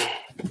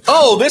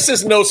 Oh, this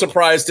is no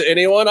surprise to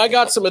anyone. I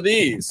got some of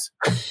these.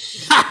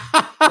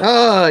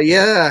 Oh,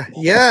 yeah.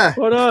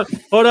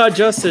 Hold on,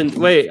 Justin.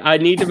 Wait, I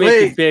need to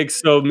make it big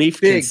so Meef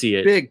can see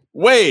it. Big.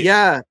 Wait.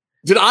 Yeah.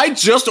 Did I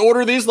just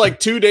order these like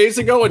 2 days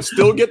ago and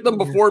still get them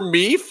before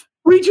Meef?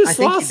 We just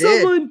lost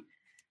someone.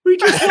 We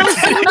just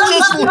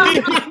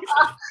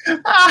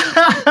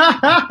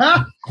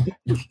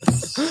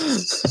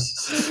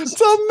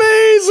It's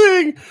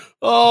amazing.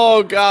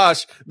 Oh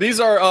gosh, these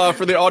are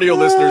for the audio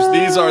listeners.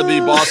 These are the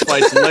boss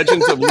fights,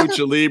 Legends of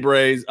Lucha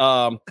Libre,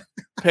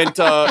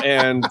 Penta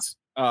and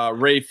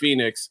Ray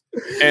Phoenix,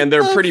 and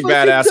they're pretty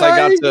badass.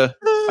 I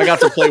got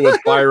to play with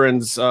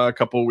Byron's a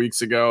couple of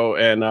weeks ago,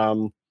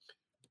 and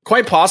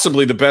quite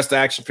possibly the best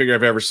action figure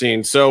I've ever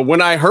seen. So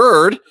when I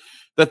heard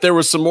that there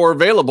was some more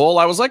available,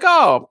 I was like,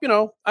 oh,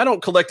 I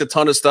don't collect a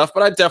ton of stuff,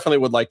 but I definitely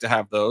would like to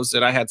have those.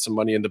 And I had some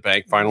money in the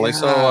bank finally.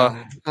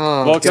 Yeah.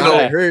 So,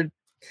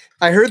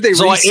 I heard they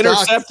restocked. I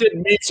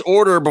intercepted Meat's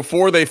order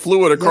before they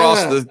flew it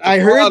across the I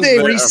heard they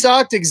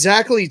restocked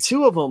exactly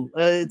 2 of them.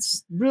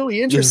 It's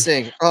really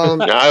interesting.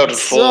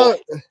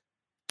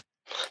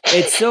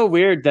 It's so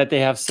weird that they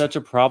have such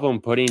a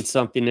problem putting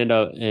something in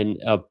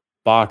a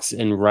box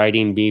and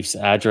writing Beef's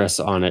address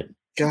on it.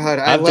 God,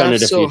 I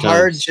laughed so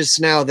hard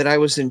just now that I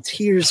was in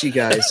tears, you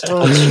guys.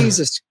 Oh,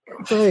 Jesus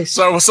Christ.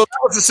 So that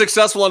was a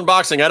successful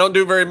unboxing. I don't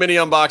do very many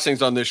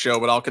unboxings on this show,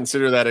 but I'll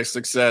consider that a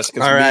success.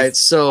 All right,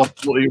 so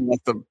he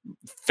wants to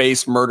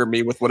face murder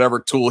me with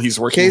whatever tool he's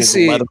working.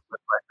 Casey, right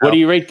what do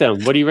you rate them?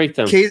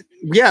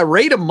 Yeah,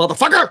 rate them,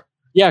 motherfucker.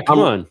 Yeah, come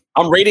on.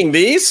 I'm rating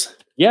these?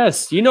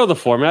 Yes, you know the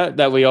format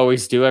that we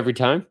always do every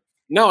time.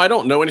 No, I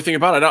don't know anything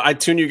about it. I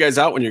tune you guys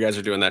out when you guys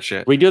are doing that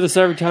shit. We do this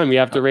every time. We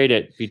have to rate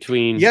it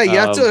between. Yeah, you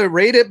have to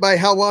rate it by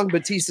how long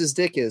Batista's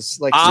dick is.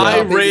 Like I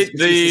rate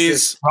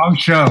these. Wrong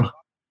show.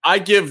 I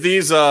give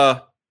these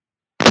a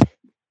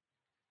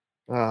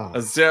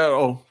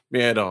 0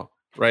 miedo,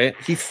 right?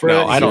 He froze.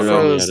 No, I don't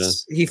know.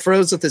 He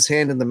froze with his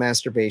hand in the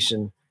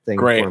masturbation thing.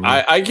 Great.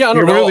 I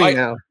don't know.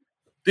 Now.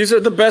 These are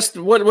the best.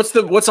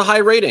 What's a high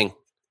rating?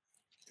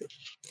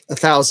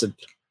 1,000.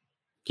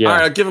 Yeah. All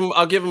right,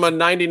 I'll give him a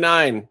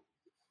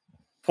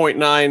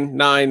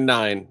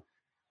 99.999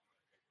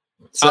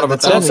 out of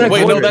 1,000.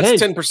 Wait, no,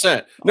 that's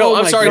 10%. No,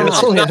 I'm sorry,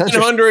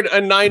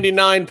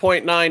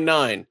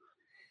 999.99.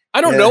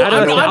 I don't know.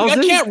 I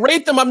can't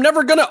rate them. I'm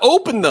never gonna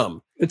open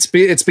them. It's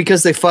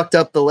because they fucked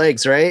up the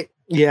legs, right?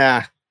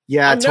 Yeah.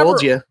 I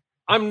told you.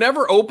 I'm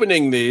never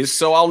opening these,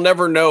 so I'll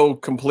never know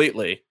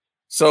completely.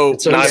 So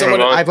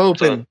I've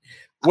opened.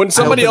 When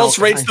somebody else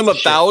rates them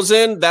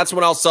 1,000, that's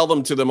when I'll sell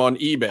them to them on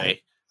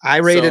eBay. I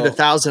rated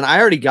 1,000. I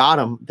already got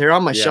them. They're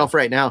on my shelf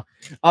right now.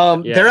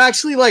 They're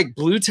actually like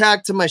blue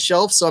tacked to my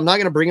shelf, so I'm not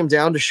going to bring them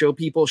down to show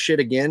people shit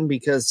again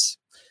because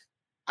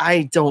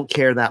I don't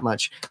care that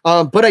much.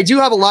 But I do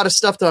have a lot of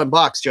stuff to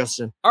unbox,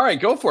 Justin. All right,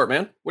 go for it,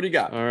 man. What do you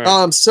got? All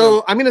right.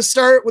 So I'm going to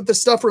start with the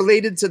stuff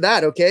related to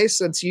that, okay?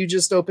 Since you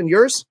just opened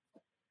yours,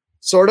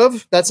 sort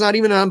of. That's not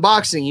even an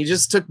unboxing. You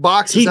just took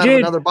boxes out of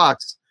another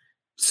box.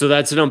 So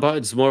that's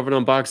it's more of an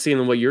unboxing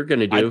than what you're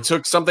going to do. I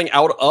took something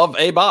out of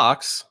a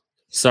box.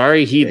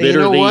 Sorry, he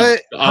literally. You know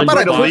what? How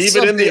about I leave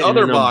it in the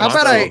other box?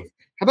 How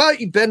about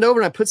you bend over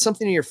and I put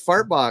something in your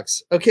fart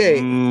box? Okay,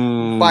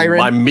 Byron.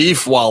 My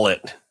Meef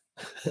wallet.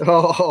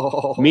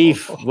 Oh,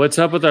 Meef. What's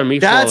up with our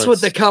Meef? That's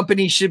what the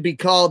company should be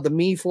called, the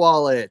Meef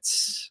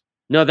wallets.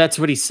 No, that's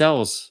what he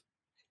sells.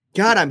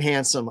 God, I'm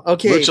handsome.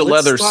 Okay, Lucha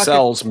Leather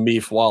sells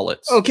Meef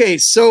wallets. Okay,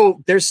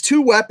 so there's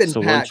 2 weapon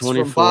packs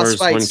from Boss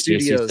Fight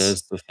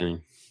Studios.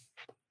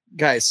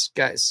 Guys,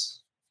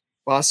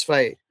 Boss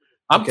Fight.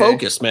 I'm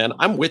focused, man.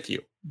 I'm with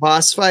you.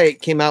 Boss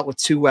Fight came out with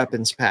 2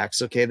 weapons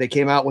packs. Okay, they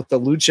came out with the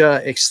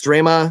Lucha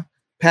Extrema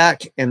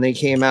pack, and they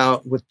came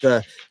out with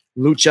the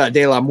Lucha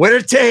de la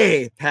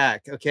Muerte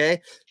pack. Okay,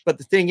 but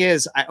the thing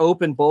is, I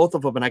opened both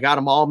of them and I got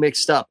them all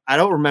mixed up. I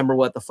don't remember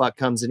what the fuck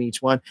comes in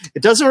each one.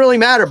 It doesn't really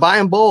matter. Buy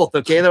them both.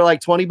 Okay, they're like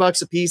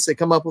 $20 a piece. They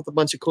come up with a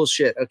bunch of cool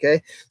shit.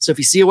 Okay, so if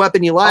you see a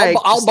weapon you like,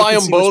 I'll buy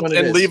them both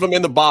and leave them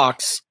in the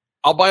box.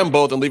 I'll buy them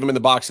both and leave them in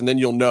the box, and then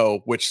you'll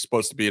know which is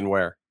supposed to be in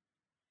where.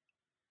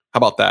 How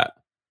about that?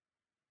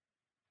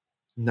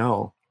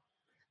 No.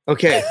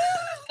 Okay.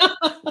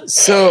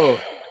 So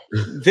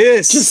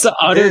this just the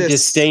utter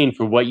disdain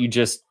for what you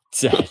just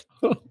said.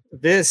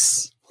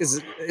 This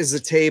is a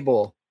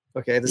table.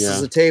 Okay, this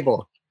is a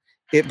table.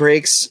 It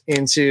breaks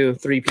into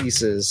 3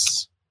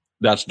 pieces.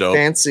 That's dope.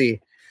 Fancy.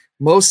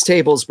 Most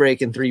tables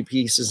break in 3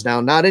 pieces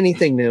now. Not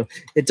anything new.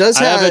 It does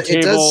have a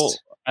table.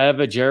 I have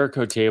a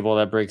Jericho table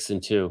that breaks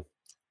in 2.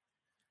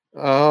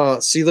 Oh,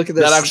 see, look at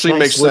this. That actually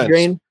makes sense.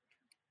 Grain.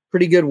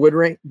 Pretty good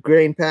wood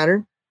grain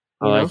pattern.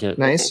 I like it.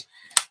 Nice.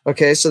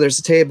 Okay, so there's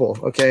a table.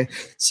 Okay,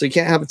 so you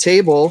can't have a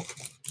table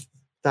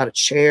without a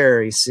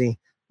chair. You see,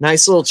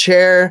 nice little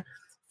chair,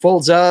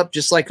 folds up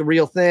just like a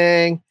real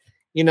thing.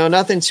 You know,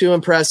 nothing too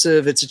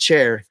impressive. It's a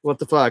chair. What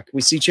the fuck?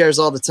 We see chairs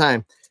all the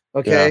time.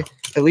 Okay,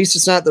 at least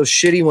it's not those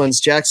shitty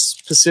ones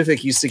Jack's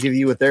Pacific used to give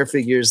you with their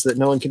figures that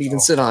no one can even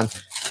sit on.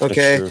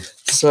 Okay,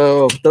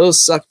 so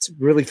those sucked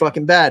really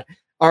fucking bad.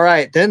 All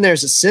right, then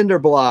there's a cinder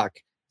block.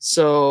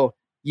 So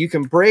you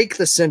can break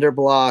the cinder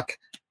block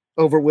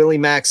over Willie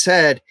Mac's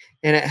head,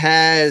 and it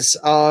has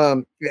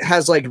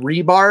like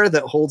rebar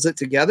that holds it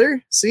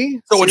together.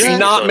 See? So it's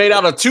not made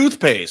out of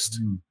toothpaste.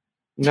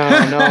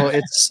 No,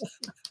 it's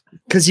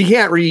because you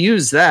can't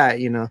reuse that,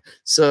 you know.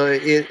 So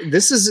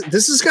this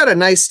has got a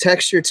nice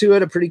texture to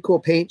it, a pretty cool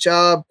paint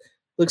job.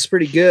 Looks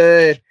pretty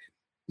good.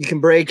 You can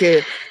break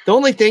it. The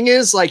only thing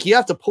is, like, you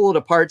have to pull it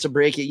apart to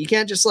break it. You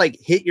can't just like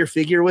hit your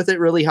figure with it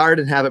really hard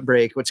and have it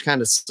break, which kind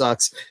of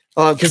sucks.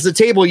 Because the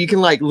table, you can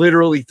like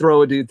literally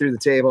throw a dude through the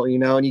table, you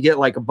know, and you get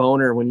like a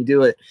boner when you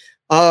do it.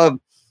 At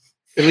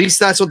least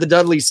that's what the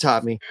Dudleys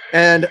taught me.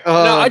 And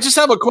now I just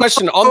have a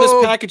question on this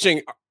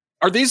packaging.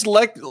 Are these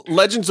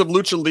Legends of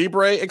Lucha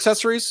Libre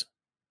accessories?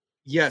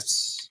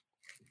 Yes.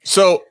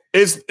 So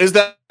is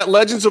that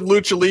Legends of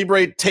Lucha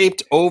Libre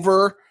taped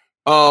over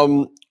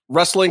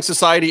Wrestling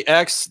Society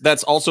X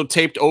that's also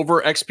taped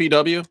over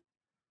XPW?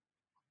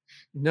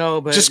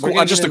 No, but just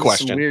a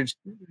question.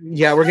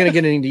 We're gonna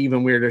get into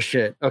even weirder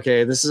shit.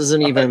 Okay, this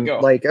isn't even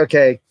like,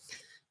 okay,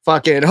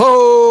 fucking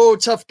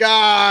tough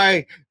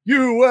guy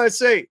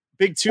USA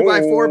big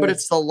 2x4, but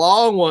it's the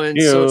long one,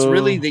 so it's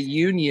really the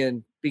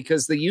Union,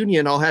 because the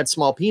Union all had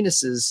small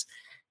penises.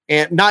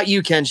 And not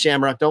you, Ken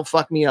Shamrock, don't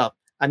fuck me up.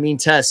 I mean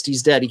Test,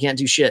 he's dead, he can't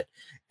do shit.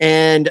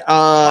 And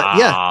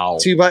wow.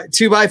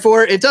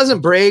 2x4. It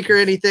doesn't break or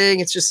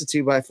anything. It's just a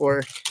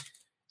 2x4.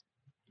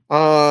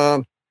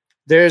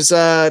 There's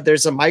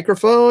a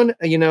microphone.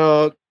 You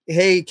know,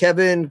 hey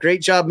Kevin,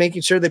 great job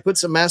making sure they put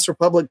some Mass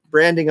Republic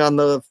branding on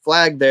the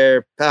flag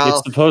there, pal.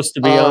 It's supposed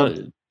to be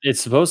on.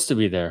 It's supposed to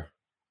be there.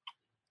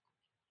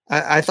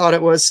 I thought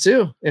it was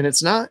too, and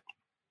it's not.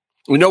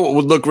 We know what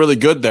would look really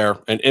good there,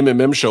 an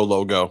MMM show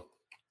logo.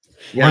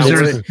 Yeah, is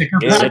there a sticker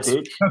pack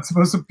that's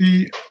supposed to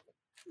be?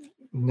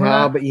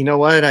 No, but you know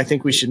what? I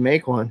think we should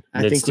make one.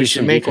 I think we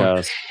should make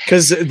one,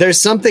 because there's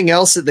something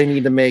else that they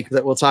need to make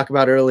that we'll talk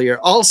about earlier.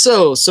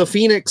 Also, so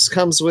Phoenix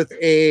comes with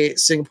a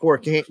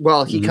Singapore.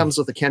 He comes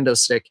with a kendo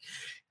stick,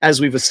 as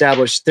we've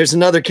established. There's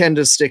another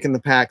kendo stick in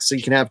the pack, so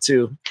you can have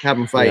two, have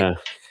them fight. Yeah.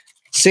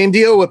 Same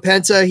deal with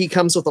Penta. He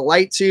comes with a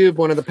light tube.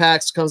 One of the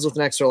packs comes with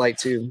an extra light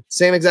tube.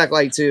 Same exact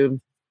light tube.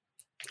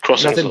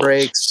 Nothing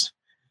breaks.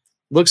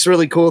 Looks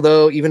really cool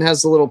though. Even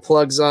has the little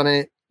plugs on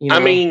it. You know? I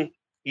mean,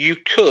 you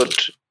could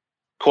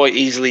quite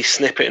easily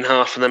snip it in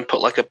half and then put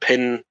like a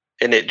pin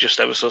in it just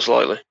ever so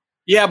slightly.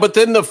 Yeah, but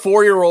then the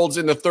 4-year-olds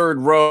in the third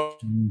row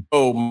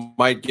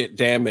might get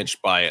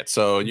damaged by it.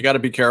 So you got to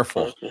be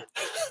careful.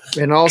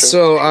 And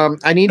also,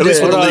 I need to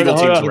the legal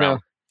teams around.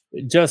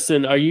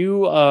 Justin, are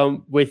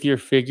you with your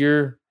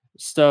figure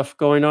stuff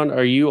going on?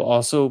 Are you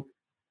also,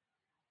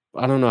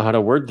 I don't know how to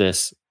word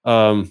this.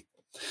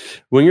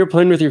 When you're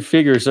playing with your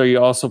figures, are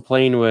you also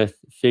playing with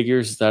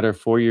figures that are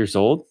 4 years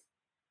old?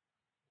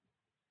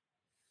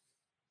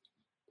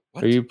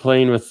 What? Are you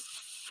playing with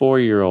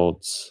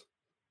 4-year-olds?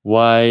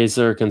 Why is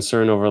there a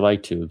concern over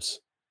light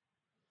tubes?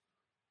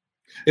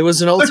 It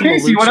was an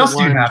Ultimate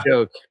Lucha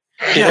joke.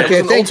 Yeah,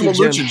 okay, thank you,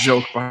 Jim. Lucha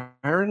joke,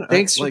 Byron.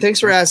 Thanks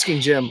for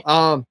asking, Jim.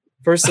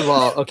 First of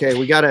all, okay,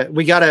 we gotta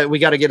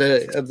get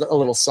a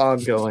little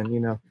song going, you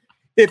know.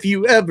 If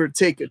you ever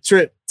take a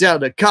trip down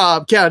to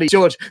Cobb County,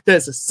 Georgia,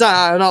 there's a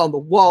sign on the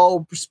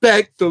wall,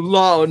 respect the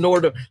law and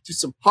order to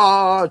some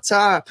hard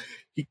time.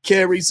 He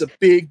carries a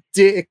big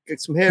dick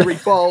and some hairy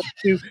balls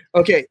too.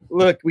 Okay,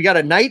 look, we got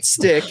a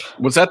nightstick.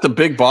 Was that the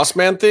Big Boss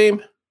Man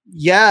theme?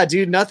 Yeah,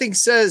 dude. Nothing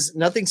says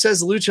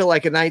lucha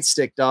like a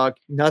nightstick, dog.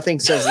 Nothing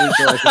says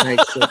lucha like a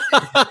nightstick.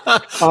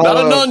 Not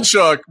a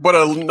nunchuck, but a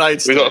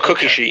nightstick. We got a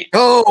cookie sheet.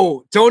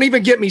 Oh, don't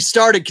even get me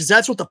started, because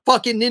that's what the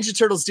fucking Ninja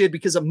Turtles did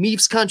because of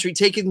Meef's country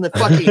taking the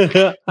fucking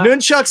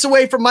nunchucks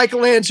away from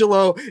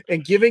Michelangelo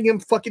and giving him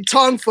fucking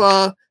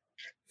tonfa.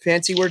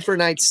 Fancy word for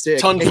nightstick.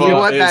 Tonfa. You know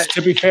what?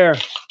 To be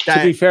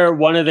fair,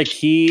 one of the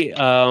key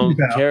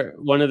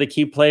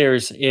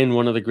players in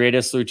one of the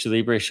greatest Lucha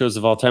Libre shows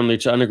of all time,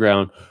 Lucha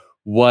Underground,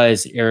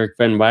 was Eric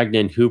Van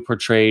Wagenen, who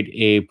portrayed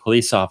a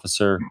police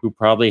officer who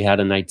probably had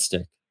a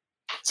nightstick.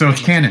 So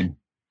it's canon.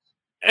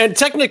 And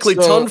technically,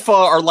 tonfa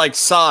are like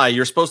Sai.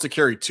 You're supposed to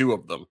carry 2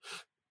 of them.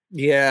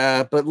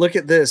 Yeah, but look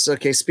at this.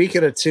 Okay,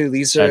 speaking of 2,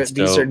 these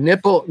are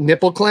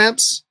nipple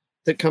clamps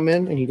that come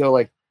in, and you go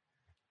like.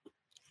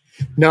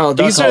 No,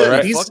 these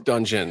are fuck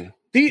dungeon.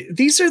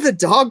 These are the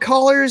dog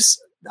collars.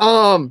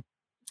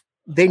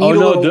 They need a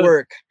little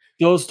work.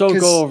 Those don't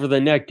go over the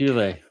neck, do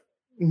they?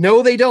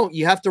 No, they don't.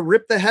 You have to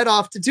rip the head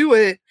off to do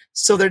it.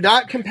 So they're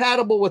not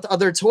compatible with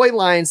other toy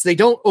lines. They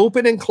don't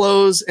open and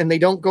close, and they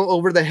don't go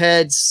over the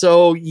head.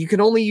 So you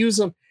can only use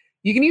them.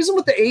 You can use them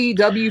with the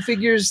AEW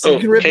figures. So you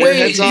can rip their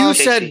heads off. You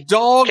said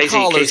dog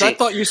collars. I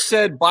thought you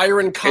said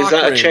Byron Cochran. Is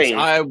that a chain?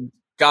 I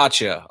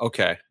gotcha.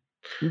 Okay.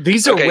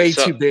 These are way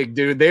too big,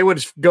 dude. They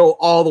would go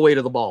all the way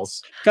to the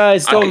balls.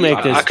 Guys, don't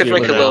make this. I could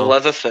make a little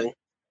leather thing.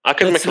 You're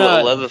going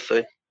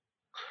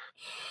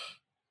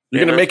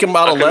to make them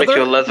out of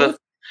leather?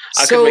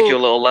 I could make you a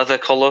little leather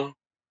collar.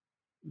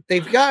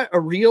 They've got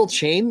a real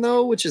chain,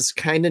 though, which is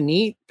kind of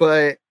neat,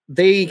 but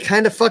they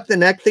kind of fuck the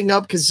neck thing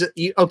up because,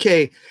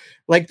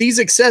 like these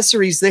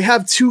accessories, they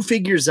have 2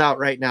 figures out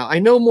right now. I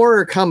know more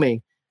are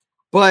coming,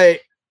 but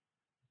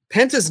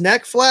Penta's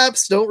neck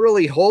flaps don't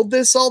really hold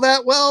this all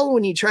that well.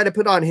 When you try to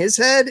put on his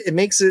head, it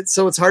makes it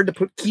so it's hard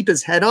to keep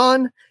his head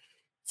on.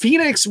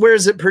 Phoenix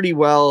wears it pretty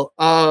well.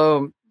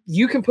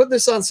 you can put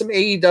this on some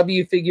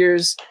AEW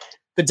figures.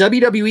 The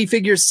WWE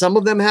figures, some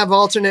of them have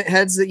alternate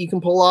heads that you can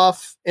pull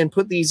off and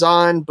put these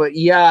on. But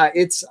yeah,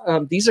 it's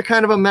these are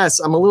kind of a mess.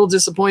 I'm a little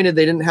disappointed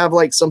they didn't have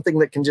like something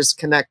that can just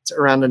connect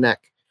around a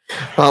neck,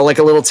 like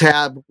a little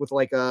tab with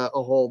like a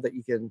hole that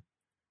you can,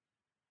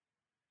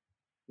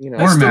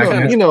 or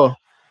magnet. You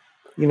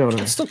know what I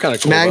mean. Still kind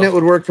of cool. Magnet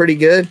would work pretty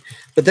good,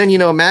 but then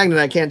magnet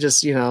I can't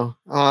just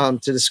to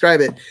describe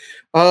it.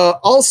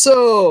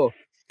 Also,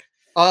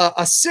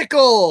 a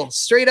sickle,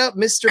 straight up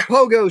Mr.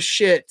 Pogo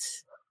shit.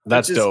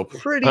 That's dope.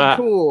 Pretty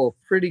cool.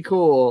 Pretty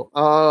cool.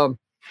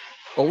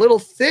 A little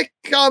thick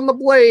on the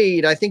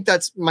blade. I think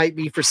that's might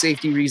be for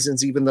safety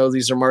reasons, even though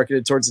these are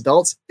marketed towards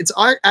adults. It's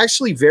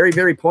actually very,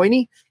 very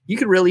pointy. You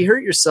could really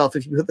hurt yourself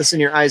if you put this in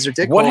your eyes or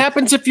dick. What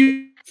happens if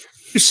you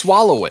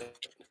swallow it?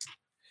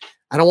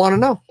 I don't want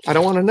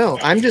to know.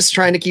 I'm just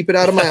trying to keep it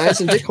out of my eyes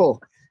and dick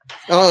hole.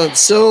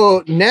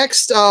 So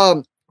next,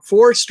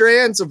 4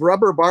 strands of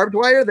rubber barbed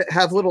wire that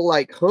have little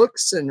like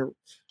hooks and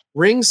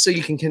rings so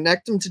you can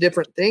connect them to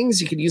different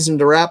things. You can use them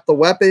to wrap the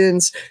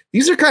weapons.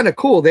 These are kind of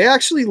cool. They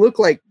actually look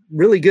like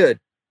really good.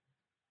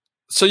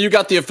 So you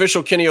got the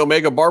official Kenny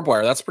Omega barbed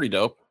wire. That's pretty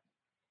dope.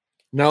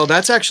 No,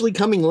 that's actually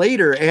coming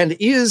later and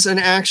is an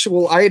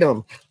actual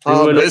item.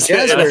 It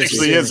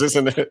actually is,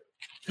 isn't it?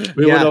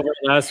 We went over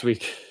it last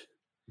week.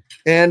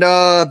 And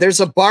there's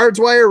a barbed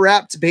wire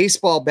wrapped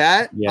baseball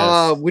bat,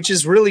 yes. Which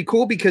is really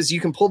cool because you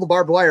can pull the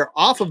barbed wire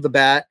off of the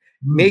bat,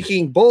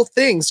 making both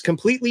things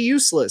completely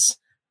useless.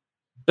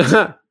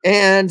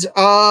 And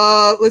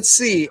let's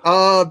see.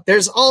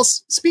 There's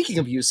also, speaking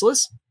of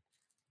useless,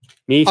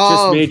 Meath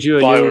just made you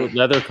a new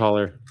leather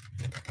collar.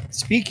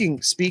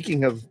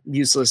 Speaking of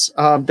useless,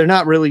 they're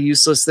not really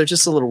useless. They're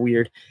just a little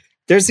weird.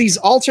 There's these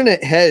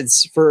alternate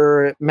heads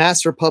for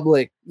Mass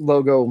Republic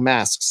logo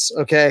masks.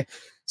 Okay.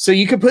 So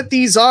you could put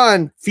these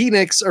on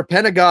Phoenix or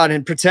Pentagon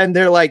and pretend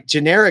they're like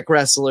generic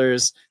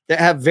wrestlers that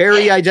have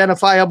very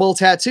identifiable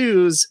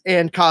tattoos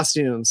and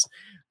costumes.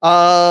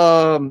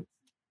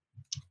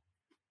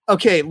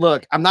 Okay,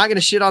 look, I'm not going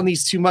to shit on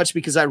these too much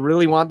because I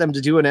really want them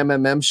to do an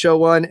MMM show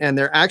one, and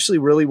they're actually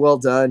really well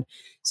done.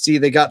 See,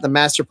 they got the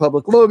Mass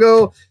Republic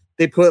logo.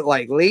 They put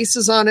like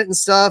laces on it and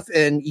stuff.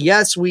 And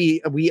yes,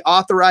 we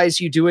authorize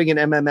you doing an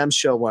MMM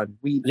show one.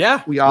 We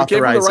authorize we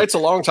gave them the rights a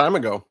long time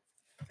ago.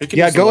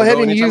 Yeah, go ahead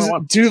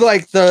and do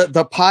like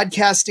the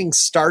podcasting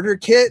starter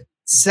kit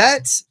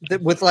set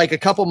that with like a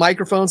couple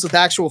microphones with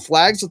actual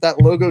flags with that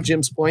logo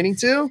Jim's pointing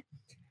to.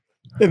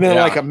 And then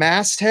like a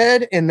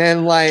masthead and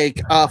then like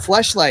a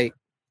fleshlight.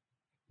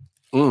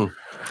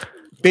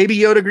 Baby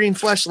Yoda green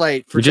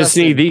fleshlight.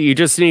 You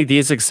just need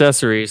these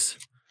accessories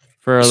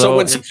for a So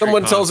when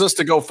someone tells us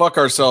to go fuck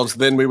ourselves,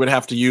 then we would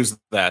have to use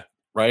that,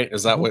 right?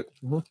 Is that what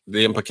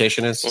the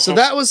implication is? So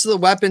that was the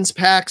weapons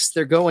packs.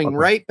 They're going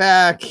right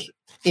back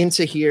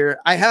into here.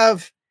 I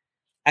have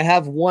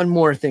one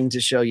more thing to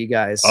show you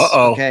guys.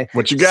 Okay,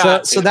 what you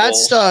got? So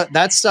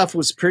that stuff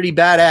was pretty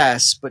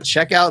badass. But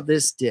check out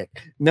this dick.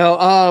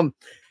 No,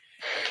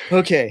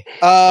 okay.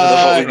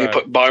 A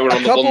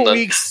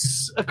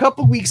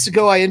couple weeks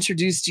ago, I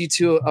introduced you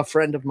to a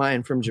friend of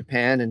mine from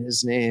Japan, and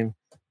his name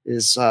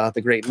is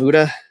the Great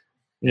Muda.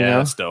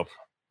 That's dope.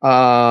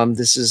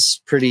 This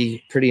is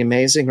pretty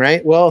amazing,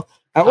 right? Well,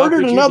 I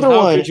ordered another one.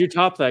 How could you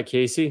top that,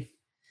 Casey?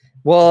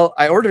 Well,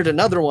 I ordered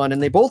another one,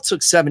 and they both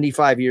took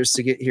 75 years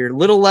to get here.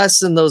 Little less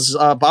than those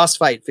boss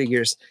fight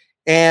figures.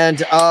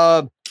 And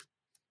I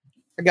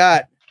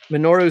got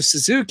Minoru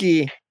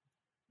Suzuki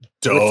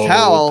with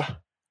Towel.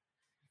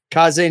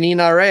 Kaze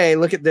Ninare.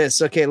 Look at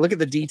this. Okay, look at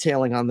the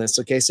detailing on this.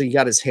 Okay, so you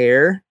got his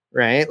hair,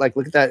 right? Like,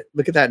 look at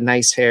that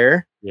nice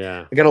hair.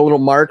 Yeah. I got a little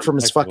mark from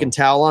his fucking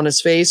towel on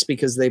his face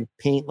because they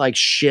paint like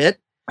shit.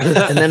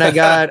 And then I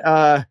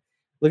got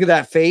look at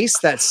that face,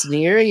 that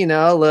sneer,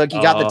 look,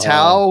 you got the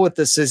towel with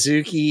the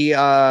Suzuki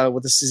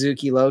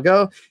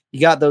logo.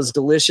 You got those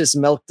delicious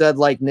milk dud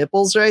like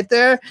nipples right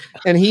there.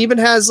 And he even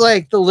has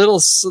like the little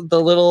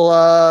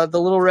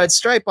red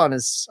stripe on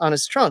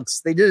his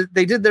trunks. They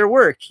did their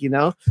work,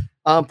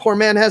 poor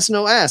man has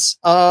no ass.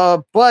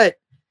 But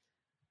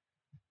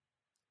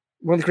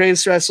one of the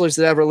greatest wrestlers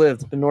that ever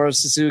lived, Minoru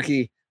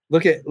Suzuki.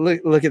 Look at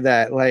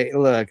that. Like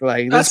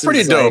that's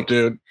pretty dope,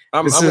 dude.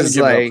 I'm gonna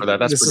give up for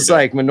that. This is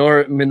like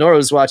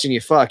Minoru's watching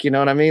you fuck. You know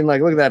what I mean?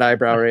 Like, look at that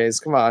eyebrow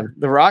raise. Come on,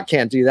 The Rock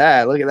can't do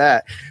that. Look at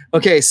that.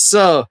 Okay,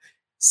 so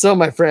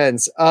my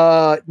friends,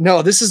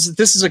 no, this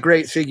is a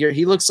great figure.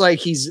 He looks like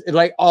he's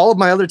like all of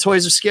my other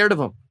toys are scared of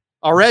him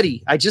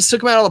already. I just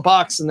took him out of the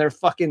box and they're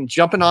fucking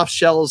jumping off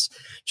shelves,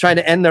 trying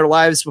to end their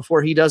lives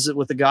before he does it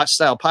with the Gotch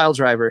style pile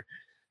driver.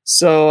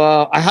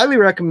 So I highly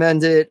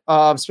recommend it,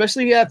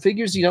 especially if you have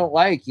figures you don't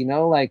like.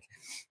 Like,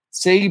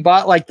 say you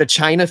bought like the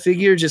China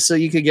figure just so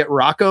you could get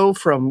Rocco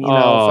from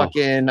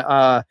fucking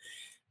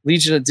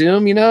Legion of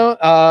Doom.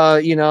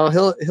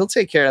 He'll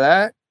take care of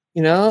that.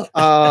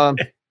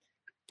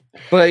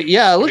 But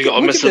yeah, look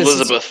at Miss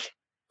Elizabeth.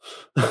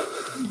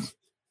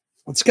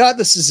 It's got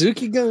the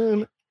Suzuki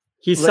gun.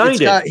 He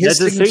signed it.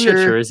 That's a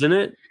signature, isn't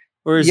it?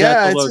 Or is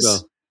that the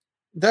logo?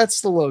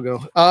 That's the logo.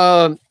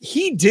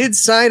 He did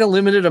sign a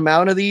limited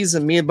amount of these,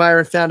 and me and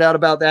Byron found out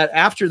about that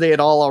after they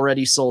had all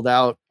already sold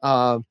out.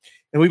 And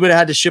we would have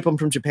had to ship them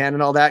from Japan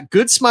and all that.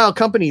 Good Smile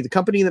Company, the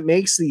company that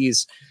makes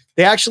these,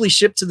 they actually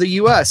ship to the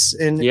US.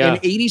 In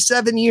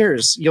 87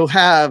 years, you'll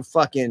have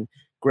fucking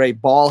gray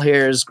ball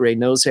hairs, gray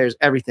nose hairs,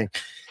 everything.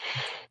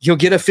 You'll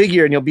get a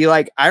figure and you'll be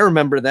like, I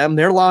remember them.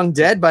 They're long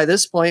dead by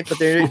this point, but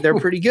they're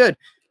pretty good.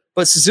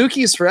 But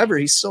Suzuki is forever.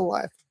 He's still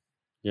alive.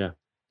 Yeah.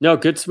 No,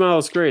 Good Smile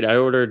is great. I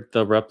ordered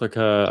the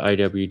replica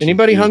IWGP.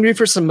 Anybody hungry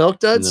for some milk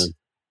duds?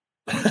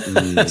 On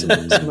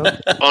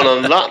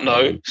that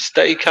note,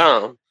 stay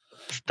calm.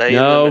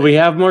 We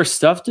have more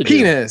stuff to do.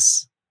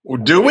 Penis.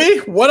 Do we?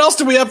 What else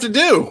do we have to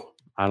do?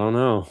 I don't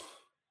know.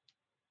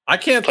 I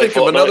can't think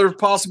of another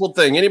possible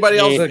thing. Anybody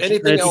else?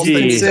 Anything else?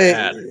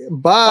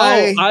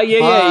 Bye.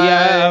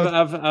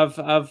 Yeah.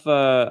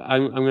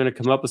 I'm going to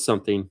come up with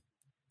something.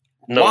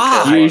 No,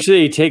 wow.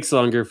 Usually it takes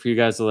longer for you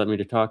guys to let me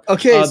to talk.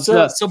 Okay,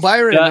 so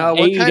Byron, what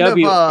AEW, kind of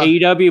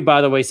AEW,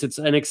 by the way, since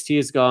NXT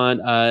is gone,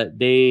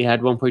 they had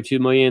 1.2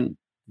 million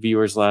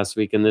viewers last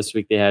week, and this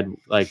week they had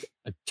like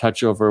a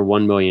touch over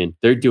 1 million.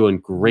 They're doing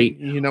great.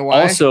 You know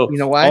why?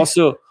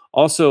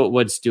 Also,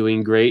 what's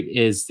doing great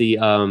is the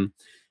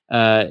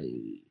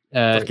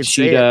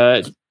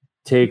Shida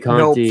Tay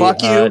Conti. No,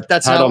 fuck you.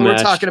 That's not what we're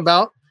talking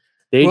about.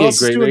 They did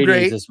great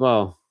ratings as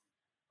well.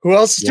 Who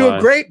else is doing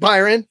great,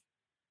 Byron?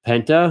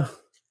 Penta.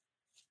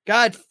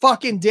 God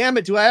fucking damn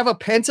it. Do I have a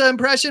Penta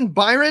impression,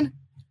 Byron?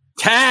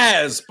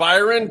 Taz,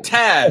 Byron,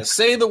 Taz.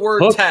 Say the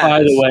word Hook,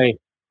 Taz.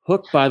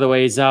 Hook, by the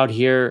way, is out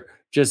here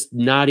just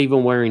not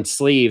even wearing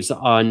sleeves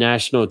on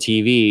national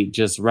TV,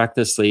 just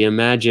recklessly.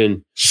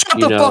 Imagine. Shut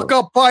the fuck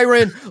up,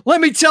 Byron. Let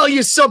me tell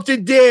you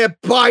something there,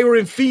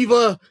 Byron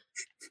Fever.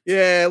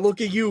 Yeah, look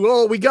at you.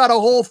 Oh, we got a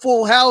whole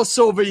full house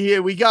over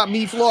here. We got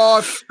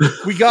Meatloaf.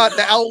 We got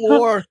the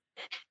Outlaw.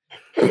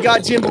 We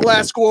got Jim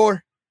Velasquez.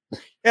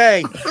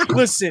 Hey,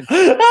 listen.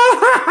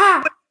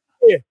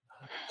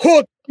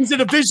 Hook is a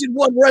Division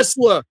I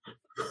wrestler.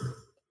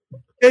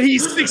 And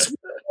he's 6 feet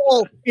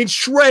tall and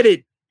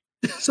shredded.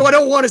 So I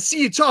don't want to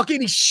see you talk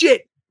any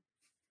shit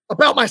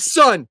about my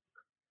son.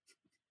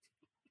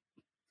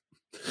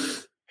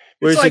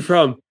 Where's he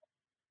from?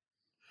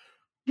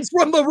 He's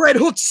from the Red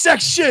Hook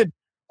section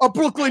of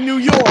Brooklyn, New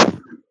York.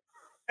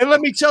 And let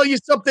me tell you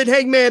something,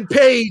 Hangman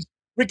Page,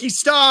 Ricky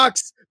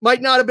Starks might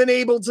not have been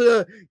able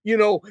to,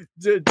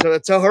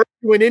 to hurt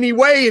you in any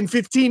way in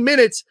 15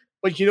 minutes.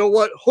 But you know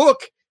what?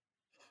 Hook,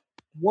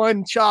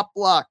 one chop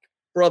block,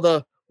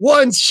 brother.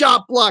 One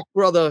shot block,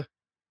 brother.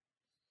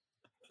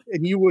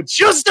 And you were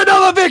just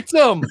another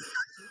victim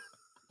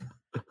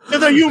to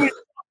the human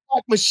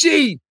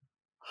machine.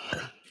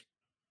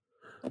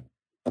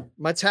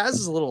 My Taz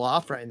is a little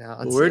off right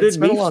now. Where did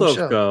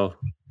Meatloaf go?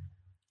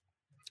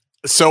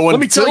 So let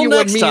me tell you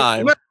next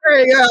time.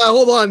 Hey,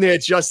 hold on there,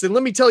 Justin.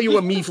 Let me tell you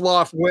where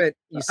Meatloaf went.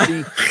 You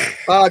see,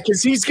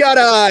 because he's got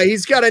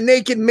a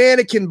naked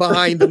mannequin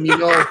behind him,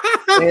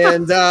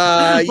 and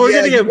we're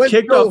gonna get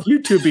kicked off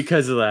YouTube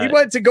because of that. He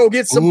went to go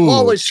get some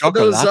polish for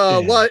those.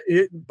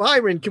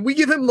 Byron, can we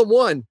give him the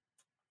one?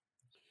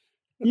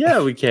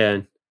 Yeah, we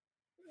can.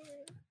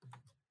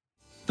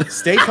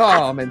 Stay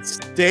calm and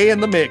stay in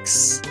the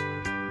mix.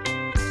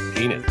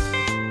 Peanut.